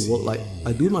practice. You do the work, like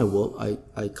I do my work,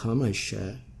 I come, I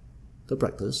share the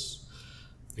practice.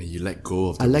 And you let go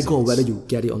of the I let go of results. whether you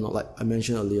get it or not. Like I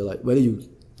mentioned earlier, like whether you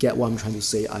get what I'm trying to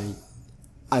say,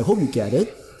 I hope you get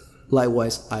it.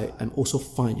 Likewise, I am also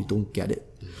fine you don't get it.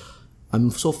 I'm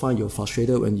so fine you're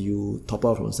frustrated when you top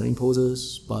out from standing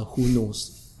poses, but who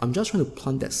knows? I'm just trying to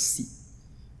plant that seed.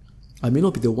 I may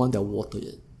not be the one that watered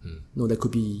it. No, that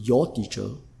could be your teacher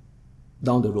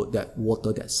down the road that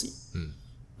watered that seed.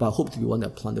 But I hope to be one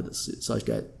that planted the seed such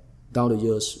that down the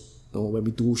years, when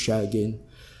we do share again,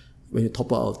 when you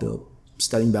top out of the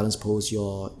standing balance pose,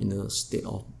 you're in a state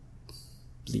of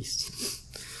bliss.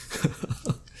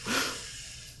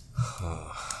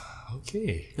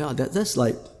 Okay. Yeah, that's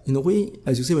like, in a way,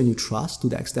 as you say, when you trust to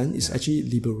the extent, it's actually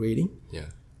liberating. Yeah.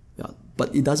 Yeah,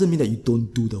 but it doesn't mean that you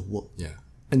don't do the work. Yeah.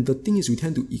 And the thing is, we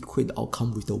tend to equate the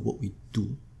outcome with the work we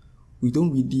do. We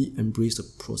don't really embrace the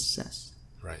process.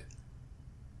 Right.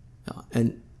 Yeah,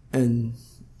 and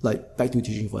like back to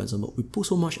teaching, for example, we put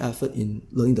so much effort in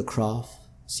learning the craft,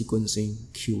 sequencing,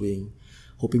 queuing,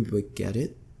 hoping people get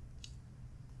it.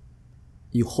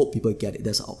 You hope people get it,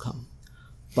 that's the outcome.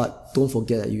 But don't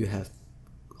forget that you have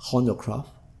honed your craft,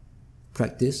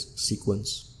 practice,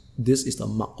 sequence. This is the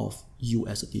mark of you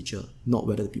as a teacher, not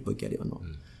whether the people get it or not.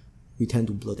 We tend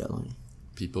to blur that line.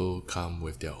 People come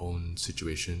with their own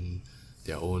situation,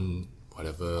 their own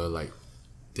whatever, like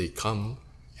they come,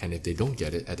 and if they don't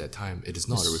get it at that time, it is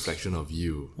not a reflection of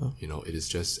you. You know, it is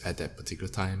just at that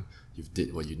particular time you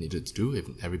did what you needed to do. If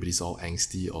everybody's all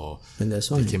angsty or And that's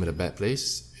why they came at a bad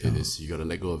place, it is, you gotta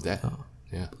let go of that.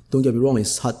 Yeah. don't get me wrong,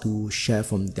 it's hard to share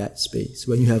from that space.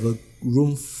 When you have a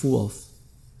room full of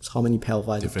how many pair of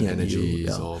eyes Different looking at you.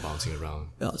 energies all bouncing around.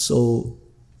 Yeah, so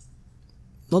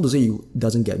not to say it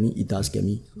doesn't get me, it does get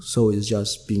me. So it's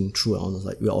just being true and honest.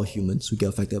 Like, we're all humans, we get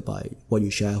affected by what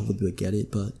you share, hope people get it.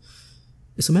 But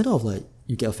it's a matter of like,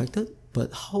 you get affected,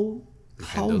 but how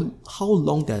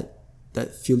long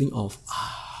that feeling of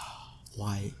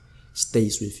why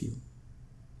stays with you.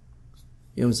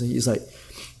 You know what I'm saying?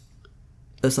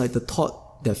 It's like the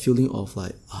thought, that feeling of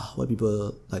like, why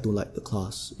people like don't like the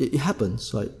class. It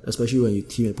happens, like, especially when you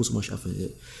team and put so much effort in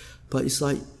it. But it's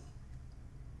like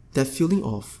that feeling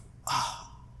of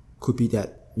could be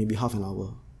that maybe half an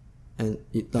hour, and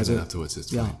it doesn't. And then afterwards,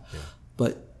 it's yeah, fine. Yeah.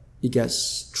 but it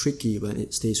gets tricky when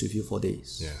it stays with you for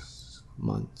days, Yeah.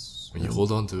 months. When you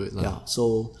hold on to it, like, Yeah,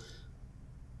 so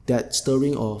that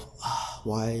stirring of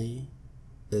why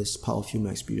is part of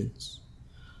human experience.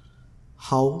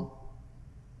 How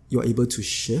you're able to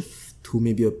shift to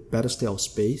maybe a better state of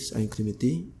space and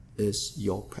equanimity is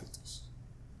your practice.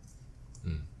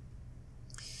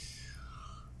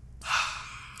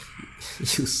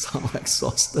 You sound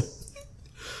exhausted.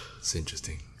 it's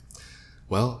interesting.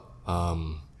 Well,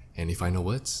 any final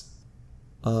words?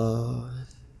 I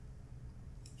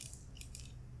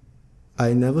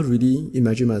never really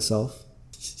imagined myself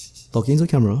talking to the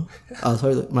camera.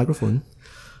 Sorry, the microphone.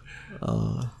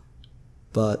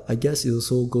 But I guess it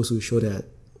also goes to show that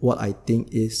what I think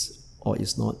is or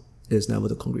is not is never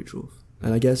the concrete truth.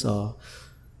 And I guess Aaron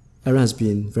has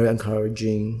been very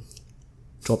encouraging,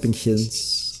 dropping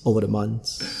hints over the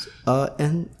months.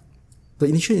 And the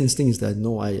initial instinct is that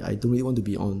no, I don't really want to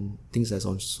be on things that's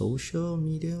on social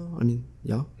media. I mean,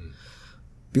 yeah.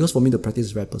 Because for me, the practice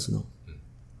is very personal.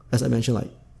 As I mentioned,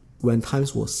 like, when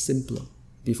times were simpler,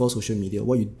 before social media,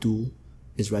 what you do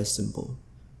is very simple.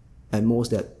 And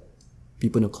most that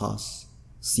people in the class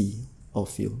see or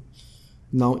feel.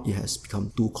 Now it has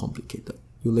become too complicated.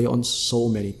 You lay on so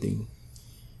many things,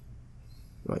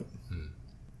 right?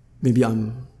 Maybe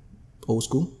I'm old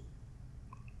school.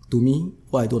 To me,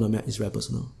 what I do on the mat is very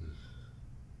personal.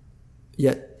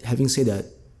 Yet, having said that,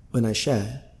 when I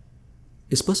share,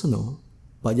 it's personal,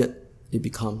 but yet it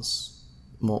becomes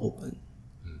more open.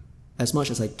 As much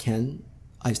as I can,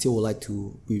 I still would like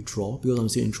to withdraw because I'm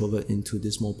still introvert into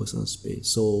this more personal space.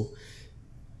 So,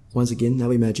 once again,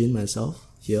 never imagine myself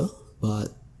here, but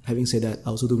having said that, I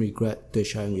also don't regret the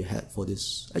sharing we had for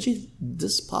this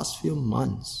past few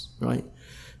months, right?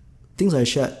 Things I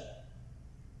shared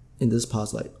in this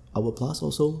past, like hour plus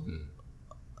also,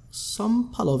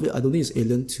 some part of it I don't think is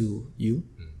alien to you,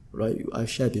 right? I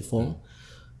shared before.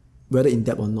 Whether in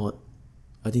depth or not,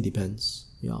 I think depends.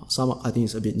 Yeah, some I think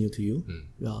it's a bit new to you.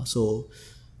 Yeah, so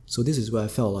this is where I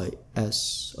felt like,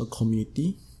 as a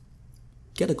community,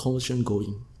 get a conversation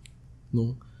going.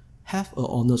 Have an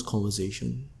honest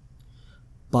conversation.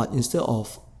 But instead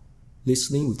of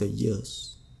listening with the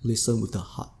ears, listen with the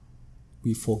heart.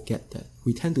 We forget that.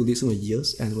 We tend to listen with the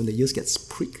ears, and when the ears get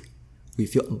pricked, we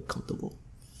feel uncomfortable.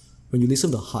 When you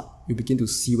listen with the heart, you begin to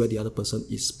see where the other person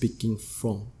is speaking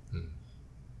from.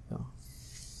 Yeah.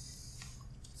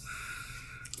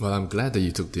 Well, I'm glad that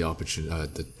you took the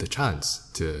opportunity, the chance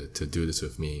to do this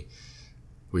with me.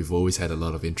 We've always had a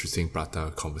lot of interesting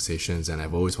prata conversations, and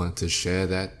I've always wanted to share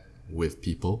that with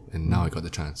people, and now I got the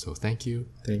chance. So thank you.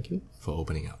 Thank you. For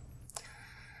opening up.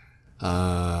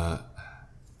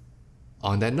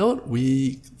 On that note,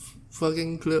 we're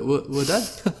done.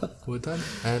 We're done.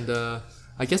 And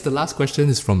I guess the last question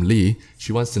is from Lee.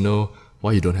 She wants to know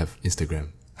why you don't have Instagram.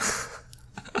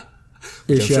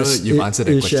 I'm sure you've answered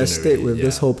that question she has stayed already. with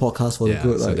this whole podcast for the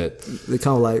good. So Like, that, they're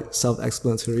kind of like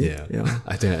self-explanatory. yeah.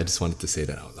 I think I just wanted to say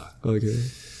that out loud. Okay.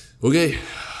 Okay.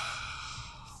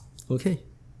 Okay.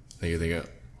 Thank you.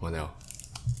 1L.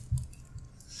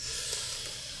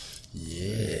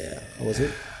 How was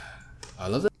it? I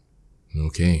love it.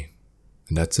 Okay.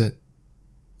 And that's it.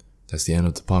 That's the end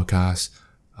of the podcast.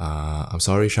 I'm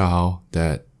sorry, Shahao,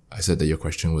 that I said that your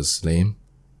question was lame.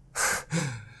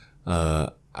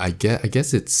 I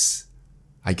guess it's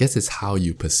how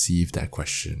you perceive that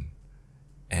question.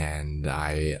 And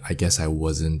I guess I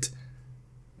wasn't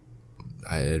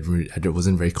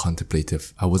very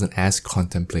contemplative. I wasn't as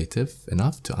contemplative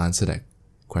enough to answer that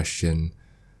question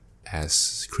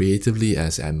as creatively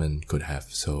as Edmund could have.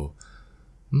 So,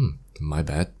 my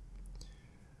bad.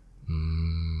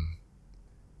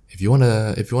 If you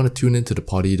wanna tune into the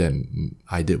potty that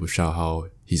I did with Shahao,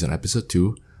 he's on episode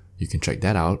 2. You can check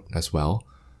that out as well.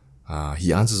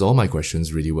 He answers all my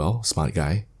questions really well. Smart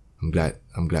guy. I'm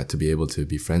glad to be able to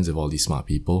be friends with all these smart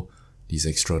people, these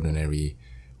extraordinary,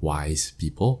 wise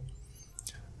people.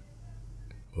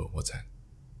 Whoa, what's that?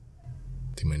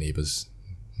 I think my neighbors.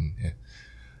 Yeah.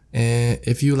 And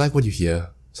if you like what you hear,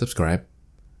 subscribe.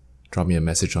 Drop me a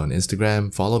message on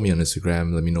Instagram. Follow me on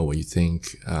Instagram. Let me know what you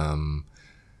think. And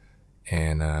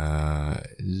there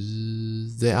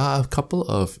are a couple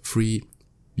of free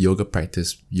yoga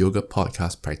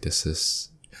podcast practice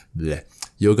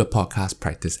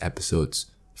episodes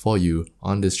for you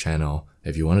on this channel.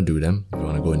 If you want to do them, if you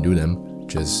want to go and do them,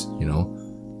 just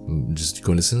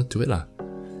go listen to it lah.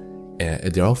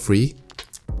 They're all free.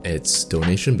 It's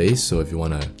donation based, so if you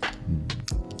want to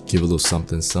give a little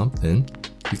something,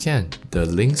 you can. The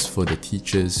links for the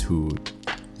teachers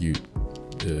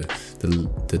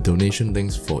the donation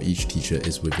links for each teacher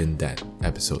is within that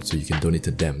episode, so you can donate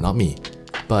to them, not me.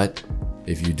 But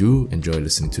if you do enjoy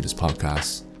listening to this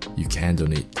podcast, you can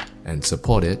donate and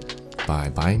support it by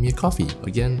buying me a coffee.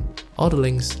 Again, all the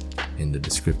links in the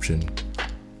description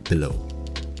below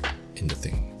in the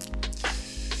thing.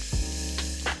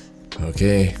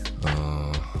 Okay,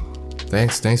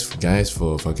 thanks guys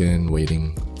for fucking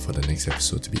waiting for the next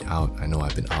episode to be out. I know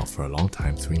I've been out for a long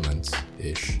time, 3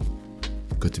 months-ish.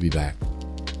 Good to be back.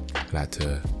 Glad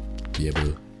to be able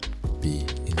to be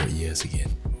in your ears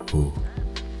again. Ooh.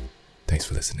 Thanks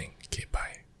for listening.